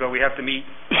standards, but we have to meet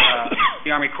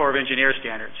the Army Corps of Engineers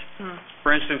standards.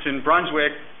 For instance, in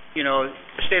Brunswick, the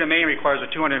state of Maine requires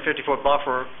a 250-foot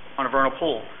buffer on a vernal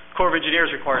pool. Corps of Engineers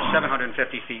requires 750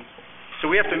 feet. So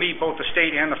we have to meet both the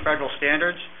state and the federal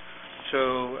standards.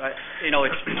 So, it's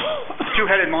a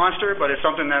two-headed monster, but it's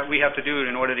something that we have to do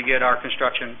in order to get our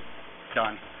construction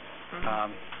done.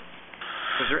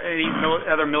 Was there any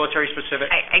other military specific?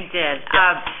 I did.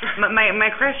 Yeah. My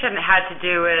question had to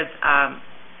do with,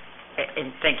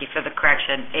 and thank you for the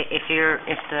correction,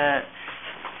 if the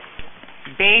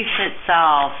base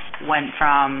itself went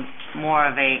from more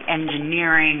of a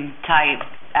engineering type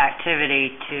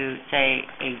activity to, say,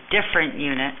 a different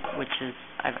unit, which is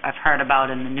I've heard about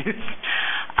in the news,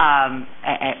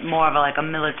 more of a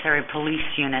military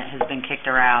police unit has been kicked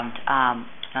around.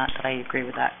 Not that I agree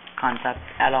with that concept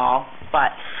at all,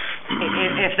 but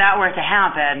if that were to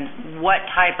happen, what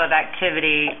type of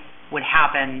activity would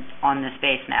happen on this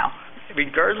base now?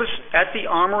 Regardless, at the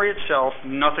armory itself,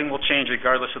 nothing will change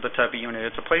regardless of the type of unit.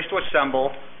 It's a place to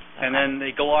assemble, and then they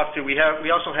go off to, we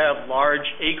also have large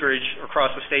acreage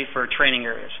across the state for training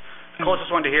areas. The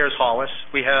closest one to here is Hollis,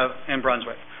 we have in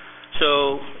Brunswick.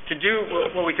 So to do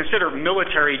what we consider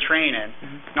military training,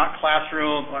 not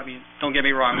classroom, don't get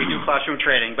me wrong, we do classroom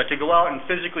training, but to go out and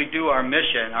physically do our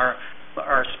mission, our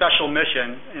special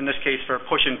mission, in this case for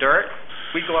pushing dirt,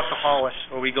 we go up to Hollis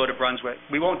or we go to Brunswick.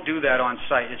 We won't do that on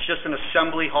site. It's just an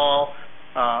assembly hall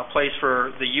place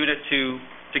for the unit to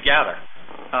gather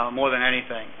more than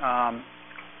anything.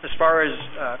 As far as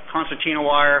concertina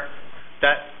wire,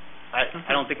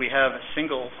 I don't think we have a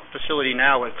single facility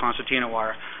now with concertina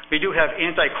wire. We do have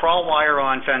anti-crawl wire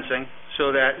on fencing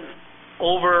so that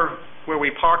over where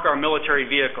we park our military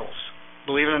vehicles,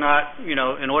 believe it or not,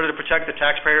 in order to protect the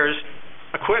taxpayers'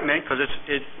 equipment, because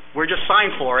we're just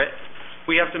signed for it,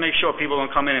 we have to make sure people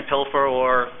don't come in and pilfer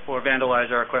or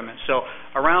vandalize our equipment. So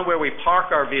around where we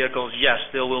park our vehicles, yes,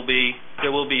 there will be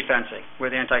fencing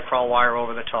with anti-crawl wire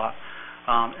over the top.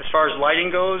 As far as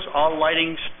lighting goes, all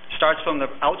lighting starts from the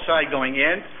outside going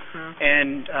in,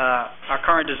 and our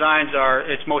current designs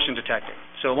it's motion detected.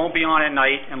 So it won't be on at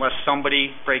night unless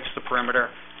somebody breaks the perimeter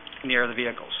near the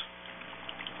vehicles.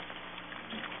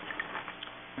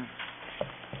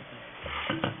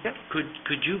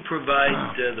 Could you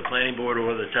provide the planning board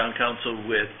or the town council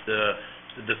with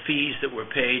the fees that were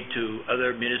paid to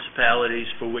other municipalities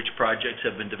for which projects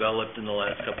have been developed in the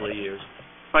last couple of years?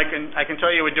 I can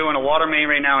tell you we're doing a water main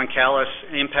right now in Calais.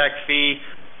 An impact fee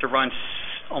to run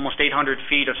almost 800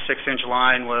 feet of 6-inch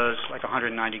line was like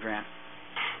 $190,000.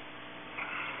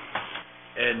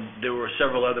 And there were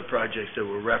several other projects that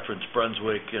were referenced,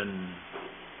 Brunswick and...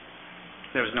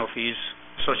 There was no fees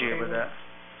associated with that.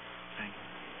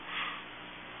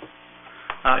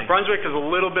 Brunswick is a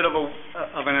little bit of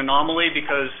an anomaly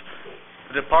because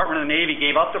the Department of the Navy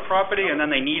gave up the property and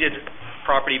then they needed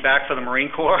property back for the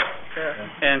Marine Corps.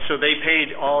 And so they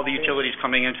paid all the utilities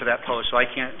coming into that post, so I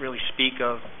can't really speak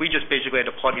of... We just basically had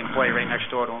to plug and play right next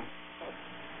door to them.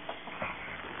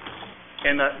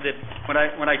 And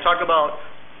when I talk about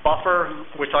buffer,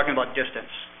 we're talking about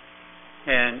distance.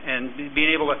 And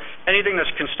being able to... Anything that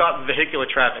can stop vehicular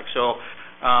traffic. So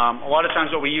a lot of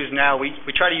times what we use now, we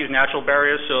try to use natural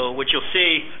barriers, so what you'll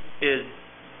see is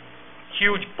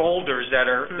huge boulders that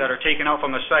are taken out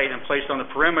from the site and placed on the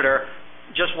perimeter,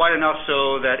 just wide enough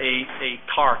so that a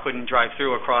car couldn't drive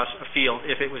through across a field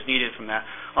if it was needed from that.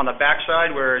 On the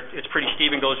backside, where it's pretty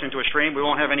steep and goes into a stream, we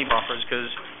won't have any buffers because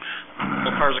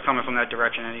the cars are coming from that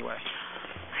direction anyway.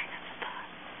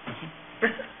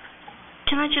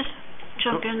 Can I just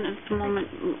jump in at the moment,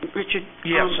 Richard?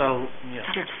 Yeah,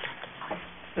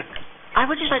 I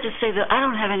would just like to say that I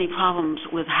don't have any problems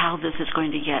with how this is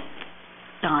going to get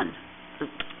done.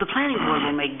 The planning board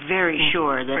will make very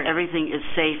sure that everything is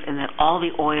safe and that all the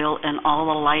oil and all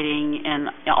the lighting and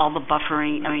all the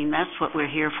buffering, that's what we're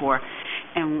here for,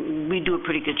 and we do a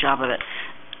pretty good job of it.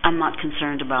 I'm not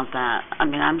concerned about that.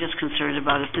 I'm just concerned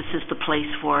about if this is the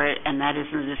place for it, and that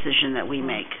isn't a decision that we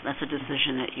make. That's a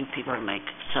decision that you people make.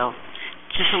 So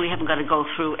just so we haven't got to go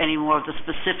through any more of the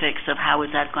specifics of how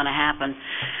is that going to happen,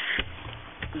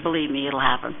 believe me, it'll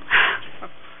happen.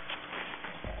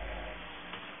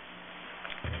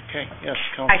 Okay, yes,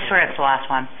 Councilor. I swear it's the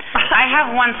last one. I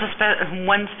have one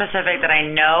specific that I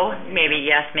know, maybe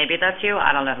yes, maybe that's you,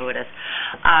 I don't know who it is.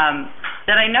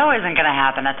 that I know isn't going to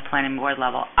happen at the planning board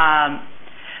level. I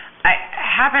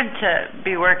happen to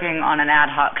be working on an ad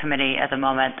hoc committee at the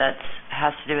moment that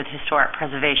has to do with historic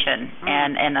preservation,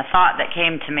 and the thought that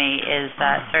came to me is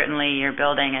that certainly your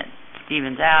building at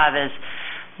Stevens Ave is,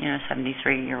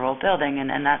 73-year-old building,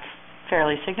 and that's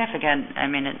fairly significant. I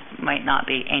mean, it might not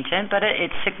be ancient, but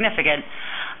it's significant.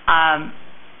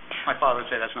 My father would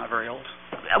say that's not very old.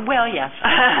 Well, yes.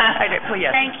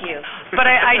 Yes. Thank you. But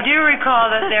I do recall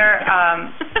that there,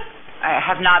 I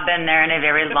have not been there in a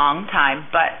very long time,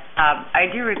 but I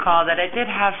do recall that it did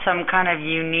have some kind of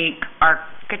unique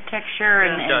architecture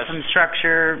and some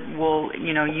structure,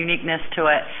 uniqueness to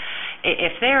it.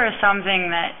 If there is something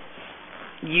that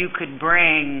you could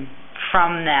bring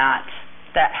from that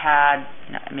had,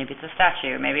 maybe it's a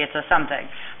statue, maybe it's a something,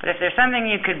 but if there's something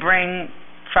you could bring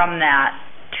from that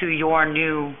to your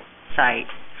new site,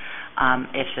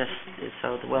 if this is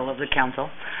so the will of the council,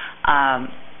 I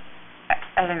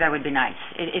think that would be nice.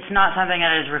 It's not something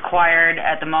that is required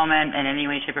at the moment in any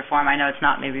way, shape, or form. I know it's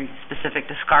not maybe specific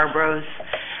to Scarborough's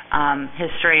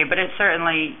history, but it's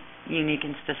certainly unique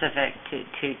and specific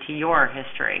to your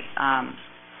history.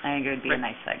 I think it would be a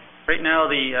nice thing. Right now,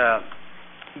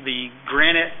 the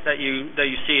granite that you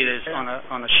see is on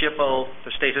the SHPO,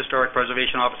 the State Historic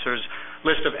Preservation Officer's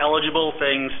list of eligible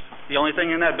things. The only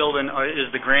thing in that building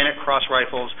is the granite cross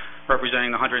rifles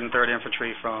representing the 103rd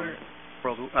Infantry from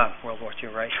World War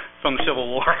II, right? From the Civil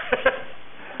War.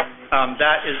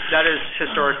 That is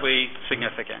historically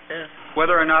significant. Yeah.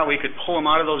 Whether or not we could pull them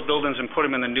out of those buildings and put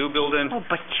them in the new building. Oh,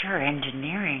 but you're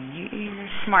engineering.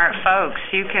 You're smart folks.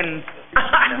 You can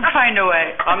find a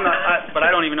way. But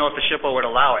I don't even know if the SHPO would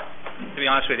allow it, to be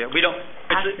honest with you. We don't.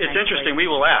 It's interesting. We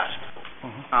will ask.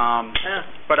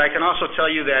 But I can also tell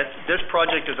you that this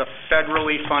project is a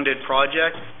federally funded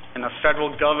project, and the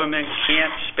federal government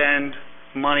can't spend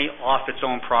money off its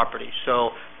own property.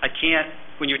 So I can't,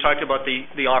 when you talked about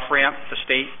the off-ramp, the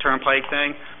state turnpike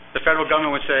thing, the federal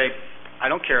government would say, I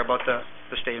don't care about the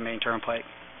state of Maine turnpike,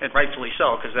 and rightfully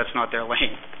so, because that's not their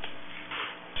lane.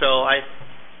 So I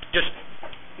just,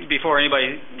 before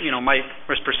anybody, might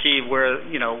misperceive where,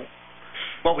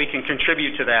 what we can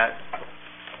contribute to that,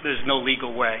 there's no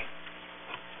legal way.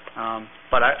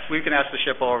 But we can ask the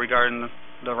SHPO regarding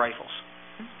the rifles.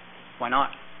 Why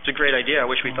not? It's a great idea. I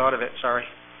wish we thought of it. Sorry.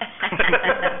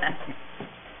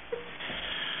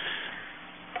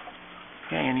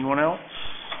 Okay, anyone else?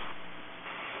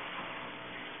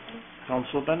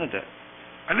 Councilor Benedict.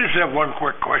 I just have one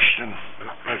quick question.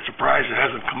 I'm surprised it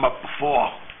hasn't come up before.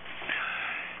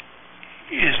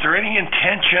 Is there any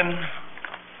intention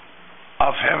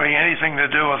of having anything to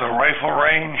do with a rifle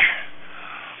range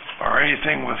or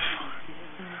anything with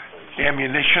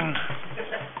ammunition?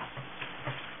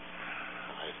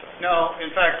 No, in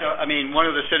fact, one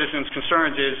of the citizens'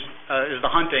 concerns is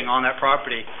the hunting on that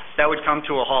property. That would come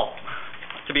to a halt.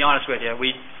 To be honest with you,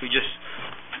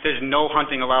 there's no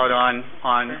hunting allowed on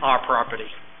our property.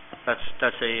 That's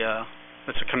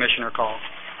a commissioner call.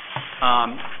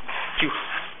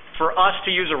 For us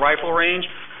to use a rifle range,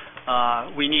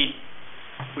 we need,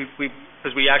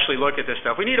 because we actually look at this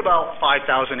stuff, we need about 5,000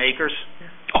 acres.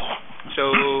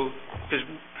 So, because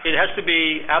it has to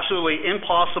be absolutely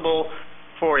impossible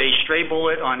for a stray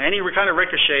bullet on any kind of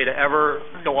ricochet to ever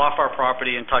go off our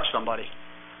property and touch somebody.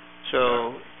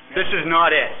 So this is not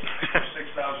it.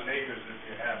 6,000 acres if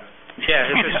you have it.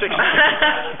 Yeah, it's a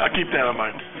 6,000. I'll keep that in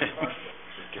mind.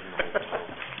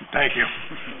 Thank you.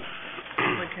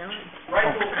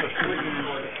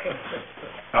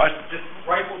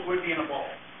 Rifles would be in a ball,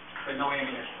 but no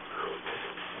ammunition.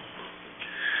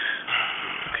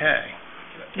 Okay.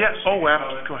 Yes. Oh,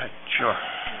 go ahead. Sure.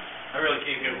 I really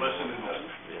came here to listen and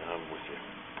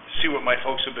see what my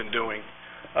folks have been doing.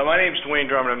 My name's Dwayne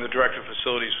Drummond. I'm the Director of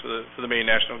Facilities for the Maine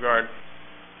National Guard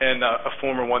and a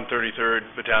former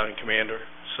 133rd Battalion Commander.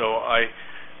 So I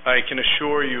can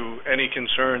assure you any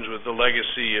concerns with the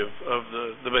legacy of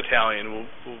the battalion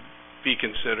will be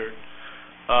considered.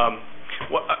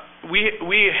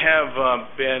 We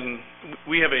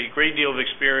have a great deal of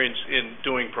experience in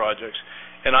doing projects.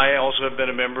 And I also have been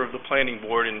a member of the planning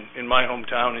board in my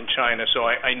hometown in China, so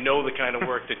I know the kind of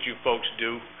work that you folks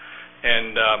do,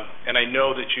 and I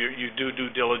know that you do due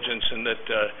diligence and that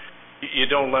you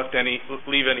don't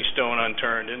leave any stone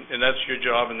unturned, and that's your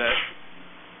job, and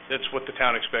that's what the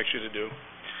town expects you to do.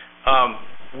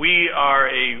 We are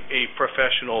a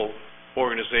professional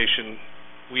organization.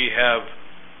 We have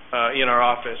in our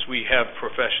office we have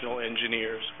professional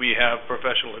engineers, we have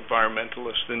professional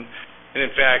environmentalists, and in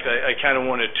fact, I kind of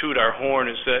want to toot our horn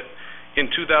is that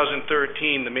in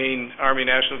 2013, the Maine Army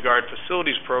National Guard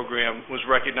Facilities Program was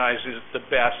recognized as the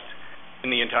best in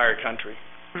the entire country.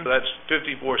 So that's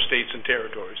 54 states and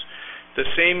territories. The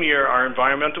same year, our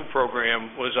environmental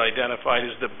program was identified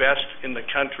as the best in the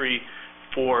country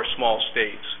for small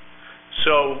states.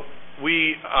 So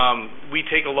we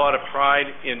take a lot of pride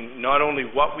in not only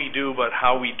what we do, but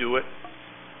how we do it.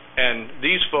 And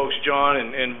these folks, John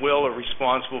and Will, are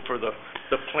responsible for the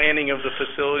planning of the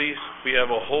facilities. We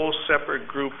have a whole separate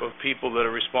group of people that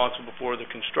are responsible for the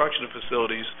construction of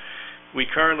facilities. We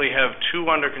currently have 2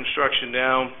 under construction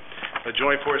now, a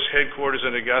Joint Force headquarters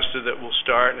in Augusta that will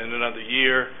start in another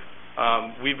year.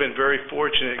 We've been very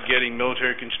fortunate getting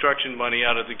military construction money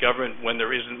out of the government when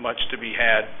there isn't much to be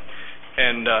had.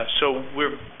 And so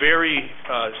we're very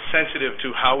sensitive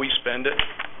to how we spend it.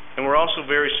 And we're also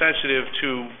very sensitive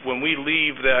to when we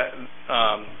leave that,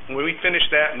 when we finish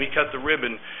that and we cut the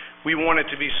ribbon, we want it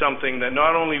to be something that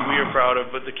not only we are proud of,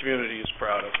 but the community is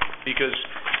proud of. Because,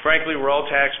 frankly, we're all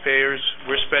taxpayers.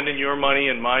 We're spending your money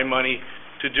and my money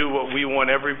to do what we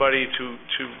want everybody to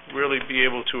really be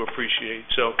able to appreciate.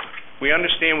 So we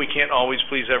understand we can't always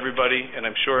please everybody, and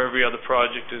I'm sure every other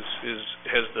project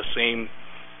has the same,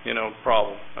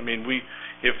 problem. I mean,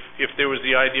 if there was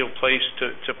the ideal place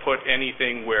to put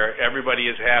anything where everybody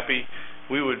is happy,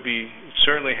 we would be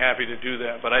certainly happy to do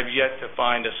that, but I've yet to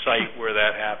find a site where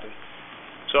that happens.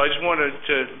 So I just wanted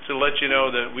to let you know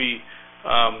that we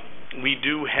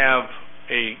do have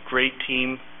a great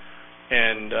team,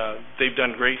 and they've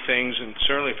done great things, and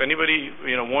certainly if anybody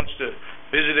wants to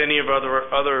visit any of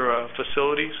other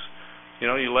facilities,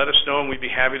 you let us know, and we'd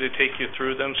be happy to take you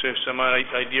through them. So you have some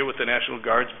idea what the National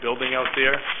Guard's building out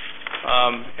there.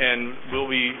 And we'll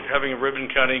be having a ribbon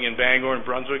cutting in Bangor and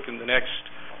Brunswick in the next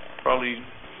probably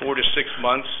 4 to 6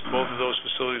 months. Both of those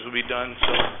facilities will be done.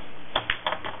 So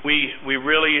we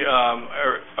really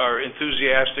are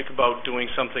enthusiastic about doing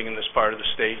something in this part of the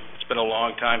state. It's been a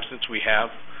long time since we have.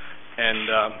 And,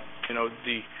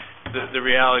 the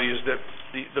reality is that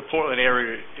the Portland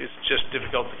area is just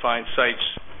difficult to find sites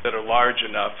that are large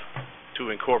enough to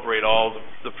incorporate all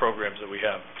the programs that we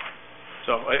have.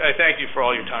 So I thank you for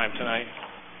all your time tonight.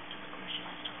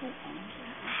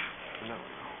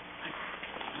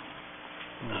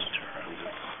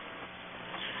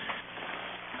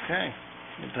 Okay,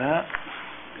 with that,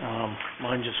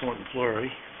 mine just went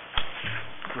blurry.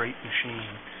 Great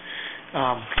machine.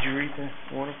 Could you read the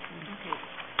order, please? Okay.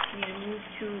 Need a move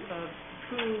to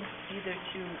approve either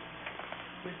to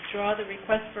withdraw the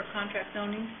request for contract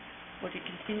zoning or to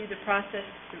continue the process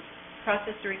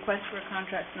the request for a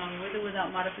contract zoning with or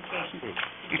without modifications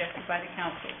suggested by the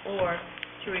council, or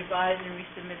to revise and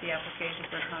resubmit the application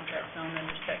for a contract zone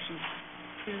under section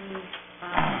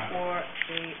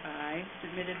 2.4AI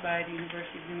submitted by the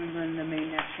University of New England and the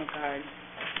Maine National Guard.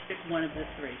 Pick one of the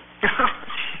three.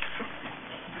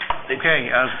 Okay,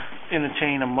 I'll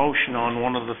entertain a motion on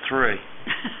one of the three.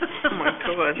 Oh my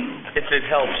God. If it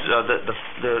helps,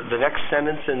 the next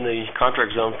sentence in the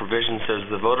contract zone provision says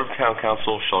the vote of town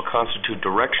council shall constitute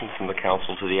direction from the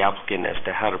council to the applicant as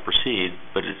to how to proceed,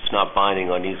 but it's not binding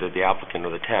on either the applicant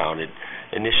or the town. It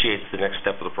initiates the next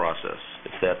step of the process.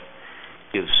 If that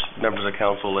gives members of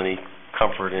council any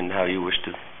comfort in how you wish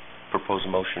to propose a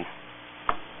motion.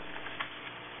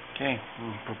 Okay,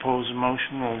 we'll propose a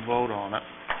motion, we'll vote on it.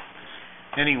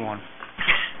 Anyone?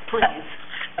 Please.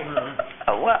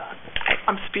 Well,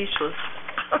 I'm speechless.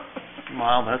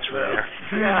 Wow, that's rare.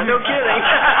 Yeah, no kidding.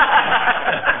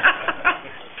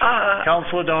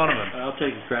 Councilor Donovan. I'll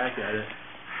take a crack at it.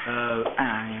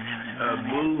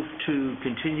 Move to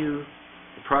continue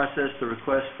the process, the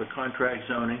request for contract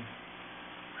zoning,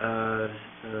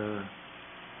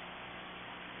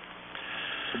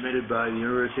 submitted by the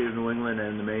University of New England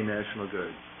and the Maine National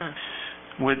Guard.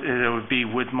 It would be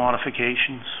with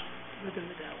modifications? With or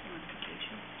without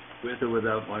modification. With or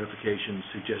without modifications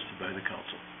suggested by the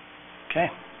council.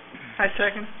 Okay. I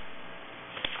second.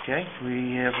 Okay,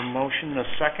 we have a motion, a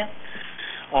second.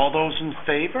 All those in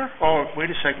favor? Oh, wait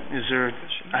a second, is there,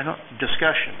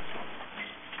 discussion?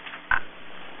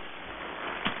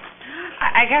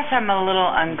 I guess I'm a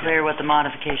little unclear what the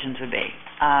modifications would be.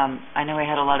 I know we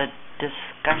had a lot of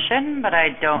discussion, but I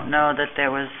don't know that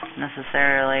there was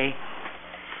necessarily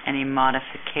any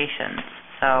modifications.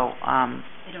 So,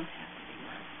 They don't have to be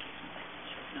modifications.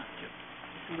 Not to.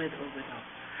 It's with or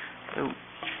without.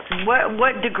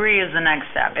 what degree is the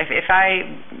next step? If I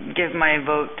give my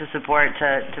vote to support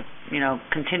to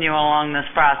continue along this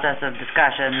process of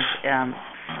discussions,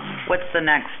 what's the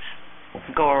next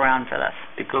go around for this?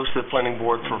 It goes to the planning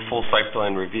board for full site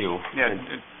plan review. Yeah,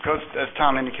 it goes, as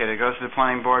Tom indicated, it goes to the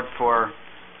planning board for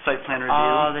site plan review.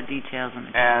 All the details.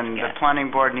 And the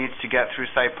planning board needs to get through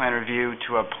site plan review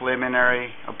to a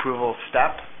preliminary approval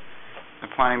step. the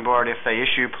planning board, if they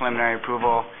issue preliminary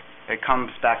approval, it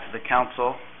comes back to the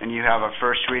council, and you have a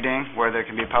first reading where there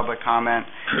can be public comment,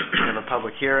 you have a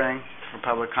public hearing for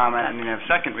public comment, and then you have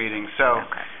second reading. So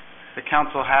the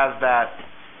council has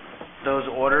those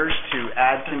orders to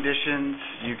add conditions.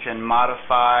 You can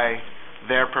modify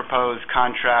their proposed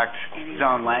contract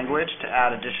zone language to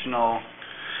add additional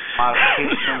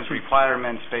modifications,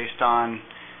 requirements based on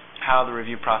how the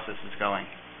review process is going.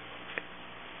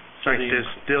 So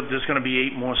there's going to be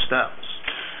 8 more steps.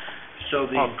 So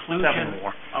the inclusion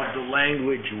of the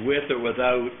language with or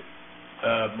without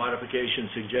modifications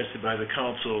suggested by the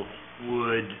council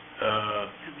would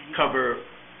cover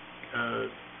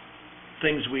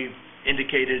things we've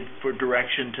indicated for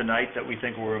direction tonight that we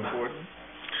think were important?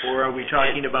 Or are we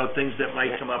talking about things that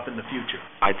might come up in the future?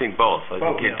 I think both. I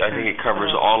think it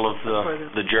covers all of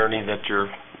the journey that you're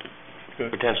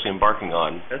potentially embarking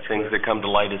on. That's things clear. that come to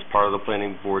light as part of the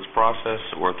planning board's process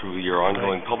or through your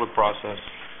ongoing public process.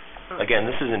 Again,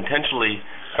 this is intentionally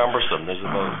cumbersome. There's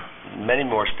about many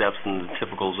more steps than the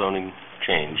typical zoning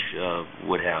change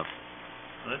would have.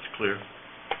 That's clear.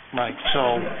 Right,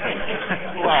 so,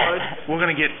 we're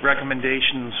going to get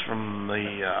recommendations from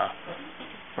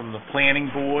the planning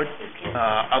board.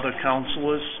 Other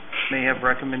councilors may have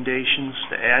recommendations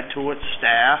to add to it,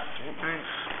 staff.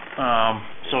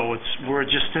 So we're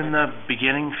just in the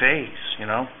beginning phase,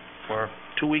 We're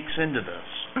 2 weeks into this.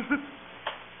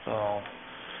 So,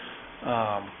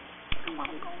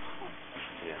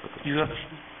 you have,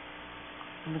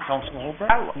 Councilor Holbrook,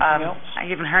 anything else? You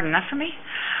haven't heard enough from me?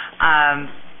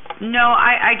 No,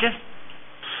 I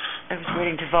was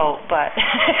waiting to vote, but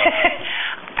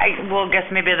I guess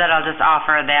maybe that I'll just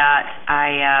offer that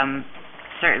I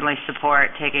certainly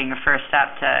support taking a first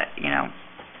step to,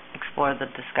 explore the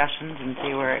discussions and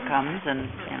see where it comes, and,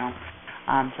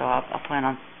 so I'll plan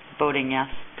on voting yes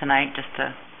tonight, just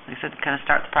to, like I said, kind of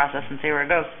start the process and see where it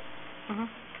goes.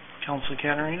 Councilor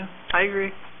Caterina? I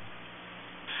agree.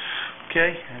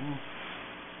 Okay, and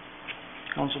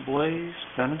Councilor Blaze,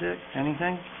 Benedict,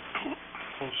 anything?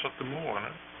 We'll set the move on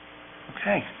it.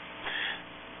 Okay.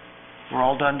 We're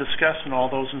all done discussing. All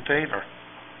those in favor?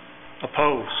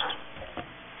 Opposed?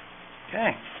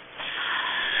 Okay.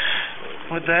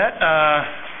 With that,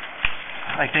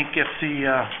 I think if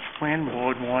the plan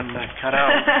board wanted to cut out,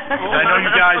 I know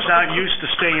you guys aren't used to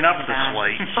staying up this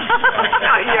late.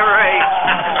 You're right.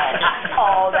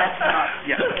 Oh, that's not...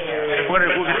 Yeah. We're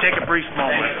going to take a brief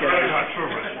moment.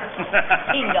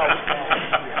 He knows that.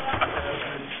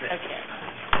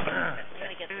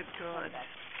 Good God.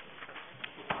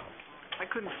 I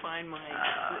couldn't find my...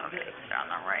 It's on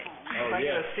the right. Oh,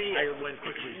 yeah. I went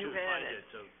quickly to find it,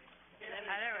 so... I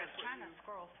was trying to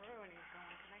scroll through, and he's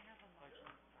going, can I have a motion?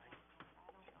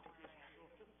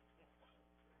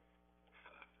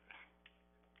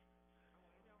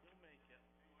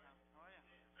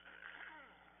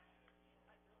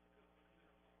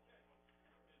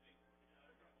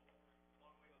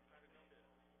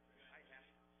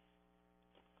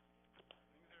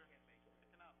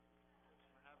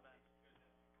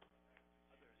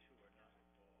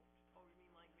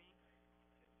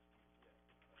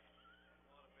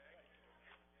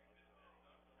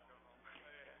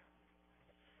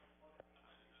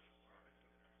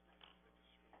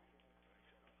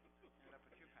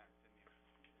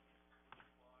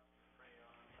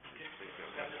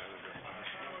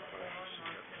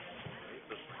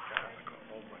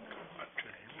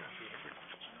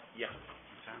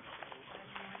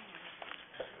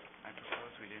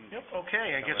 Yep,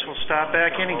 okay, I guess we'll start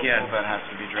back in again. That has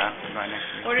to be drafted by next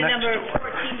week. Order number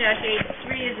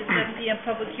 14-83 is a 7 p.m.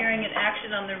 public hearing and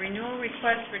action on the renewal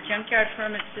request for junkyard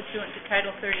permits pursuant to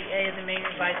Title 30A of the Maine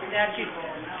Revised Statutes,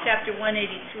 Chapter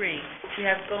 183. We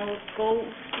have Goldstein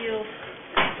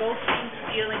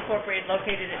Steel Incorporated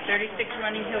located at 36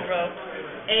 Running Hill Road,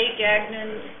 A.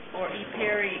 Gagnon or E.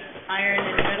 Perry Iron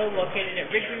and Metal located at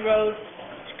Ridgely Road,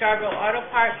 Scarborough Auto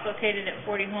Parts located at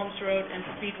 40 Holmes Road, and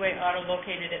Speedway Auto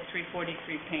located at 343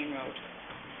 Payne Road.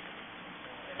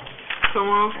 So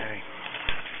moved. Okay.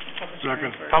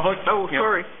 Second. Public? Oh, Yep.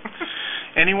 sorry.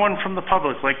 Anyone from the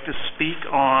public like to speak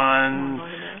on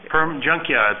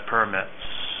junkyard permits?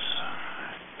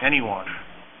 Anyone?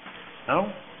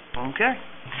 No? Okay.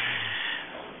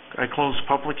 I close the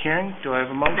public hearing. Do I have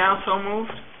a motion? Now so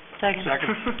moved. Second.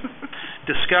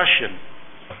 Discussion.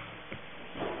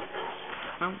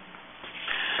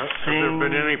 Have there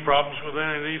been any problems with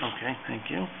any of these? Okay, thank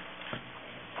you.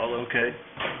 All okay?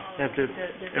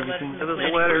 Everything? There's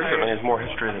a letter. Certainly has more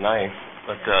history than I,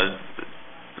 but the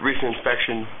recent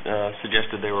inspection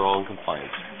suggested they were all in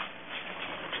compliance.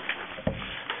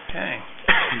 Okay.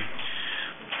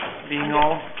 Being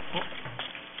all...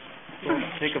 We'll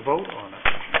take a vote on it.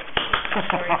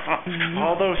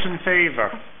 All those in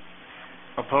favor?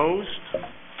 Opposed?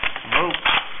 Vote.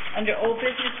 Under old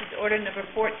business is order number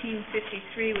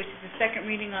 1453, which is the second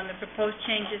reading on the proposed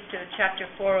changes to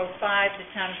Chapter 405, the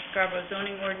Town of Scarborough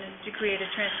zoning ordinance, to create a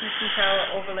transmission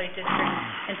tower overlay district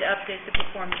and to update the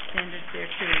performance standards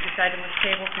thereto. This item was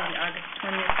tabled from the August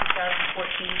 20th,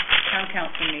 2014 Town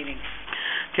Council meeting.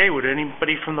 Okay, would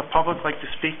anybody from the public like to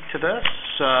speak to this?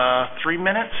 3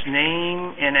 minutes,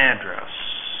 name and address.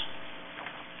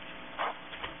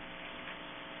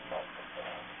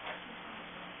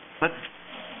 Let's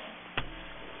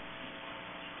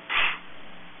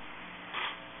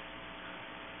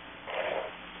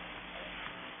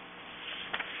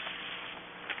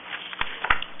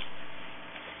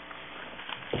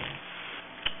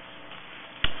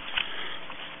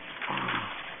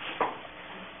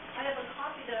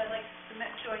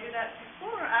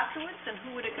and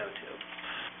who would it go to?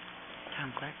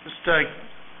 Town clerk. just,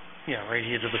 yeah, right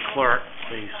here to the clerk,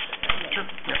 please. Sure.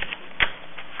 Yeah.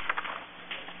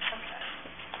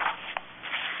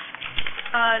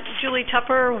 Julie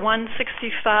Tupper,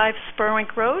 165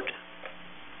 Spurwink Road.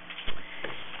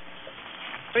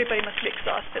 Everybody must be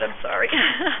exhausted, I'm sorry.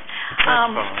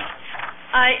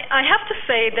 I have to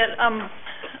say that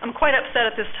I'm quite upset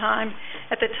at this time.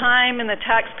 At the time and the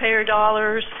taxpayer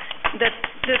dollars that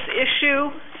this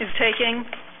issue is taking,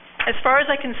 as far as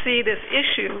I can see, this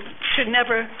issue should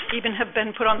never even have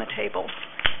been put on the table.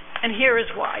 And here is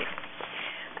why.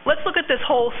 Let's look at this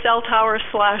whole cell tower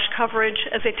 / coverage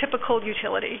as a typical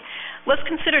utility. Let's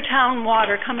consider town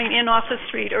water coming in off the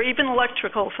street, or even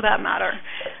electrical for that matter.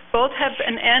 Both have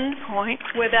an end point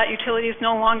where that utility is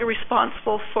no longer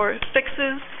responsible for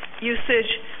fixes,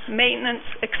 usage, maintenance,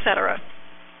 etc.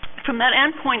 From that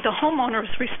end point, the homeowner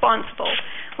is responsible.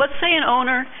 Let's say an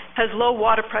owner has low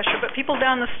water pressure, but people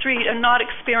down the street are not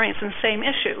experiencing the same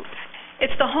issue.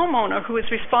 It's the homeowner who is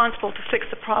responsible to fix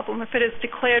the problem if it is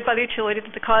declared by the utility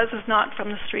that the cause is not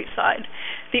from the street side.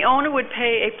 The owner would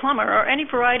pay a plumber or any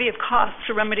variety of costs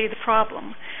to remedy the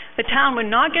problem. The town would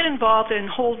not get involved and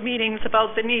hold meetings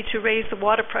about the need to raise the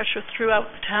water pressure throughout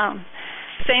the town.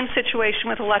 Same situation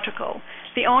with electrical.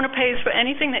 The owner pays for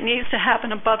anything that needs to happen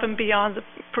above and beyond the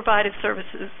provided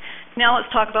services. Now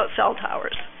let's talk about cell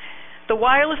towers. The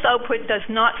wireless output does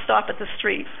not stop at the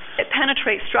street. It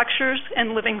penetrates structures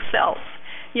and living cells.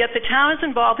 Yet the town is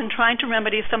involved in trying to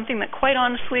remedy something that quite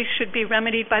honestly should be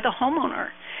remedied by the homeowner.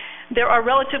 There are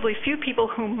relatively few people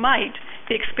who might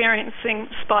be experiencing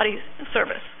spotty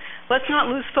service. Let's not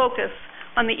lose focus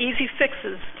on the easy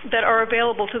fixes that are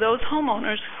available to those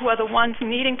homeowners who are the ones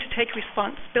needing to take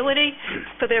responsibility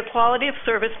for their quality of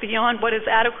service beyond what is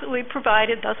adequately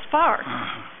provided thus far.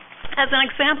 As an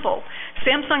example,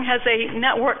 Samsung has a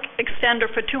network extender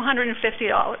for $250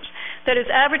 that is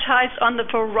advertised on the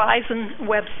Verizon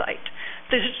website.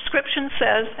 The description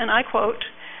says, and I quote,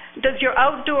 "Does your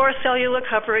outdoor cellular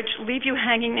coverage leave you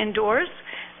hanging indoors?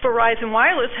 Verizon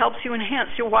Wireless helps you enhance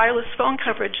your wireless phone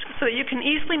coverage so that you can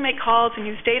easily make calls and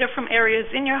use data from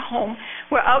areas in your home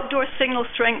where outdoor signal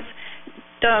strengths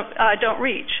don't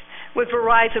reach. With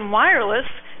Verizon Wireless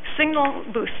signal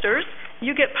boosters,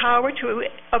 you get power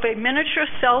of a miniature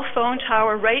cell phone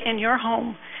tower right in your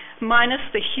home, minus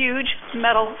the huge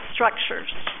metal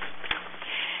structures."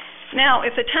 Now,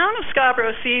 if the town of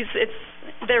Scarborough sees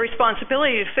their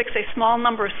responsibility to fix a small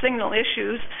number of signal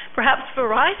issues, perhaps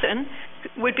Verizon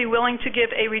would be willing to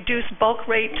give a reduced bulk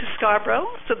rate to Scarborough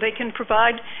so they can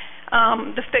provide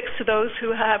the fix to those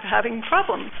who have having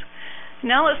problems.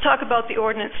 Now let's talk about the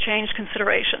ordinance change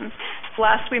considerations.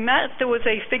 Last we met, there was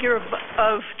a figure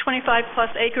of 25 plus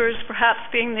acres perhaps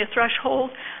being the threshold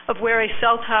of where a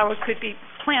cell tower could be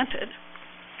planted.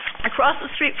 Across the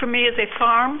street from me is a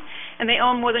farm, and they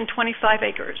own more than 25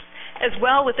 acres. As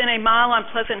well, within a mile on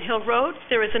Pleasant Hill Road,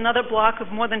 there is another block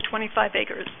of more than 25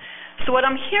 acres. So what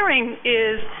I'm hearing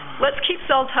is, let's keep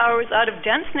cell towers out of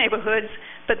dense neighborhoods,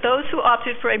 but those who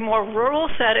opted for a more rural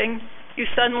setting, you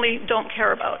suddenly don't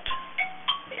care about.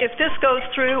 If this goes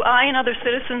through, I and other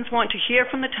citizens want to hear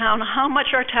from the town how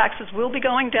much our taxes will be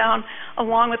going down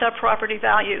along with our property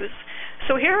values.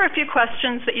 So here are a few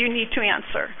questions that you need to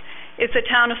answer. Is the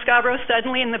town of Scarborough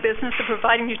suddenly in the business of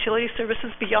providing utility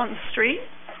services beyond the street?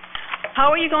 How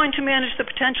are you going to manage the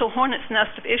potential hornet's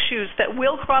nest of issues that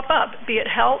will crop up, be it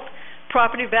health,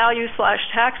 property value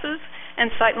 / taxes,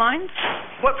 and sightlines?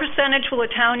 What percentage will the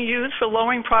town use for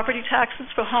lowering property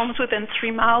taxes for homes within 3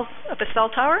 miles of a cell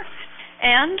tower?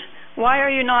 And why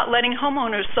are you not letting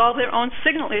homeowners solve their own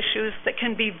signal issues that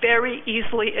can be very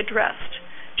easily addressed?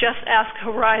 Just ask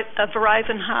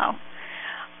Verizon how.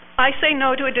 I say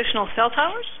no to additional cell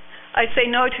towers. I say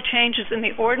no to changes in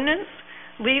the ordinance.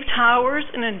 Leave towers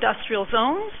in industrial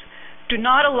zones. Do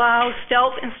not allow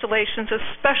stealth installations,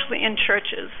 especially in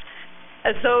churches,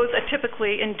 as those are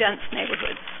typically in dense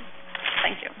neighborhoods.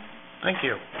 Thank you. Thank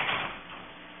you.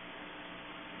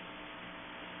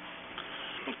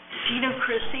 Gina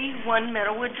Chrissy, 1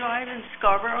 Meadowwood Drive in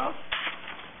Scarborough.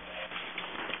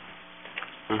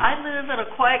 I live in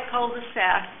a quiet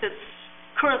cul-de-sac that's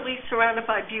currently surrounded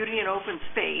by beauty and open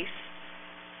space.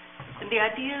 And the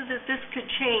idea that this could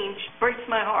change breaks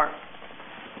my heart.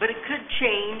 But it could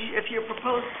change if your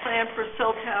proposed plan for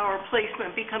cell tower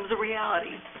placement becomes a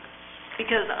reality.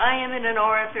 Because I am in an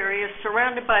RF area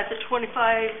surrounded by the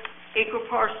 25-acre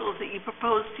parcels that you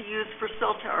propose to use for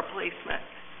cell tower placement.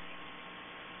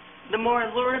 The more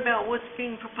I learn about what's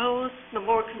being proposed, the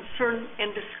more concerned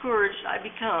and discouraged I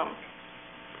become.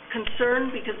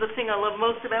 Concerned because the thing I love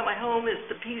most about my home is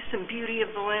the peace and beauty of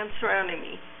the land surrounding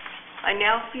me. I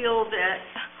now feel that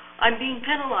I'm being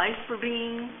penalized for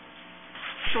being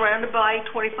surrounded by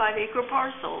 25-acre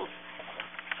parcels.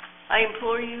 I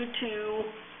implore you to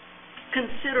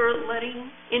consider letting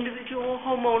individual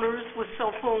homeowners with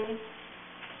cell phone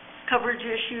coverage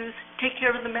issues take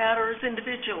care of the matters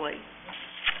individually.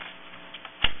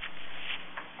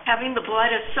 Having the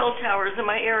blight of cell towers in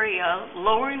my area,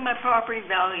 lowering my property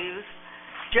values,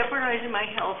 jeopardizing my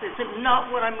health is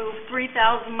not what I moved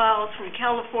 3,000 miles from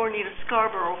California to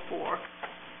Scarborough for.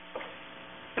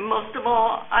 And most of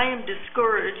all, I am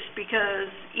discouraged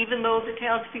because even though the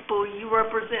townspeople you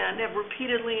represent have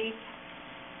repeatedly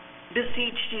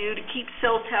beseeched you to keep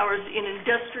cell towers in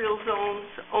industrial zones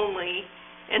only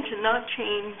and to not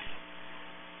change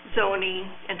zoning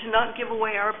and to not give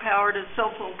away our power to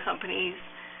cell phone companies,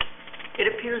 it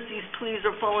appears these pleas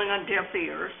are falling on deaf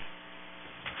ears.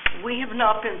 We have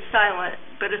not been silent,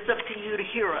 but it's up to you to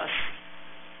hear us.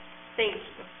 Thank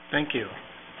you. Thank you.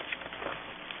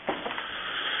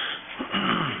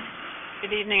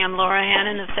 Good evening. I'm Laura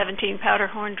Hannon of 17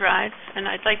 Powderhorn Drive, and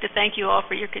I'd like to thank you all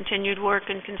for your continued work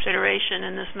and consideration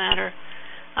in this matter.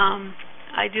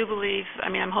 I do believe,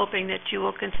 I'm hoping that you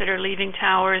will consider leaving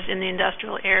towers in the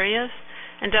industrial areas.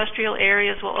 Industrial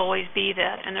areas will always be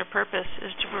that, and their purpose is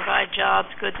to provide jobs,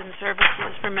 goods, and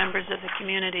services for members of the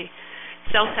community.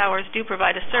 Cell towers do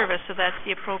provide a service, so that's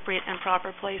the appropriate and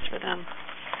proper place for them.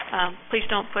 Please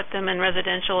don't put them in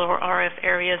residential or RF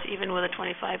areas, even with a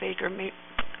 25-acre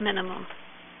minimum.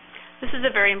 This is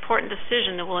a very important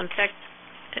decision that will affect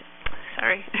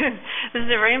This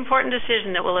is a very important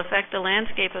decision that will affect the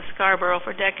landscape of Scarborough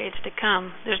for decades to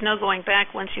come. There's no going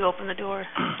back once you open the door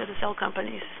to the cell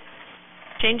companies.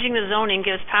 Changing the zoning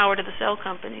gives power to the cell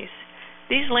companies.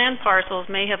 These land parcels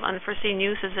may have unforeseen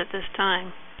uses at this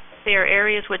time. They are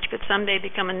areas which could someday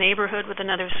become a neighborhood with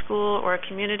another school or a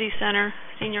community center,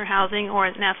 senior housing, or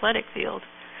an athletic field.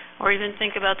 Or even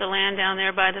think about the land down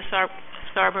there by the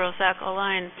Scarborough-Saco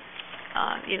line.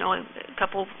 A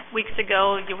couple weeks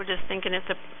ago, you were just thinking it's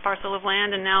a parcel of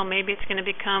land, and now maybe it's going to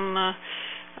become a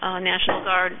National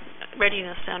Guard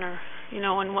Readiness Center.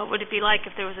 And what would it be like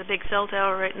if there was a big cell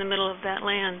tower right in the middle of that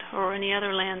land, or any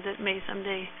other land that may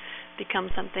someday become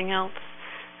something else?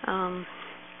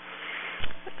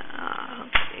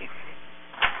 Let's see.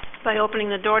 By opening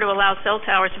the door to allow cell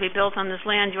towers to be built on this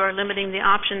land, you are limiting the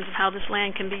options of how this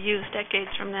land can be used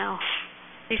decades from now.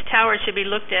 These towers should be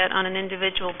looked at on an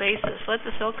individual basis. Let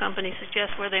the cell company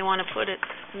suggest where they want to put it,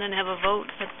 and then have a vote.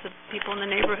 Let the people in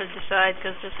the neighborhood decide,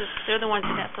 because they're the ones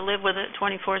that have to live with it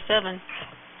 24/7.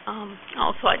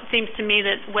 Also, it seems to me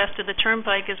that west of the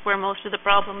Turnpike is where most of the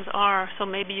problems are, so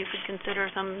maybe you could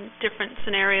consider some different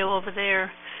scenario over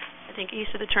there. I think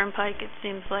east of the Turnpike, it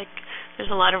seems like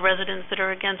there's a lot of residents that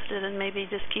are against it, and maybe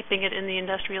just keeping it in the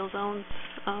industrial zones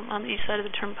on the east side of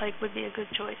the Turnpike would be a good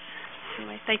choice.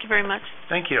 Anyway, thank you very much.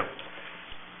 Thank you.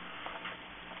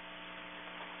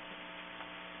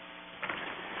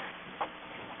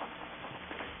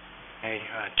 Hey,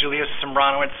 Julius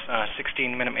Sembranowitz,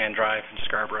 16 Minuteman Drive in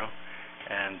Scarborough,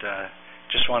 and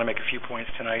just want to make a few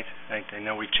points tonight. I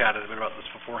know we've chatted a bit about this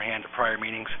beforehand at prior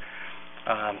meetings.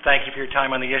 Thank you for your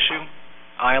time on the issue.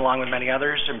 I, along with many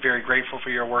others, am very grateful for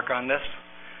your work on this,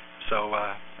 so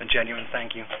a genuine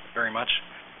thank you very much.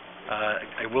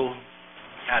 I will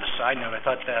add a side note. I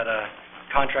thought that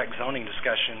contract zoning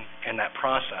discussion and that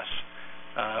process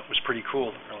was pretty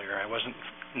cool earlier. I wasn't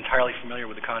entirely familiar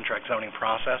with the contract zoning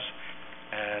process,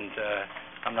 and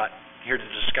I'm not here to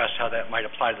discuss how that might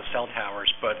apply to the cell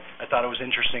towers, but I thought it was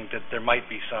interesting that there might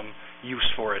be some use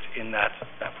for it in that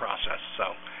process.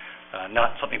 So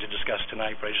not something to discuss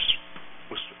tonight, but I just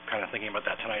was kind of thinking about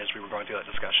that tonight as we were going through that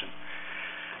discussion.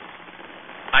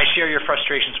 I share your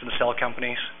frustrations with the cell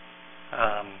companies.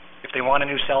 If they want a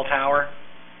new cell tower,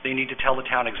 they need to tell the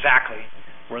town exactly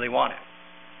where they want it,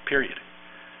 period.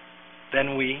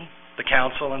 Then we, the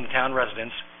council and the town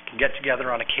residents, can get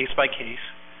together on a case-by-case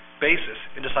basis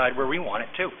and decide where we want it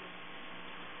too.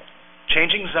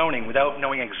 Changing zoning without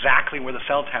knowing exactly where the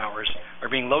cell towers are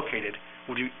being located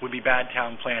would be bad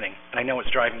town planning, and I know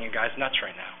it's driving you guys nuts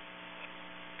right now.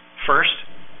 First,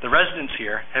 the residents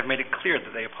here have made it clear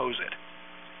that they oppose it.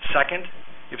 Second,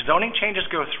 if zoning changes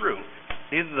go through,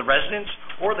 neither the residents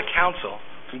or the council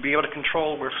will be able to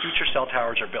control where future cell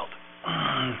towers are built.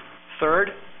 Third,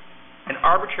 an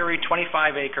arbitrary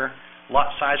 25-acre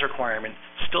lot size requirement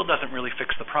still doesn't really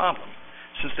fix the problem,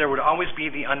 since there would always be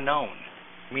the unknown,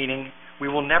 meaning we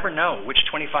will never know which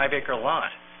 25-acre lot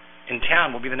in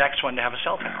town will be the next one to have a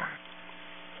cell tower.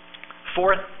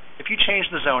 Fourth, if you change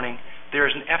the zoning, there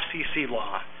is an FCC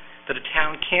law that a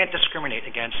town can't discriminate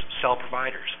against cell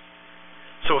providers.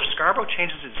 So if Scarborough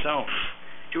changes its zone,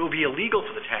 it will be illegal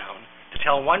for the town to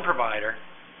tell one provider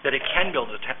that it can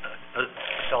build a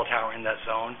cell tower in that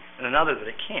zone and another that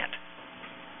it can't.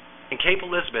 In Cape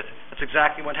Elizabeth, that's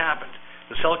exactly what happened.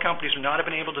 The cell companies would not have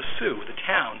been able to sue the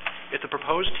town if the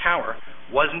proposed tower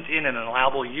wasn't in an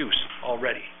allowable use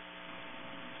already,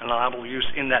 an allowable use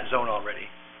in that zone already.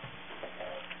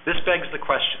 This begs the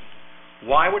question,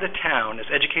 why would a town as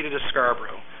educated as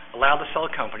Scarborough allow the cell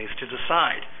companies to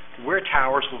decide where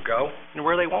towers will go and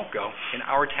where they won't go in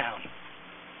our town?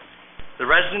 The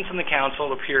residents and the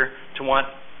council appear to want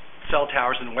cell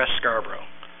towers in West Scarborough,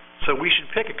 so we should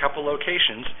pick a couple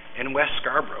locations in West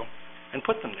Scarborough and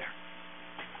put them there.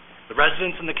 The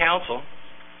residents and the council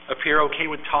appear okay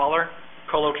with taller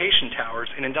co-location towers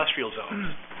in industrial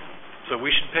zones, so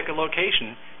we should pick a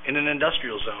location in an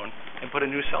industrial zone and put a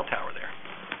new cell tower there.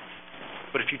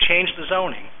 But if you change the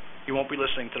zoning, you won't be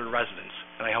listening to the residents,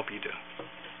 and I hope you do.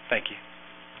 Thank you.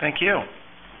 Thank you.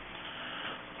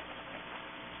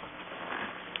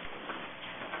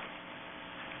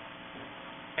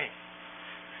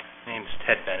 My name's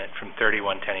Ted Bennett from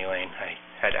 31 Tenny Lane. I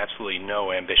had absolutely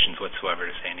no ambitions whatsoever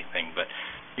to say anything, but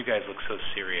you guys look so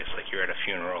serious, like you're at a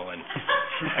funeral, and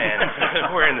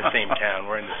we're in the same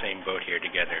town. We're in the same boat here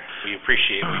together. We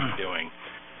appreciate what you're doing.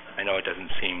 I know it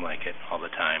doesn't seem like it all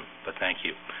the time, but thank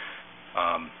you.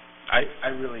 I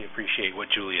really appreciate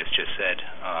what Julius just said,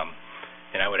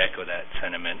 and I would echo that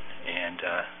sentiment. And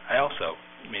I also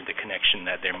made the connection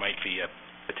that there might be a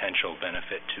potential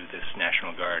benefit to this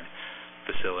National Guard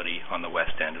facility on the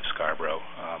west end of Scarborough,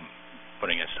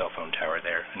 putting a cell phone tower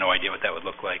there. No idea what that would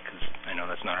look like, because I know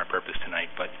that's not our purpose tonight,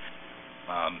 but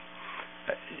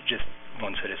just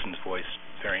one citizen's voice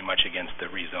very much against the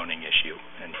rezoning issue,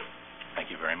 and thank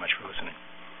you very much for listening.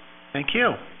 Thank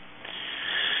you.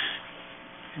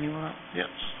 Anyone else?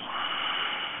 Yes.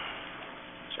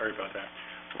 Sorry about that.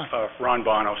 Ron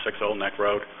Bono, 6 Old Neck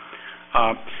Road.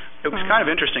 It was kind of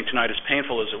interesting tonight, as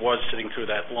painful as it was sitting through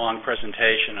that long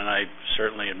presentation, and I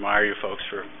certainly admire you folks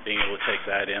for being able to take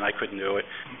that in. I couldn't do it.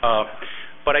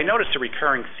 But I noticed a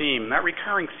recurring theme. That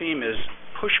recurring theme is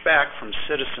pushback from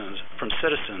citizens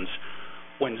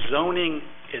when zoning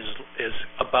is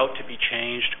about to be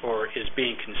changed or is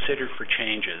being considered for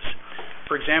changes.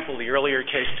 For example, the earlier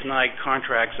case tonight,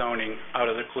 contract zoning out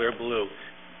of the clear blue.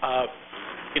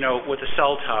 With the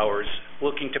cell towers,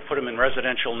 looking to put them in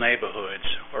residential neighborhoods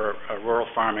or rural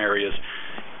farm areas,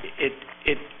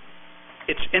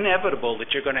 it's inevitable that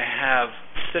you're going to have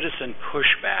citizen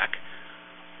pushback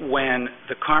when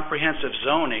the comprehensive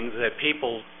zoning that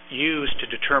people use to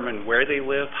determine where they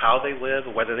live, how they live,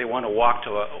 whether they want to walk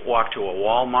to a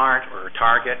Walmart or a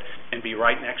Target and be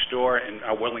right next door and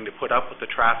are willing to put up with the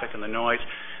traffic and the noise.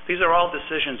 These are all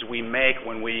decisions we make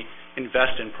when we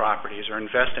invest in properties or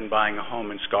invest in buying a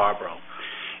home in Scarborough.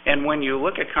 And when you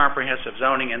look at comprehensive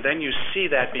zoning and then you see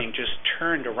that being just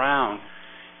turned around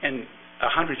and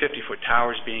 150-foot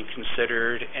towers being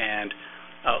considered and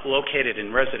located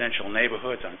in residential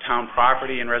neighborhoods, on town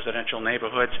property in residential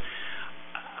neighborhoods,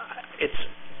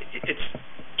 it's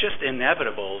just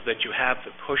inevitable that you have the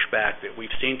pushback that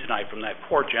we've seen tonight from that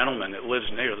poor gentleman that lives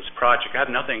near this project. I have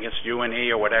nothing against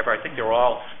UNE or whatever. I think they're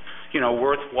all,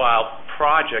 worthwhile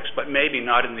projects, but maybe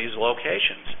not in these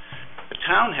locations. The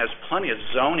town has plenty of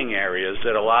zoning areas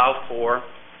that allow for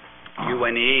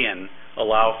UNE and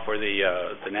allow for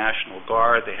the National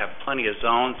Guard. They have plenty of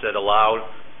zones that allow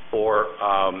for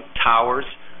towers,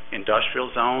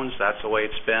 industrial zones. That's the way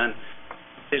it's been.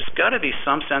 There's got to be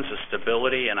some sense of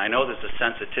stability, and I know there's a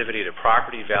sensitivity to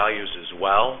property values as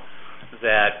well,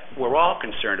 that we're all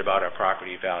concerned about our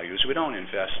property values. We don't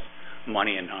invest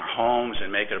money in our homes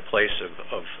and make it a place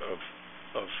of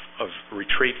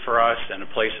retreat for us and a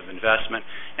place of investment,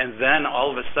 and then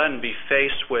all of a sudden be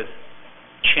faced with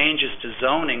changes to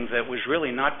zoning that was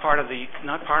really not part of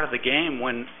the game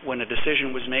when a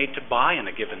decision was made to buy in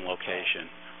a given location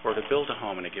or to build a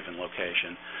home in a given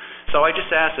location. So I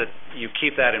just ask that you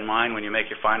keep that in mind when you make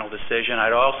your final decision.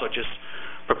 I'd also just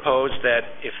propose that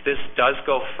if this does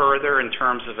go further in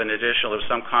terms of an additional, there was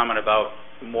some comment about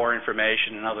more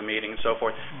information and other meetings and so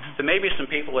forth, there may be some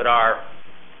people that are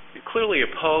clearly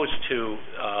opposed to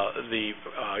the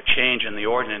change in the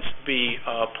ordinance be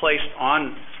placed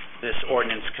on this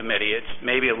ordinance committee. It's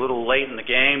maybe a little late in the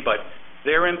game, but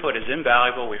their input is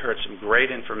invaluable. We heard some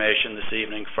great information this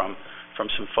evening from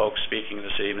some folks speaking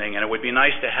this evening, and it would be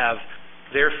nice to have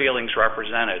their feelings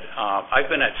represented. I've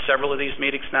been at several of these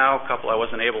meetings now, a couple I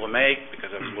wasn't able to make because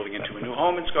I was moving into a new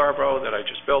home in Scarborough that I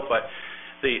just built, but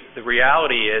the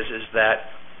reality is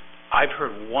that I've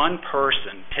heard one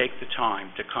person take the time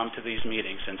to come to these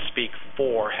meetings and speak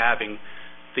for having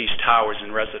these towers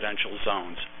in residential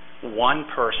zones. One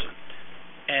person.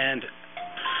 And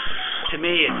to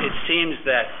me, it seems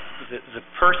that the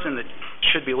person that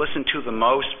should be listened to the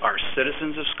most are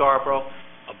citizens of Scarborough,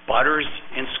 abutters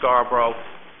in Scarborough,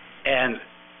 and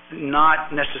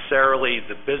not necessarily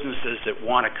the businesses that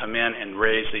want to come in and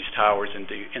raise these towers in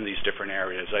these different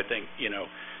areas. I think,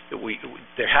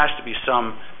 there has to be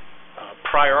some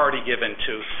priority given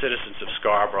to citizens of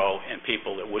Scarborough and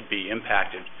people that would be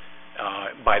impacted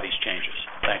by these changes.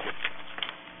 Thank you.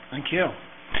 Thank you.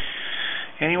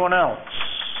 Anyone else?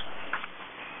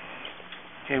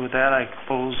 Okay, with that, I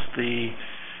close the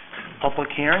public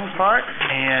hearing part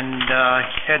and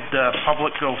had the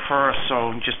public go first,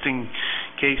 so just in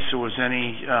case there was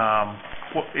any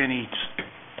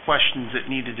questions that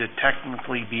needed to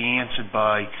technically be answered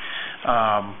by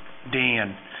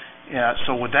Dan.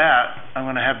 So with that, I'm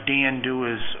going to have Dan do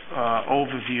his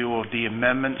overview of the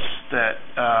amendments that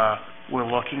we're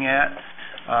looking at.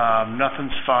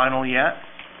 Nothing's final yet.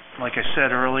 Like I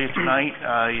said earlier tonight,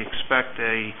 I expect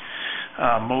a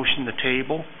motion to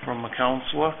table from the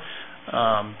counselor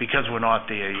because we're not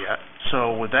there yet.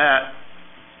 So with that,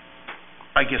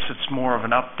 I guess it's more of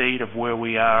an update of where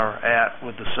we are at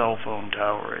with the cell phone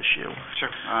tower issue. Sure.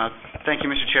 Thank you,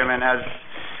 Mr. Chairman.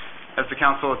 As the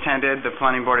council attended, the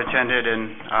planning board attended,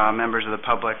 and members of the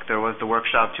public, there was the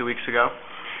workshop 2 weeks ago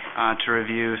to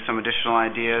review some additional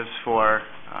ideas for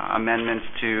amendments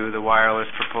to the wireless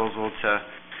proposal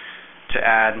to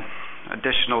add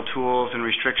additional tools and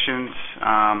restrictions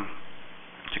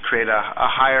to create a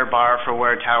higher bar for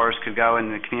where towers could go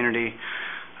in the community,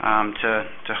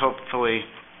 to hopefully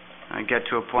get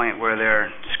to a point where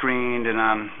they're screened and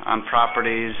on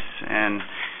properties and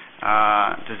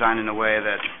designed in a way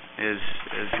that is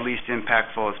as least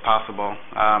impactful as possible.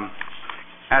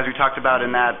 As we talked about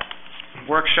in that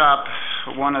workshop,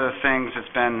 one of the things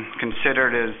that's been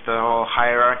considered is the whole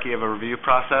hierarchy of a review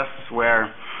process,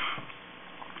 where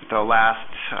the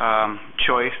last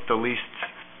choice, the least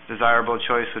desirable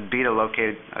choice, would be to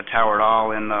locate a tower at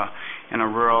all in a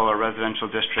rural or residential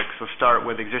district. So start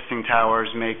with existing towers,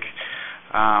 make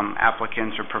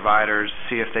applicants or providers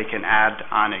see if they can add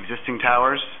on existing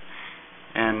towers,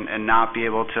 and not be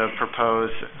able to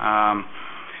propose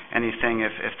anything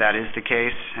if that is the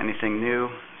case, anything new,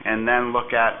 and then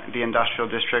look at the industrial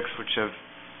districts, which have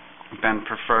been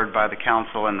preferred by the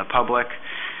council and the public,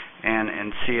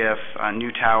 and see if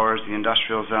new towers, the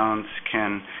industrial zones,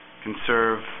 can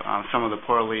serve some of the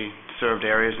poorly served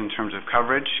areas in terms of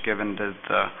coverage, given the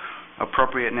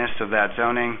appropriateness of that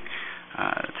zoning,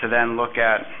 to then look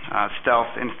at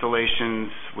stealth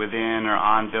installations within or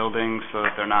on buildings so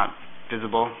that they're not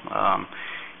visible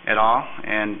at all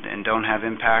and don't have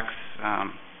impacts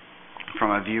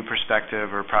from a view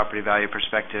perspective or property value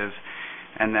perspective,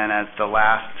 and then as the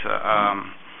last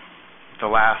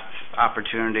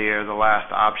opportunity or the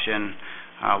last option,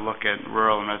 look at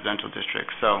rural and residential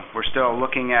districts. So we're still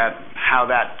looking at how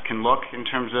that can look in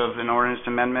terms of an ordinance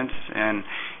amendments and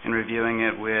reviewing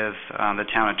it with the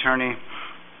town attorney.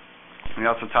 We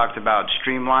also talked about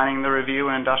streamlining the review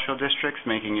in industrial districts,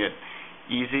 making it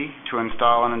easy to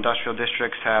install in industrial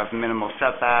districts, have minimal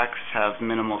setbacks, have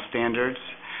minimal standards,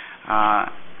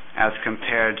 as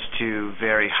compared to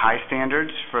very high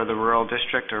standards for the rural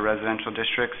district or residential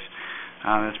districts.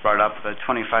 It's brought up, the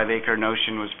 25-acre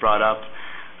notion was brought up,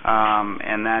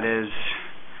 and that is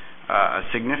a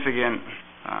significant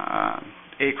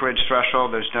acreage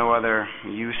threshold. There's no other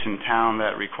use in town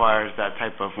that requires that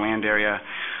type of land area.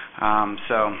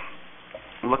 So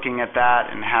looking at that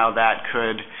and how that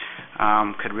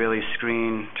could really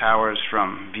screen towers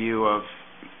from view of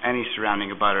any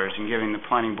surrounding abutters, and giving the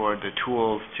planning board the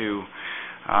tools to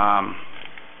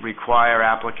require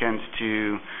applicants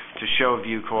to show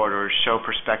view corridors, show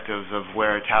perspectives of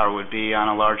where a tower would be on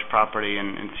a large property,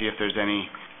 and see if there's any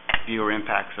viewer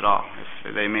impacts at all.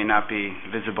 If they may not be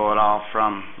visible at all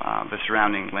from the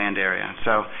surrounding land area.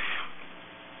 So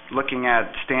looking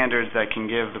at standards that can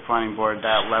give the planning board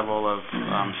that level of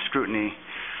scrutiny,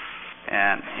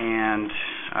 and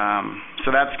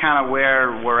so that's kind of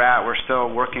where we're at. We're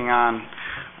still working on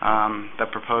the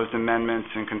proposed amendments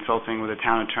and consulting with the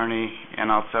town attorney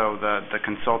and also the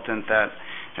consultant that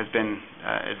has been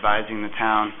advising the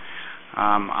town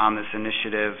on this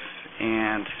initiative.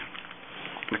 And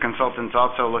the consultant's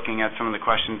also looking at some of the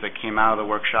questions that came out of the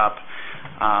workshop,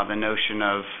 the notion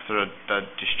of sort of the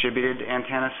distributed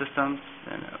antenna systems,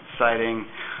 citing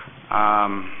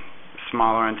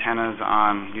smaller antennas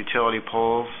on utility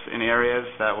poles in areas.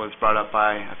 That was brought up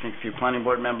by, I think, a few planning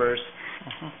board members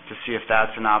to see if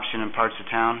that's an option in parts of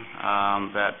town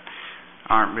that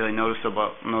aren't really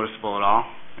noticeable at all,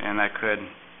 and that could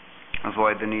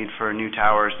avoid the need for new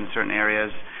towers in certain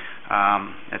areas.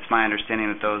 It's my understanding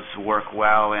that those work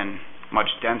well in much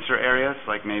denser areas,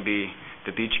 like maybe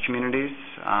the beach communities.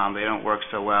 They don't work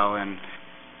so well in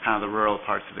kind of the rural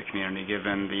parts of the community,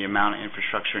 given the amount of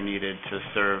infrastructure needed to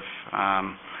serve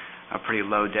a pretty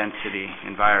low-density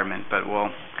environment. But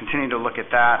we'll continue to look at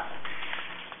that.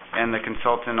 And the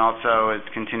consultant also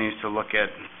continues to look at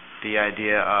the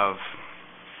idea of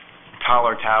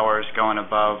taller towers going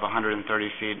above 130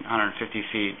 feet, 150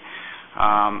 feet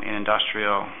in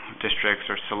industrial districts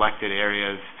or selected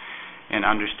areas, and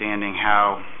understanding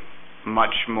how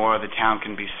much more of the town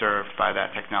can be served by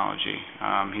that technology.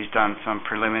 He's done some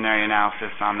preliminary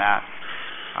analysis on that,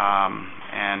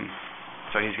 and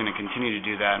so he's going to continue to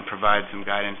do that and provide some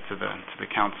guidance to the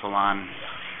council on,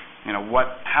 you know,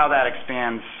 how that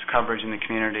expands coverage in the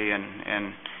community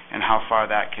and how far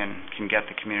that can get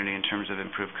the community in terms of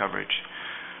improved coverage.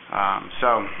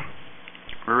 So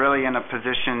we're really in a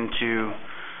position to,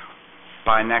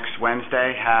 by next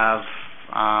Wednesday, have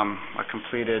a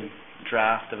completed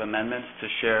draft of amendments to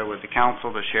share with the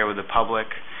council, to share with the public,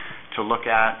 to look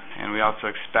at, and we also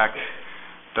expect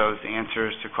those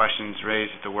answers to questions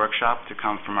raised at the workshop to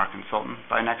come from our consultant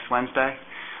by next Wednesday,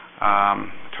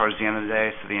 towards the end of the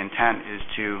day. So the intent is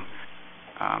to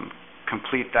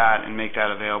complete that and make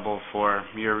that available for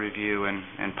your review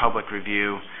and public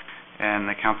review, and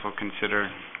the council can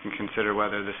consider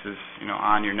whether this is, you know,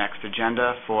 on your next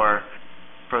agenda for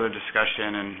further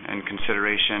discussion and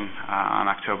consideration on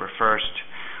October 1st.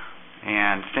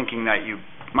 And thinking that you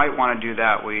might want to do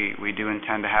that, we do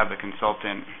intend to have the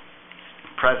consultant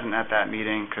present at that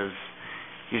meeting, because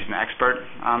he's an expert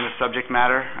on the subject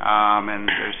matter, and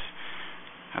there's,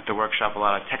 at the workshop, a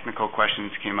lot of technical questions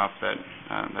came up that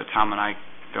Tom and I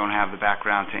don't have the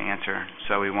background to answer.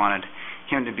 So we wanted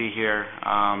him to be here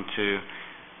to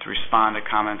respond to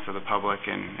comments of the public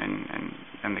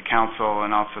and the council,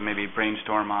 and also maybe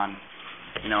brainstorm on,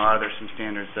 you know, are there some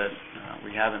standards that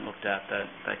we haven't looked at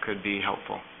that could be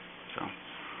helpful. So.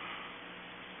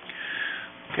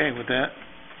 Okay, with that,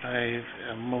 I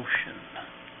have a motion.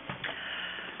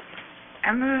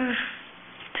 I move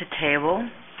to table.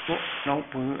 Well, no,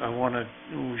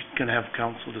 we're going to have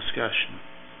council discussion.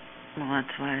 Well,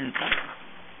 that's why.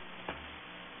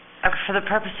 For the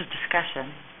purpose of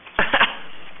discussion.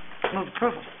 Move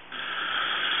approval.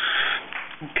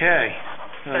 Okay.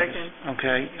 Second.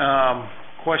 Okay.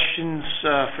 Questions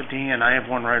for Dan? I have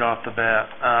one right off the bat.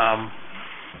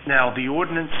 Now, the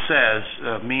ordinance says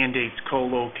mandates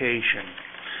co-location.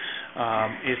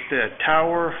 If the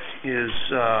tower is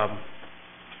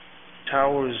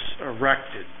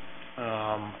erected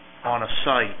on a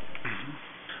site,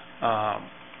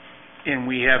 and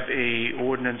we have a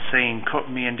ordinance saying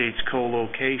mandates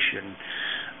co-location,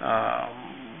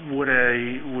 would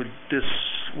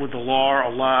the law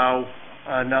allow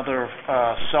another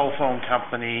cell phone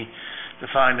company to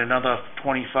find another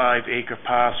 25-acre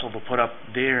parcel to put up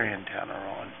their antenna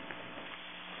on?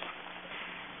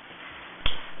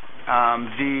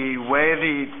 The way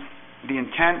the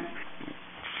intent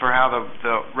for how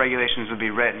the regulations would be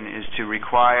written is to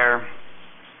require,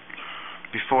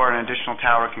 before an additional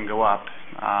tower can go up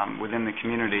within the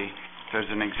community, there's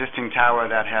an existing tower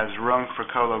that has room for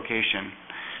co-location,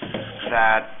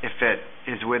 that if it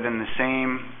is within the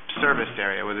same service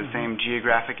area, with the same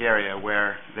geographic area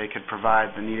where they could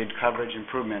provide the needed coverage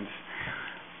improvements,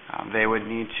 they would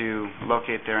need to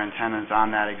locate their antennas on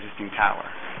that existing tower.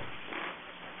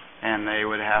 And they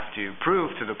would have to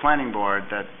prove to the planning board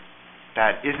that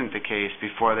that isn't the case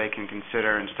before they can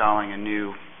consider installing a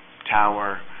new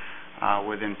tower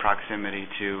within proximity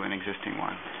to an existing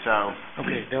one. So.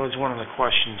 Okay, that was one of the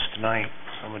questions tonight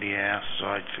somebody asked, so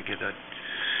I figured I'd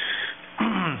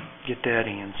get that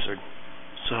answered.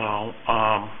 So,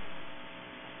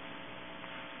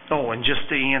 and just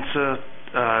to answer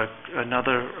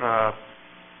another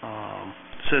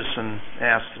citizen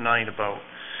asked tonight about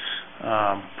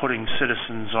putting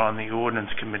citizens on the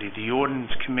ordinance committee. The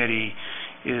ordinance committee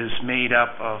is made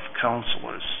up of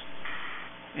councilors,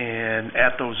 and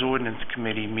at those ordinance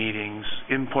committee meetings,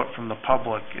 input from the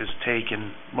public is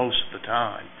taken most of the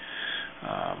time.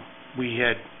 We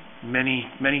had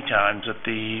many times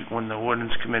when the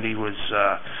ordinance committee was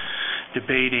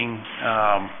debating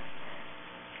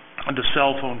the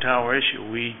cell phone tower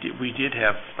issue, we did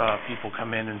have people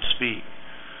come in and speak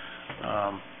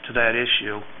to that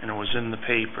issue, and it was in the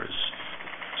papers.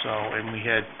 So, and we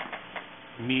had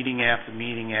meeting after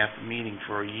meeting after meeting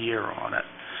for a year on it.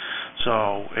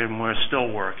 So, and we're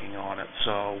still working on it.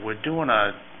 So, we're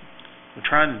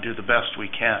trying to do the best we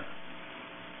can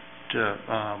to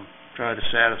try to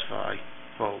satisfy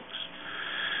folks.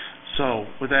 So,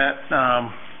 with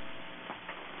that,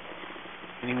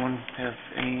 anyone have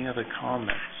any other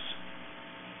comments?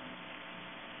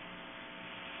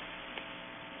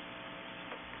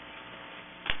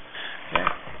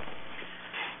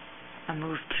 I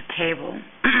move to table.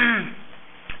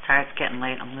 Sorry, it's getting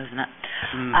late. I'm losing it.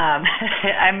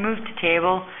 I move to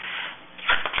table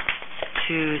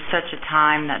to such a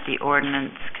time that the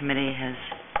ordinance committee has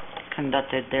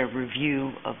conducted their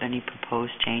review of any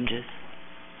proposed changes,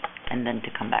 and then to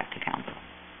come back to council.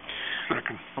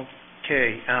 Second.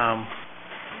 Okay.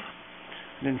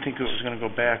 Didn't think it was going to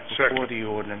go back before the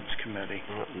ordinance committee,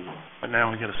 but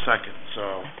now we get a second,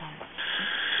 so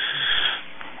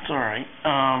it's all right.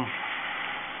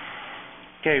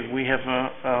 Okay, we have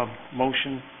a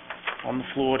motion on the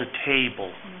floor to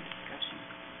table.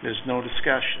 There's no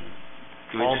discussion.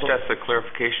 Can we just ask the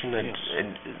clarification that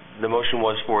the motion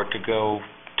was for it to go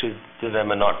to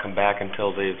them and not come back until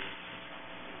they've...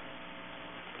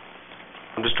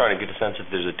 I'm just trying to get a sense if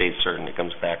there's a date certain it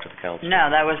comes back to the council. No,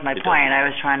 that was my point. I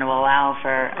was trying to allow for,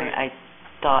 I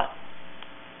thought...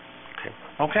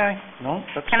 Okay. No,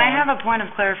 that's fine. Can I have a point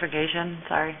of clarification?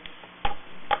 Sorry.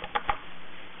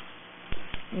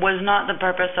 Was not the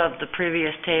purpose of the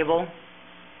previous table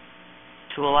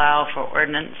to allow for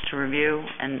ordinance to review,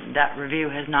 and that review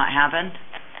has not happened?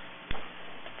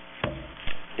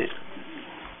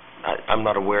 I'm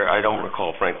not aware. I don't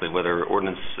recall, frankly, whether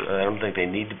ordinance... I don't think they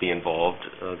need to be involved.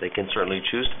 They can certainly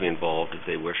choose to be involved if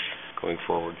they wish going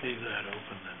forward. Leave that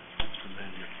open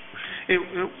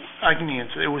then. I can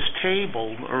answer. It was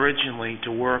tabled originally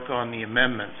to work on the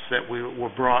amendments that were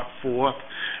brought forth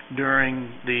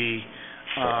during the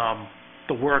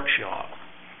workshop.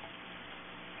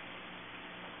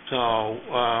 So,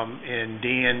 and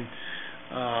Dan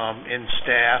and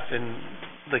staff and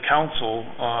the council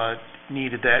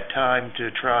needed that time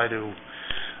to try to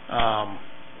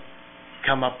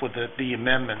come up with the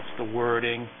amendments, the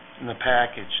wording, and the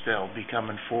package that'll be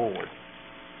coming forward.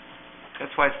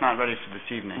 That's why it's not ready for this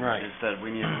evening. Right. Is that we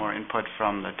need more input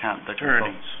from the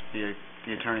attorneys,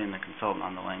 the attorney and the consultant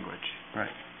on the language.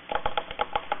 Right.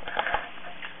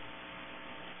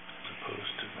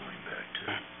 Opposed to going back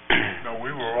to... No,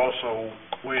 we were also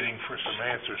waiting for some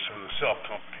answers from the cell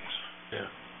companies. Yeah.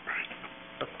 Right.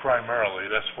 Primarily,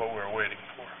 that's what we're waiting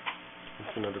for.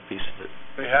 That's another piece of it.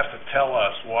 They have to tell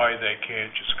us why they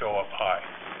can't just go up high.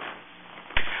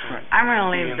 Right. I'm going to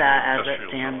leave that as it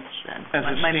stands then. As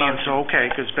it stands, so okay,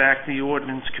 it goes back to the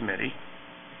ordinance committee,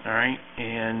 all right,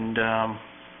 and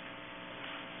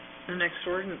The next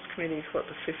ordinance committee is what,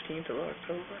 the 15th of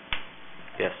October?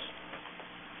 Yes.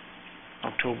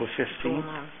 October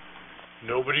 15th.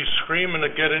 Nobody's screaming to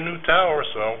get a new tower,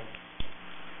 so...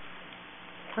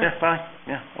 Yeah, fine,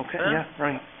 yeah, okay, yeah,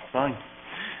 right, fine.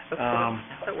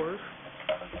 That works.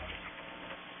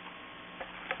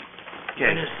 Okay.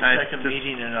 When is the second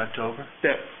meeting in October?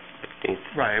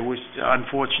 Right, it was,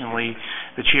 unfortunately,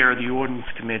 the chair of the ordinance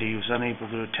committee was unable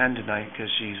to attend tonight because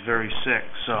she's very sick,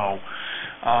 so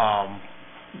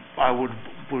I would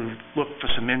look for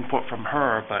some input from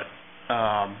her, but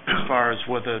as far as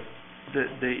whether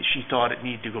she thought it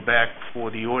needed to go back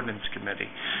before the ordinance committee.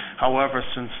 However,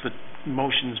 since the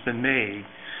motion's been made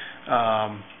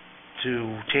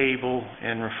to table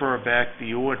and refer back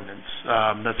the ordinance,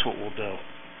 that's what we'll do.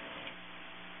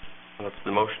 That's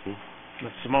the motion.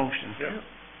 That's the motion. Yeah.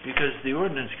 Because the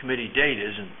ordinance committee date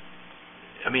isn't,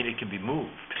 I mean, it can be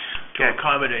moved to Okay.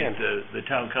 accommodate the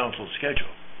town council schedule.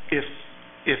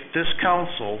 If this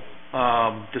council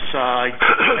decides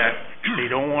that they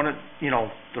don't want to,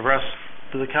 the rest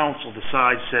of the council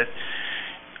decides that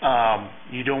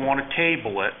you don't want to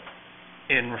table it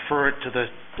and refer it to the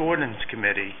ordinance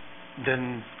committee,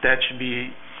 then that should be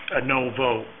a no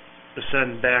vote to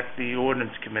send back the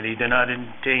ordinance committee, then I'd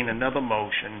entertain another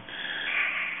motion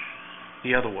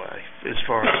the other way, as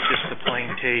far as just the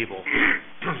plain table,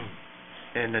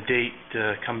 and the date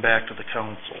to come back to the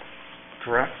council,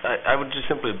 correct? I would just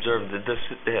simply observe that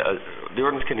the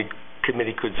ordinance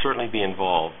committee could certainly be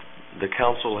involved. The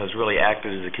council has really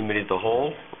acted as a committee of the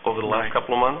whole over the last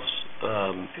couple of months.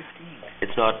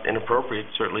 It's not inappropriate,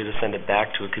 certainly, to send it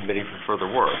back to a committee for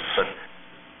further work, but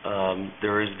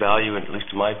there is value, at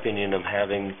least in my opinion, of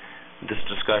having this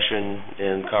discussion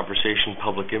and conversation,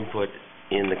 public input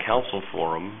in the council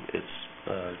forum. It's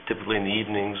typically in the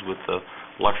evenings with the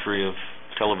luxury of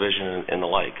television and the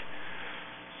like.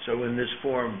 So in this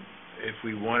form, if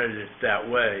we wanted it that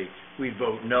way, we'd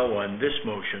vote no on this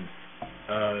motion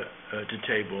to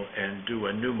table and do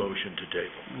a new motion to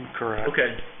table. Correct.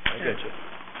 Okay, I get you.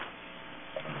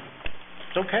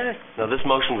 It's okay. Now, this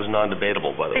motion was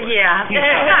non-debatable, by the way. Yeah.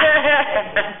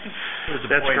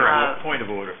 That's correct. Point of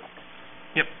order.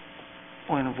 Yep.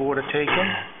 Point of order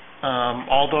taken.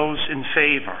 All those in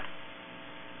favor?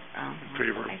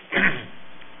 Favor.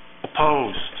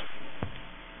 Opposed?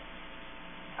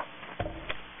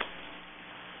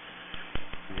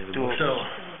 So,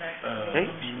 okay,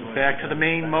 back to the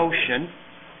main motion.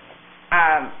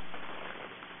 I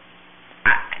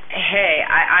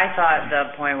thought the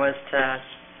point was to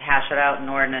hash it out in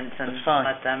ordinance and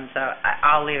let them, so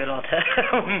I'll leave it all to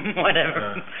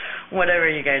whatever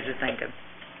you guys are thinking.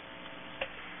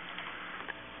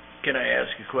 Can I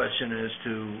ask a question as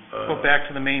to... Go back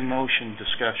to the main motion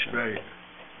discussion. Right.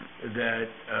 That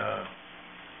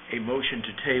a motion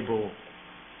to table,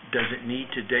 does it need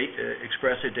to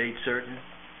express a date certain?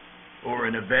 Or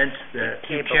an event that...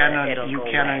 You can or you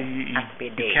can't,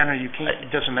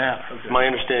 it doesn't matter. Okay. My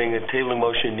understanding is tabling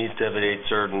motion needs to have a date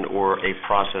certain or a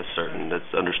process certain.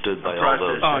 That's understood by all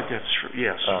those. Oh, that's true,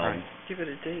 yes, right. Give it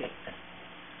a date.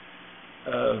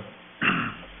 Right,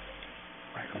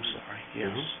 I'm sorry,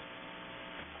 yes.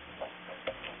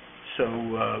 So,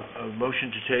 a motion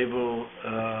to table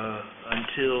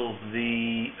until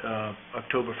the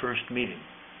October 1st meeting.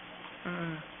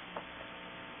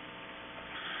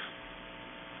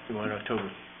 You want October?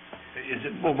 Is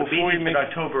it, well, before we make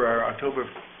October or October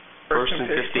 1st and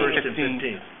 15th. 1st and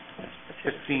 15th.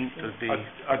 15th would be...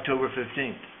 October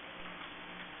 15th.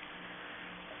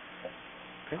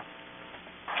 Okay.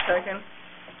 Second.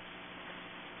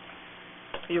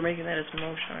 You're making that as a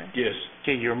motion, right? Yes.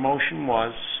 Okay, your motion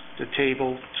was to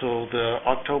table till the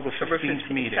October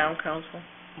 15th meeting. Town council.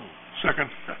 Second.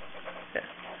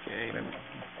 Okay,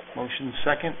 motion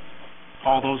second.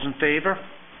 All those in favor?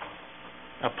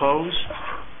 Opposed?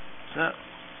 All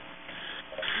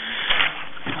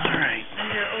right.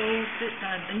 Under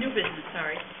the new business,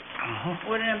 sorry.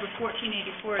 Order number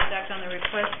 1484 is act on the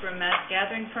request for a mass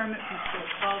gathering permit from School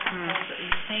Calls to hold the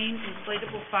Insane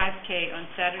Inflatable 5K on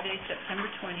Saturday, September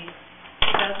 20th,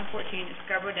 2014 at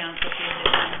Scarborough Downs, located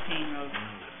at Maine Road.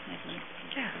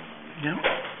 No?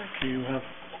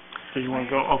 Do you want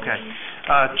to go? Okay.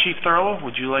 Chief Thurlow,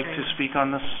 would you like to speak on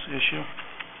this issue?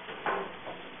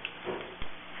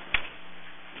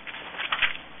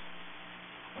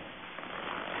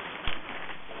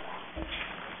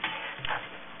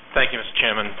 Thank you, Mr.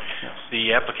 Chairman. Yes.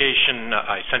 The application,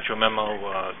 I sent you a memo.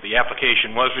 The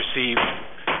application was received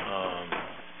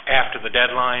after the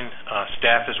deadline.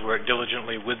 Staff has worked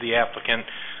diligently with the applicant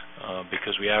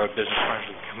because we are a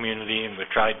business-friendly community, and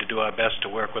we've tried to do our best to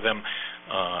work with them.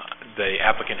 The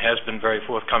applicant has been very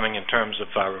forthcoming in terms of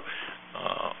our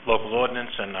local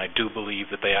ordinance, and I do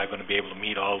believe that they are going to be able to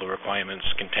meet all the requirements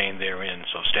contained therein.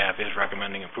 So staff is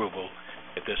recommending approval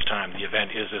at this time. The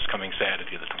event is this coming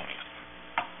Saturday, the 20th.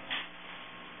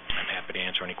 I'm happy to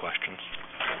answer any questions.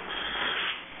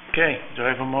 Okay, do I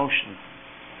have a motion?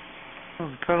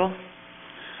 Approval?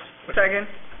 Second.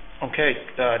 Okay,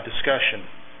 discussion,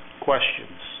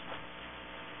 questions.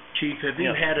 Chief, have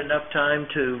you had enough time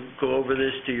to go over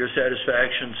this to your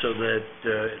satisfaction so that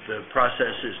the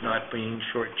process is not being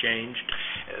shortchanged?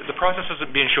 The process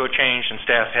isn't being shortchanged, and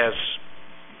staff has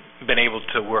been able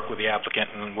to work with the applicant,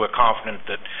 and we're confident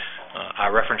that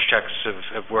our reference checks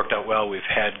have worked out well. We've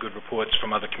had good reports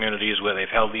from other communities where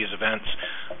they've held these events.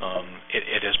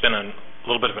 It has been a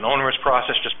little bit of an onerous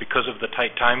process just because of the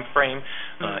tight time frame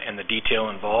and the detail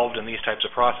involved in these types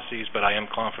of processes, but I am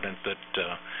confident that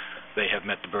they have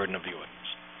met the burden of the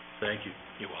ordinance. Thank you.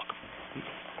 You're welcome.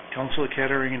 Councilor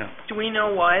Caterina. Do we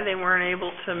know why they weren't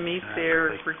able to meet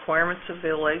their requirements of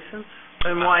their license?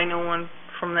 And why no one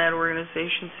from that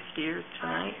organization's here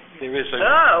tonight? There is a...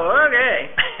 Oh,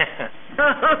 okay.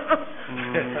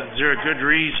 Is there a good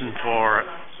reason for it?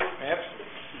 Absolutely.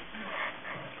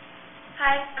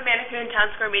 Hi, I'm Anna in Town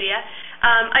Square Media.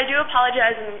 I do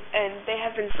apologize, and they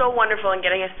have been so wonderful in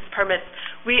getting us these permits.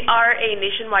 We are a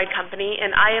nationwide company,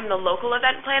 and I am the local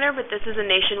event planner, but this is a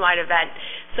nationwide event.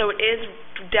 So it is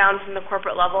down from the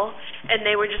corporate level, and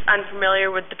they were just unfamiliar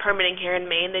with the permitting here in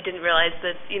Maine. They didn't realize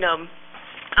that,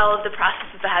 all of the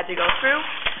processes they had to go through.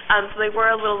 So they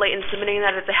were a little late in submitting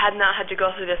that, as they had not had to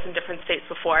go through this in different states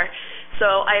before.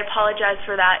 So I apologize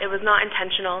for that. It was not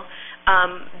intentional.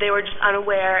 They were just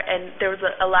unaware, and there was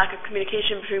a lack of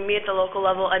communication between me at the local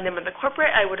level and them at the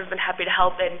corporate. I would have been happy to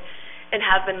help and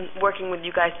have been working with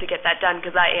you guys to get that done,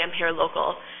 because I am here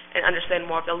local and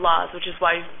understand more of the laws, which is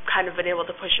why we've kind of been able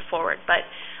to push it forward. But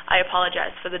I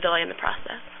apologize for the delay in the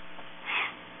process.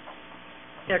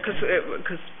 Yeah, because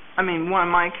one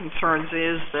of my concerns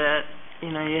is that,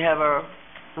 you have a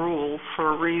rule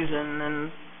for a reason,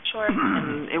 and, sure.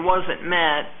 and it wasn't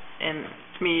met, and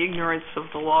to me, ignorance of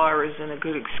the law isn't a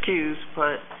good excuse,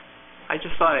 but I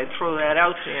just thought I'd throw that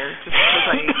out there, just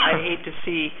because I hate to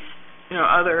see,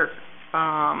 other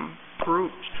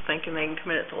groups thinking they can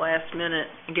come in at the last minute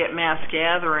and get mass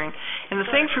gathering. And the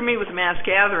thing for me with mass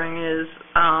gathering is,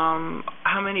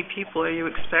 how many people are you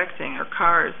expecting, or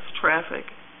cars, traffic?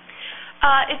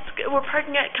 We're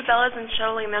parking at Cabela's and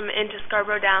shuttling them into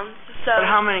Scarborough Downs. So but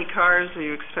how many cars are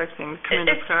you expecting to come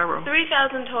into Scarborough?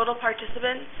 3,000 total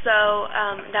participants, so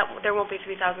there won't be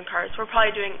 3,000 cars. We're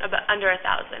probably doing about under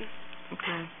 1,000.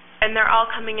 Okay. And they're all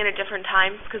coming in at different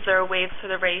times, because there are waves for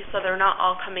the race, so they're not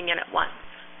all coming in at once.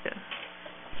 Yeah.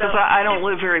 Because I don't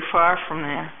live very far from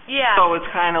there. Yeah. So it's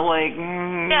kind of like...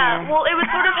 Yeah, well, it would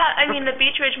sort of the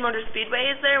Beach Ridge Motor Speedway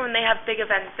is there. When they have big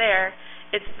events there,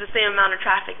 it's the same amount of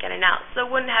traffic in and out. So it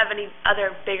wouldn't have any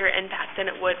other bigger impact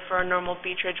than it would for a normal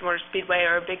Beach Ridge Motor Speedway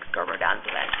or a big Scarborough Downs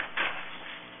event.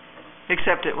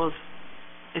 Except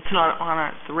it's not on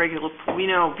the regular... We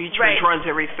know Beach Ridge runs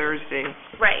every Thursday.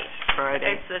 Right.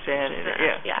 Friday, Saturday.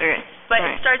 Yeah. Okay. But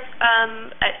it starts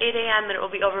at 8 a.m. and it will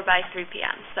be over by 3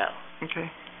 p.m. So. Okay.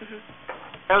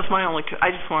 That was my only... I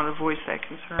just wanted to voice that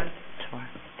concern. Sure.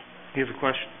 You have a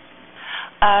question?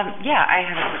 Yeah, I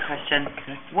have a quick question.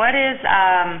 Okay. What is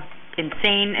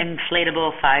insane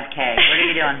inflatable 5K? What are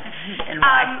you doing and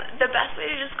why? The best way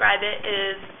to describe it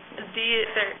is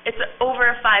it's over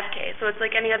a 5K, so it's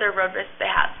like any other road race they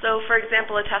have. So, for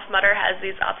example, a Tough Mudder has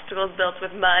these obstacles built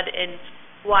with mud and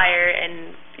wire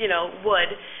and,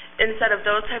 wood. Instead of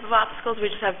those type of obstacles, we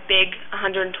just have big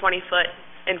 120-foot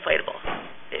inflatables,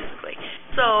 basically.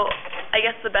 So, I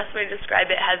guess the best way to describe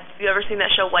it, have you ever seen that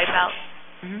show Wipeout?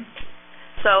 Mm-hmm.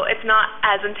 So it's not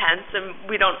as intense, and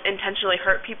we don't intentionally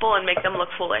hurt people and make them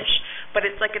look foolish, but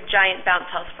it's like a giant bounce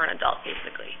house for an adult,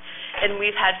 basically. And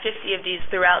we've had 50 of these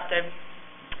throughout the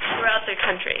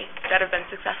country that have been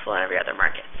successful in every other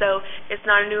market. So it's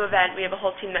not a new event. We have a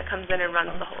whole team that comes in and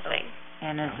runs the whole thing.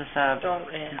 And is this some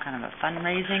kind of a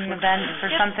fundraising event for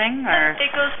something, or? It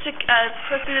goes to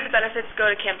proceeds of the benefits go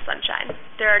to Camp Sunshine.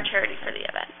 They're our charity for the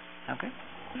event. Okay.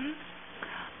 Mm-hmm.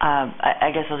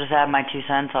 I guess I'll just add my 2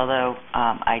 cents, although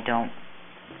I don't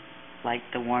like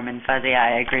the warm and fuzzy.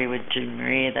 I agree with Jean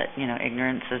Marie that,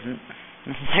 ignorance isn't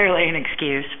necessarily an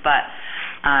excuse, but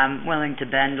I'm willing to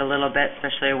bend a little bit,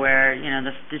 especially where,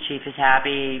 the chief is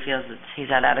happy, he feels that he's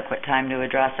had adequate time to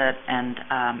address it,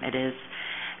 and it is,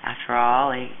 after all,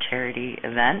 a charity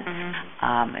event.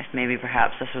 Mm-hmm. If maybe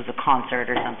perhaps this was a concert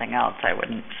or something else, I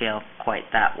wouldn't feel quite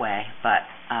that way, but,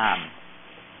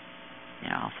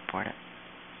 I'll support it.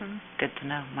 Good to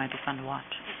know. Might be fun to watch.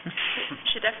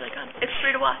 Should definitely come. It's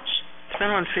free to watch. It's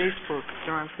been on Facebook.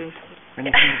 They're on Facebook.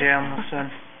 Anything down this end?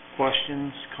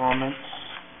 Questions, comments?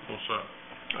 All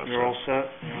set. You're all set?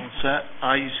 You're all set?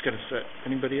 You just got to set.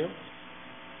 Anybody else?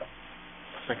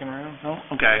 Second round? No?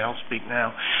 Okay, I'll speak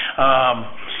now.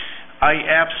 I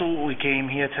absolutely came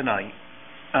here tonight.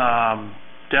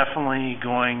 Definitely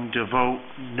going to vote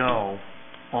no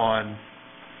on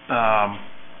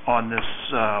this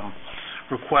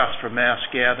request for mass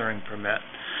gathering permit.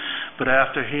 But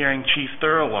after hearing Chief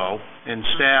Thurlow and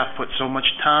staff put so much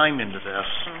time into this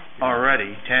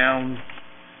already, time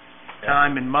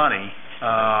and money,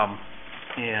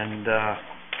 and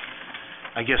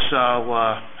I guess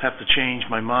I'll have to change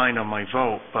my mind on my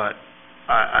vote, but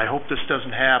I hope this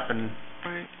doesn't happen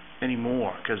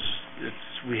anymore, because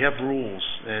we have rules,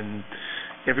 and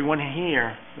everyone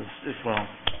here is well,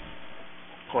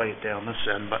 quiet down this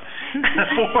end, but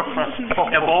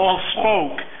have all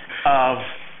spoke of,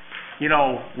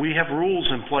 we have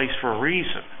rules in place for a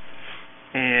reason,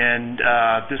 and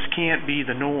this can't be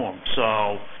the norm.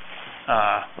 So,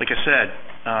 like I said,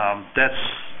 that's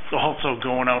also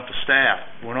going out to staff.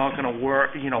 We're not going to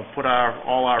work, put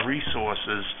all our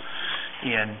resources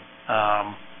in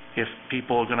if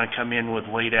people are going to come in with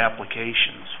late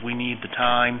applications. We need the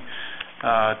time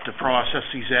to process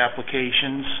these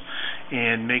applications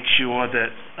and make sure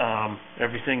that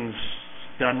everything's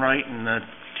done right and the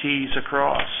T's are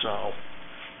crossed. So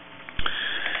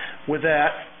with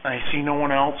that, I see no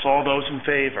one else. All those in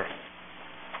favor?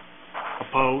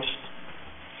 Opposed?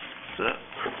 That's it.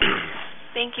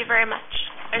 Thank you very much.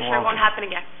 I'm You're sure it won't happen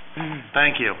again.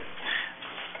 Thank you.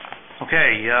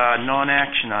 Okay,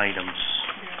 non-action items.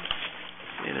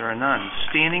 Okay, there are none.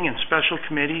 Standing and special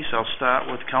committees, I'll start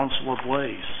with Councilor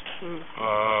Blaze.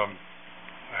 I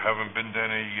haven't been to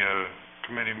any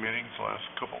committee meetings the last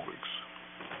couple of weeks.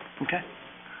 Okay.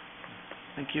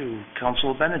 Thank you.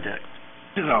 Councilor Benedict.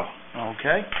 No.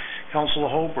 Okay. Councilor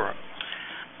Holbrook.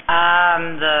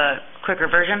 The quicker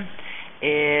version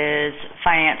is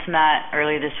finance met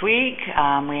early this week.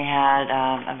 We had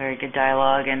a very good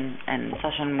dialogue and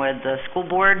session with the school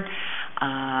board.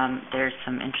 There's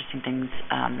some interesting things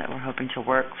that we're hoping to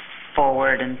work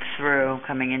forward and through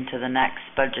coming into the next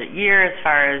budget year as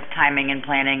far as timing and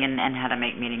planning and how to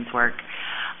make meetings work.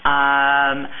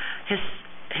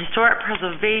 Historic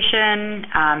Preservation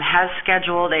has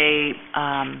scheduled a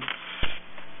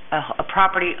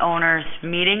property owners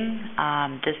meeting.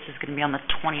 This is going to be on the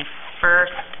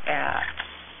 21st at,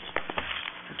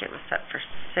 I think it was set for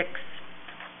 6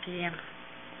 p.m.,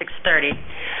 6:30.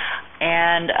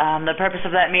 And the purpose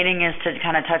of that meeting is to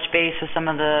kind of touch base with some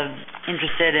of the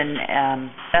interested and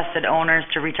vested owners,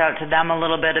 to reach out to them a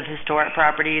little bit of historic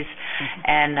properties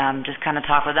and just kind of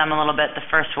talk with them a little bit. The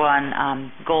first one,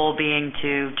 goal being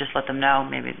to just let them know,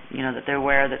 maybe, that they're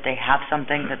aware that they have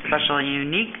something that's special and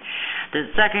unique. The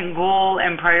second goal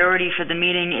and priority for the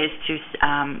meeting is to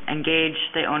engage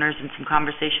the owners in some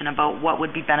conversation about what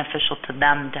would be beneficial to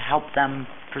them to help them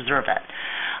preserve it,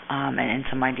 and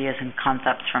some ideas and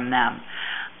concepts from them.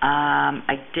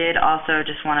 I did also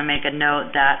just want to make a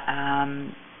note that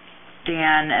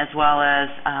Dan, as well as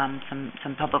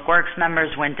some Public Works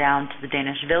members, went down to the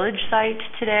Danish Village site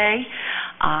today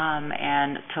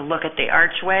and to look at the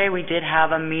archway. We did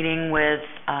have a meeting with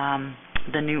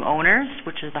the new owners,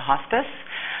 which is the hospice.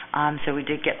 So we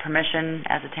did get permission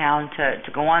as a town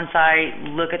to go on site,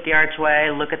 look at the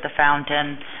archway, look at the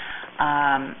fountain,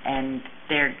 and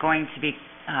they're going to be,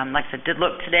 like I said, did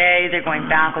look today. They're going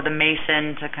back with a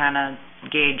mason to kind of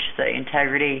gauge the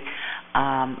integrity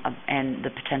and the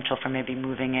potential for maybe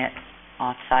moving it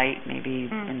off-site, maybe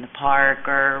in the park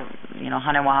or,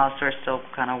 Honeywell House. We're still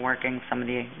kind of working some of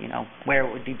the, where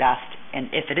it would be best and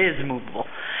if it is movable.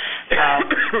 So,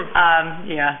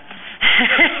 yeah.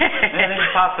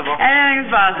 Anything's possible.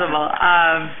 Anything's possible.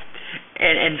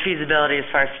 And feasibility as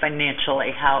far as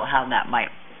financially, how that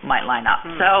might line up.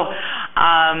 So,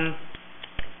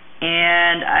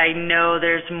 and I know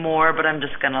there's more, but I'm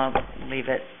just going to leave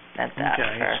it at that.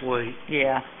 Okay, it's late.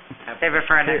 Yeah. Save it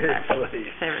for another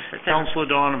time. Councilor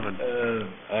Donovan.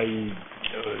 I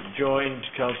joined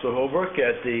Councilor Holbrook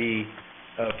at the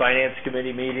Finance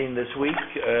Committee meeting this week.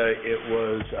 It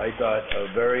was, I thought,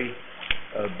 a very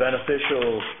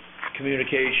beneficial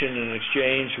communication and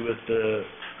exchange with the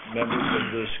members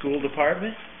of the school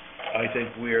department. I think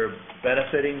we're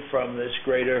benefiting from this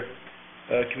greater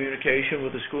communication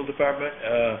with the school department.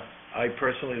 I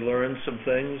personally learned some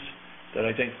things that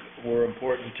I think were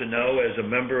important to know as a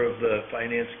member of the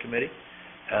Finance Committee,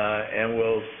 and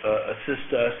will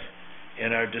assist us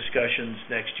in our discussions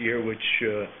next year, which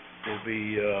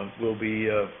will be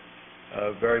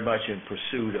very much in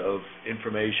pursuit of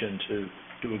information to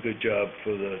do a good job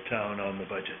for the town on the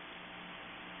budget.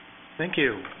 Thank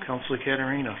you. Councilor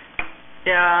Caterina.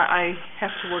 Yeah, I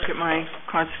have to look at my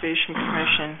Conservation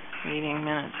Commission meeting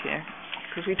minutes here,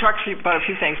 because we talked about a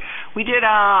few things. We did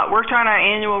worked on our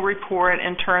annual report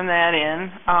and turned that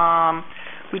in.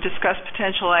 We discussed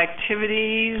potential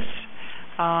activities.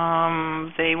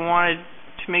 They wanted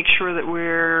to make sure that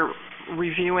we're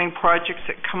reviewing projects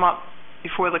that come up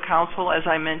before the council, as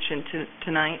I mentioned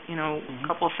tonight. A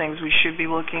couple of things we should be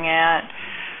looking at.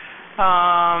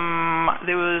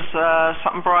 There was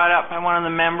something brought up by one of the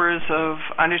members of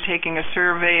undertaking a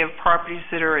survey of properties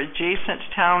that are adjacent to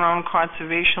town-owned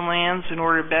conservation lands in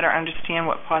order to better understand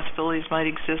what possibilities might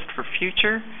exist for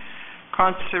future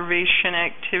conservation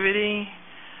activity.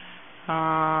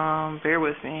 Bear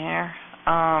with me here.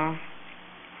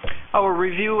 A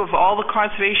review of all the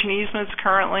conservation easements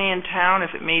currently in town,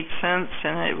 if it made sense,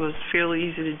 and it was fairly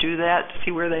easy to do that, to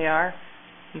see where they are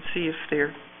and see if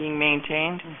they're being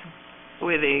maintained the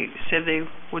way they said they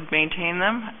would maintain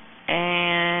them.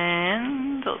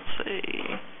 And let's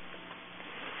see.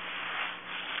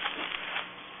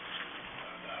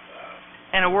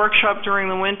 And a workshop during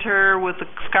the winter with the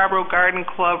Scarborough Garden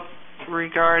Club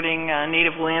regarding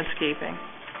native landscaping.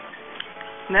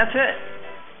 And that's it.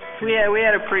 We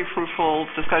had a pretty fruitful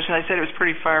discussion. I said it was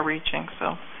pretty far-reaching,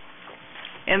 so.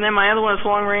 And then my other one is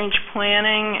long-range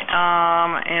planning,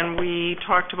 and we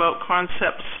talked about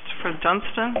concepts for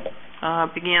Dunstan,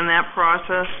 began that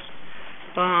process.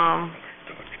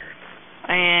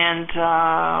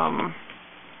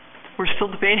 We're still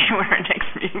debating when our next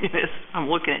meeting is. I'm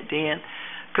looking at Dan.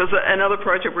 Because another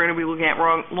project we're going to be looking at,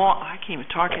 I can't even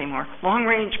talk anymore.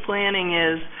 Long-range planning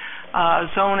is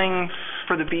zoning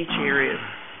for the beach areas.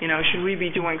 You know, should we be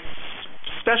doing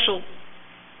special,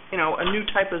 a new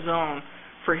type of zone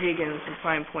for Higgins and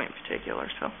Pine Point in particular?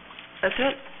 So that's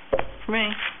it for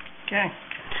me. Okay.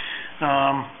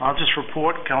 I'll just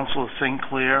report, Councilor St.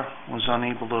 Clair was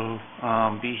unable to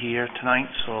be here tonight,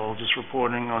 so just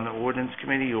reporting on the Ordinance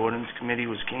Committee. The Ordinance Committee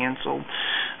was canceled.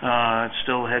 It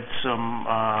still had some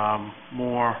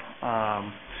more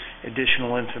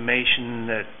additional information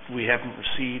that we haven't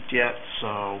received yet,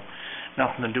 so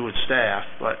nothing to do with staff,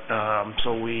 but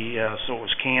so it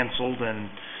was canceled and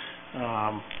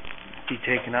be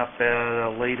taken up at a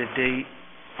later date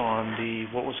on the,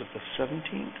 what was it, the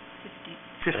 17th?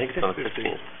 15th. I think it's on the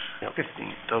 15th. Yep.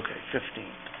 15th, okay,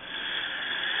 15th.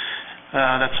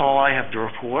 That's all I have to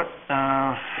report.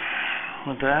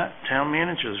 With that, Town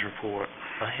Manager's report.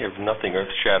 I have nothing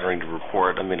earth-shattering to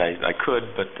report. I mean, I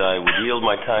could, but I would yield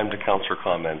my time to councilor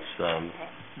comments.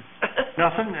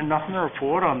 Nothing to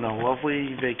report on the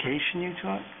lovely vacation you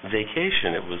took?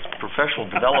 Vacation. It was professional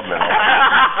development.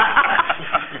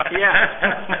 Yeah.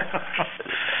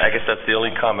 I guess that's the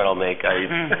only comment I'll make. I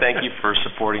thank you for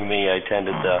supporting me. I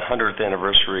attended the 100th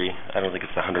anniversary. I don't think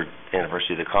it's the 100th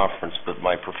anniversary of the conference, but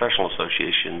my professional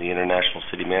association, the International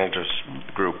City Managers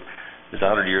Group, is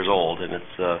 100 years old, and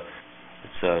it's a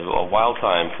wild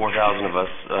time. 4,000 of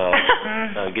us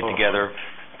get together.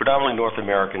 Predominantly North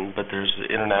American, but there's an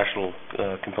international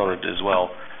component as well.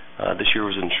 This year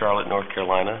was in Charlotte, North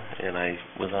Carolina, and I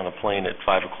was on a plane at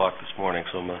 5 o'clock this morning,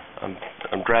 so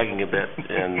I'm dragging a bit,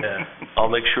 and I'll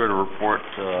make sure to report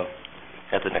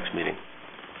at the next meeting.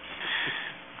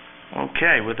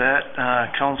 Okay, with that,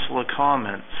 councilor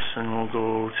comments, and we'll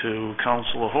go to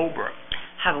Councilor Holbrook.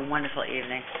 Have a wonderful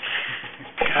evening.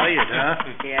 Tired, huh?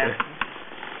 Yeah.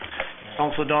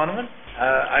 Councilor Donovan?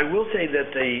 I will say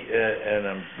that and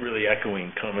I'm really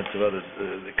echoing comments of others,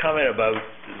 the comment about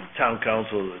the town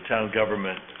council, the town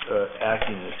government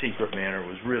acting in a secret manner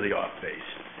was really off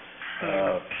base.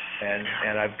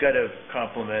 And I've got to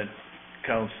compliment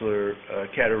Councilor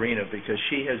Katerina because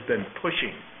she has been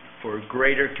pushing for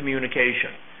greater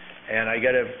communication. And I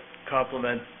got to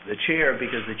compliment the chair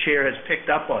because the chair has picked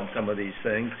up on some of these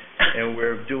things, and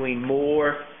we're doing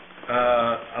more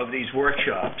of these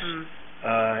workshops.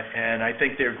 And I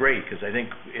think they're great because I think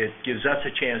it gives us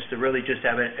a chance to really just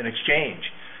have an exchange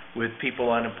with people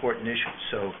on important issues.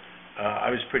 So I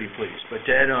was pretty pleased. But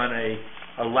then on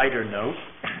a lighter note,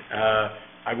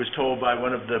 I was told by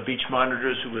one of the beach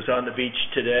monitors who was on the beach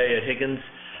today at Higgins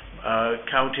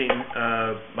counting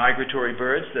migratory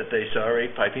birds that they saw a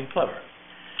piping plover.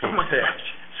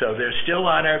 So they're still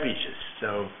on our beaches.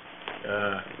 So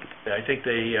I think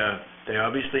they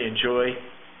obviously enjoy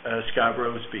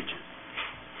Scarborough's beaches.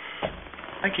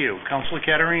 Thank you. Councilor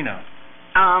Katerina.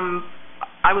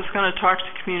 I was going to talk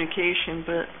to communication,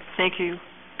 but thank you,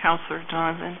 Councilor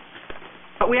Donovan.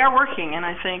 But we are working, and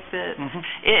I think that,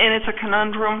 and it's a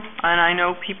conundrum, and I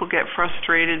know people get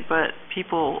frustrated, but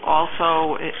people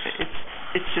also,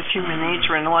 it's just human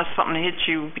nature, and unless something hits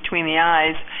you between the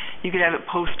eyes, you could have it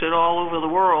posted all over the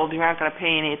world, you're not going to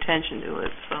pay any attention to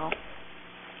it, so,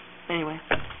 anyway.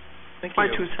 Thank my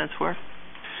you. 2 cents worth.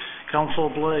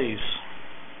 Councilor Blaze.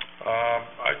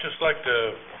 I'd just like to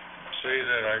say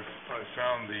that I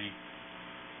found the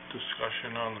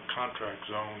discussion on the contract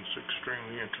zones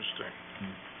extremely interesting.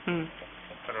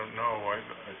 I don't know,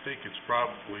 I think it's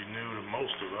probably new to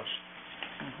most of us,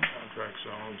 contract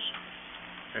zones,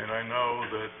 and I know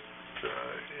that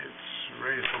it's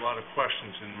raised a lot of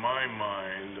questions in my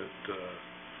mind that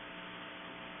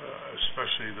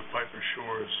especially the Piper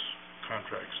Shores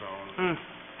contract zone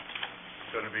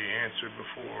got to be answered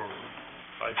before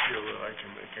I feel that I can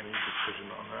make any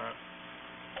decision on that.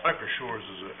 Piper Shores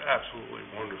is an absolutely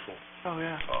wonderful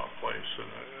place and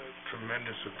a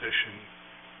tremendous addition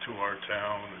to our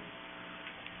town. And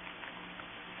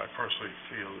I personally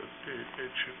feel that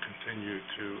it should continue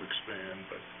to expand,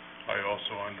 but I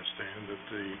also understand that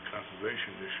the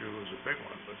conservation issue is a big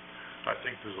one. But I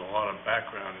think there's a lot of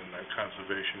background in that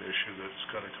conservation issue that's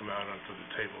got to come out onto the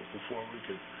table before we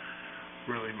can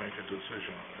really make a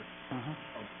decision on it.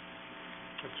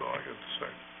 That's all I got to say.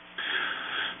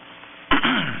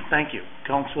 Thank you.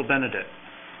 Councilor Benedict.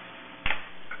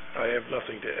 I have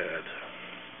nothing to add.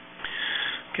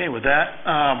 Okay, with that,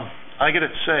 I got to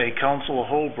say, Councilor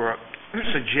Holbrook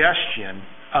suggestion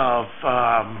of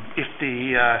if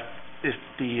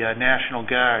the National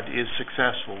Guard is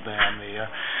successful down there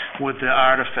with the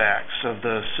artifacts of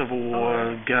the Civil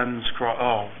War guns,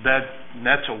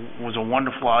 was a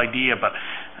wonderful idea. But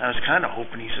I was kind of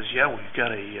hoping, he says, yeah, we've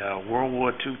got a World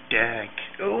War II tank,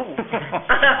 or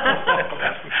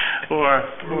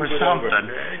something.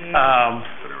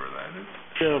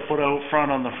 Put out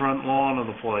front on the front lawn of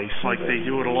the place, like they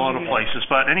do at a lot of places.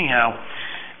 But anyhow,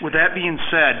 with that being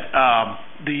said,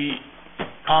 the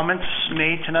comments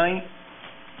made tonight,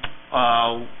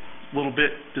 a little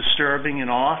bit disturbing and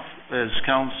off, as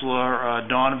Councilor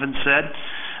Donovan said.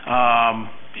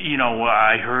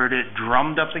 I heard it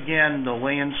drummed up again, the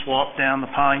land swap down the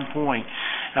Pine Point.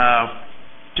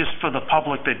 Just for the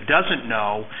public that doesn't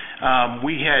know,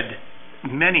 we had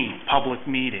many public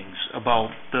meetings about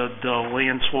the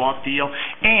land swap deal,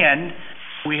 and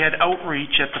we had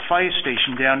outreach at the fire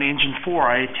station down to Engine 4.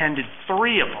 I attended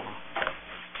 3 of them.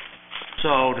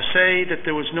 So to say that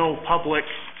there was no public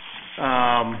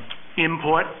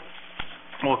input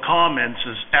or comments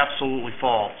is absolutely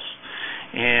false.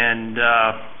 And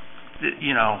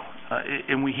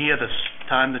and we hear this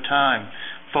time to time,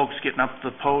 folks getting up to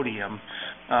the podium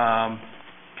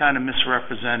kind of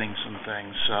misrepresenting some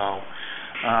things. So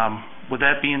with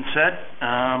that being said,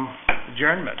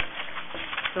 adjournment.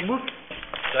 So moved.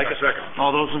 Second.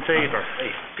 All those in favor?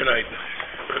 Good night.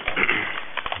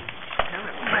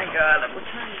 Oh my God,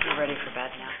 I'm ready for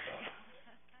bed now.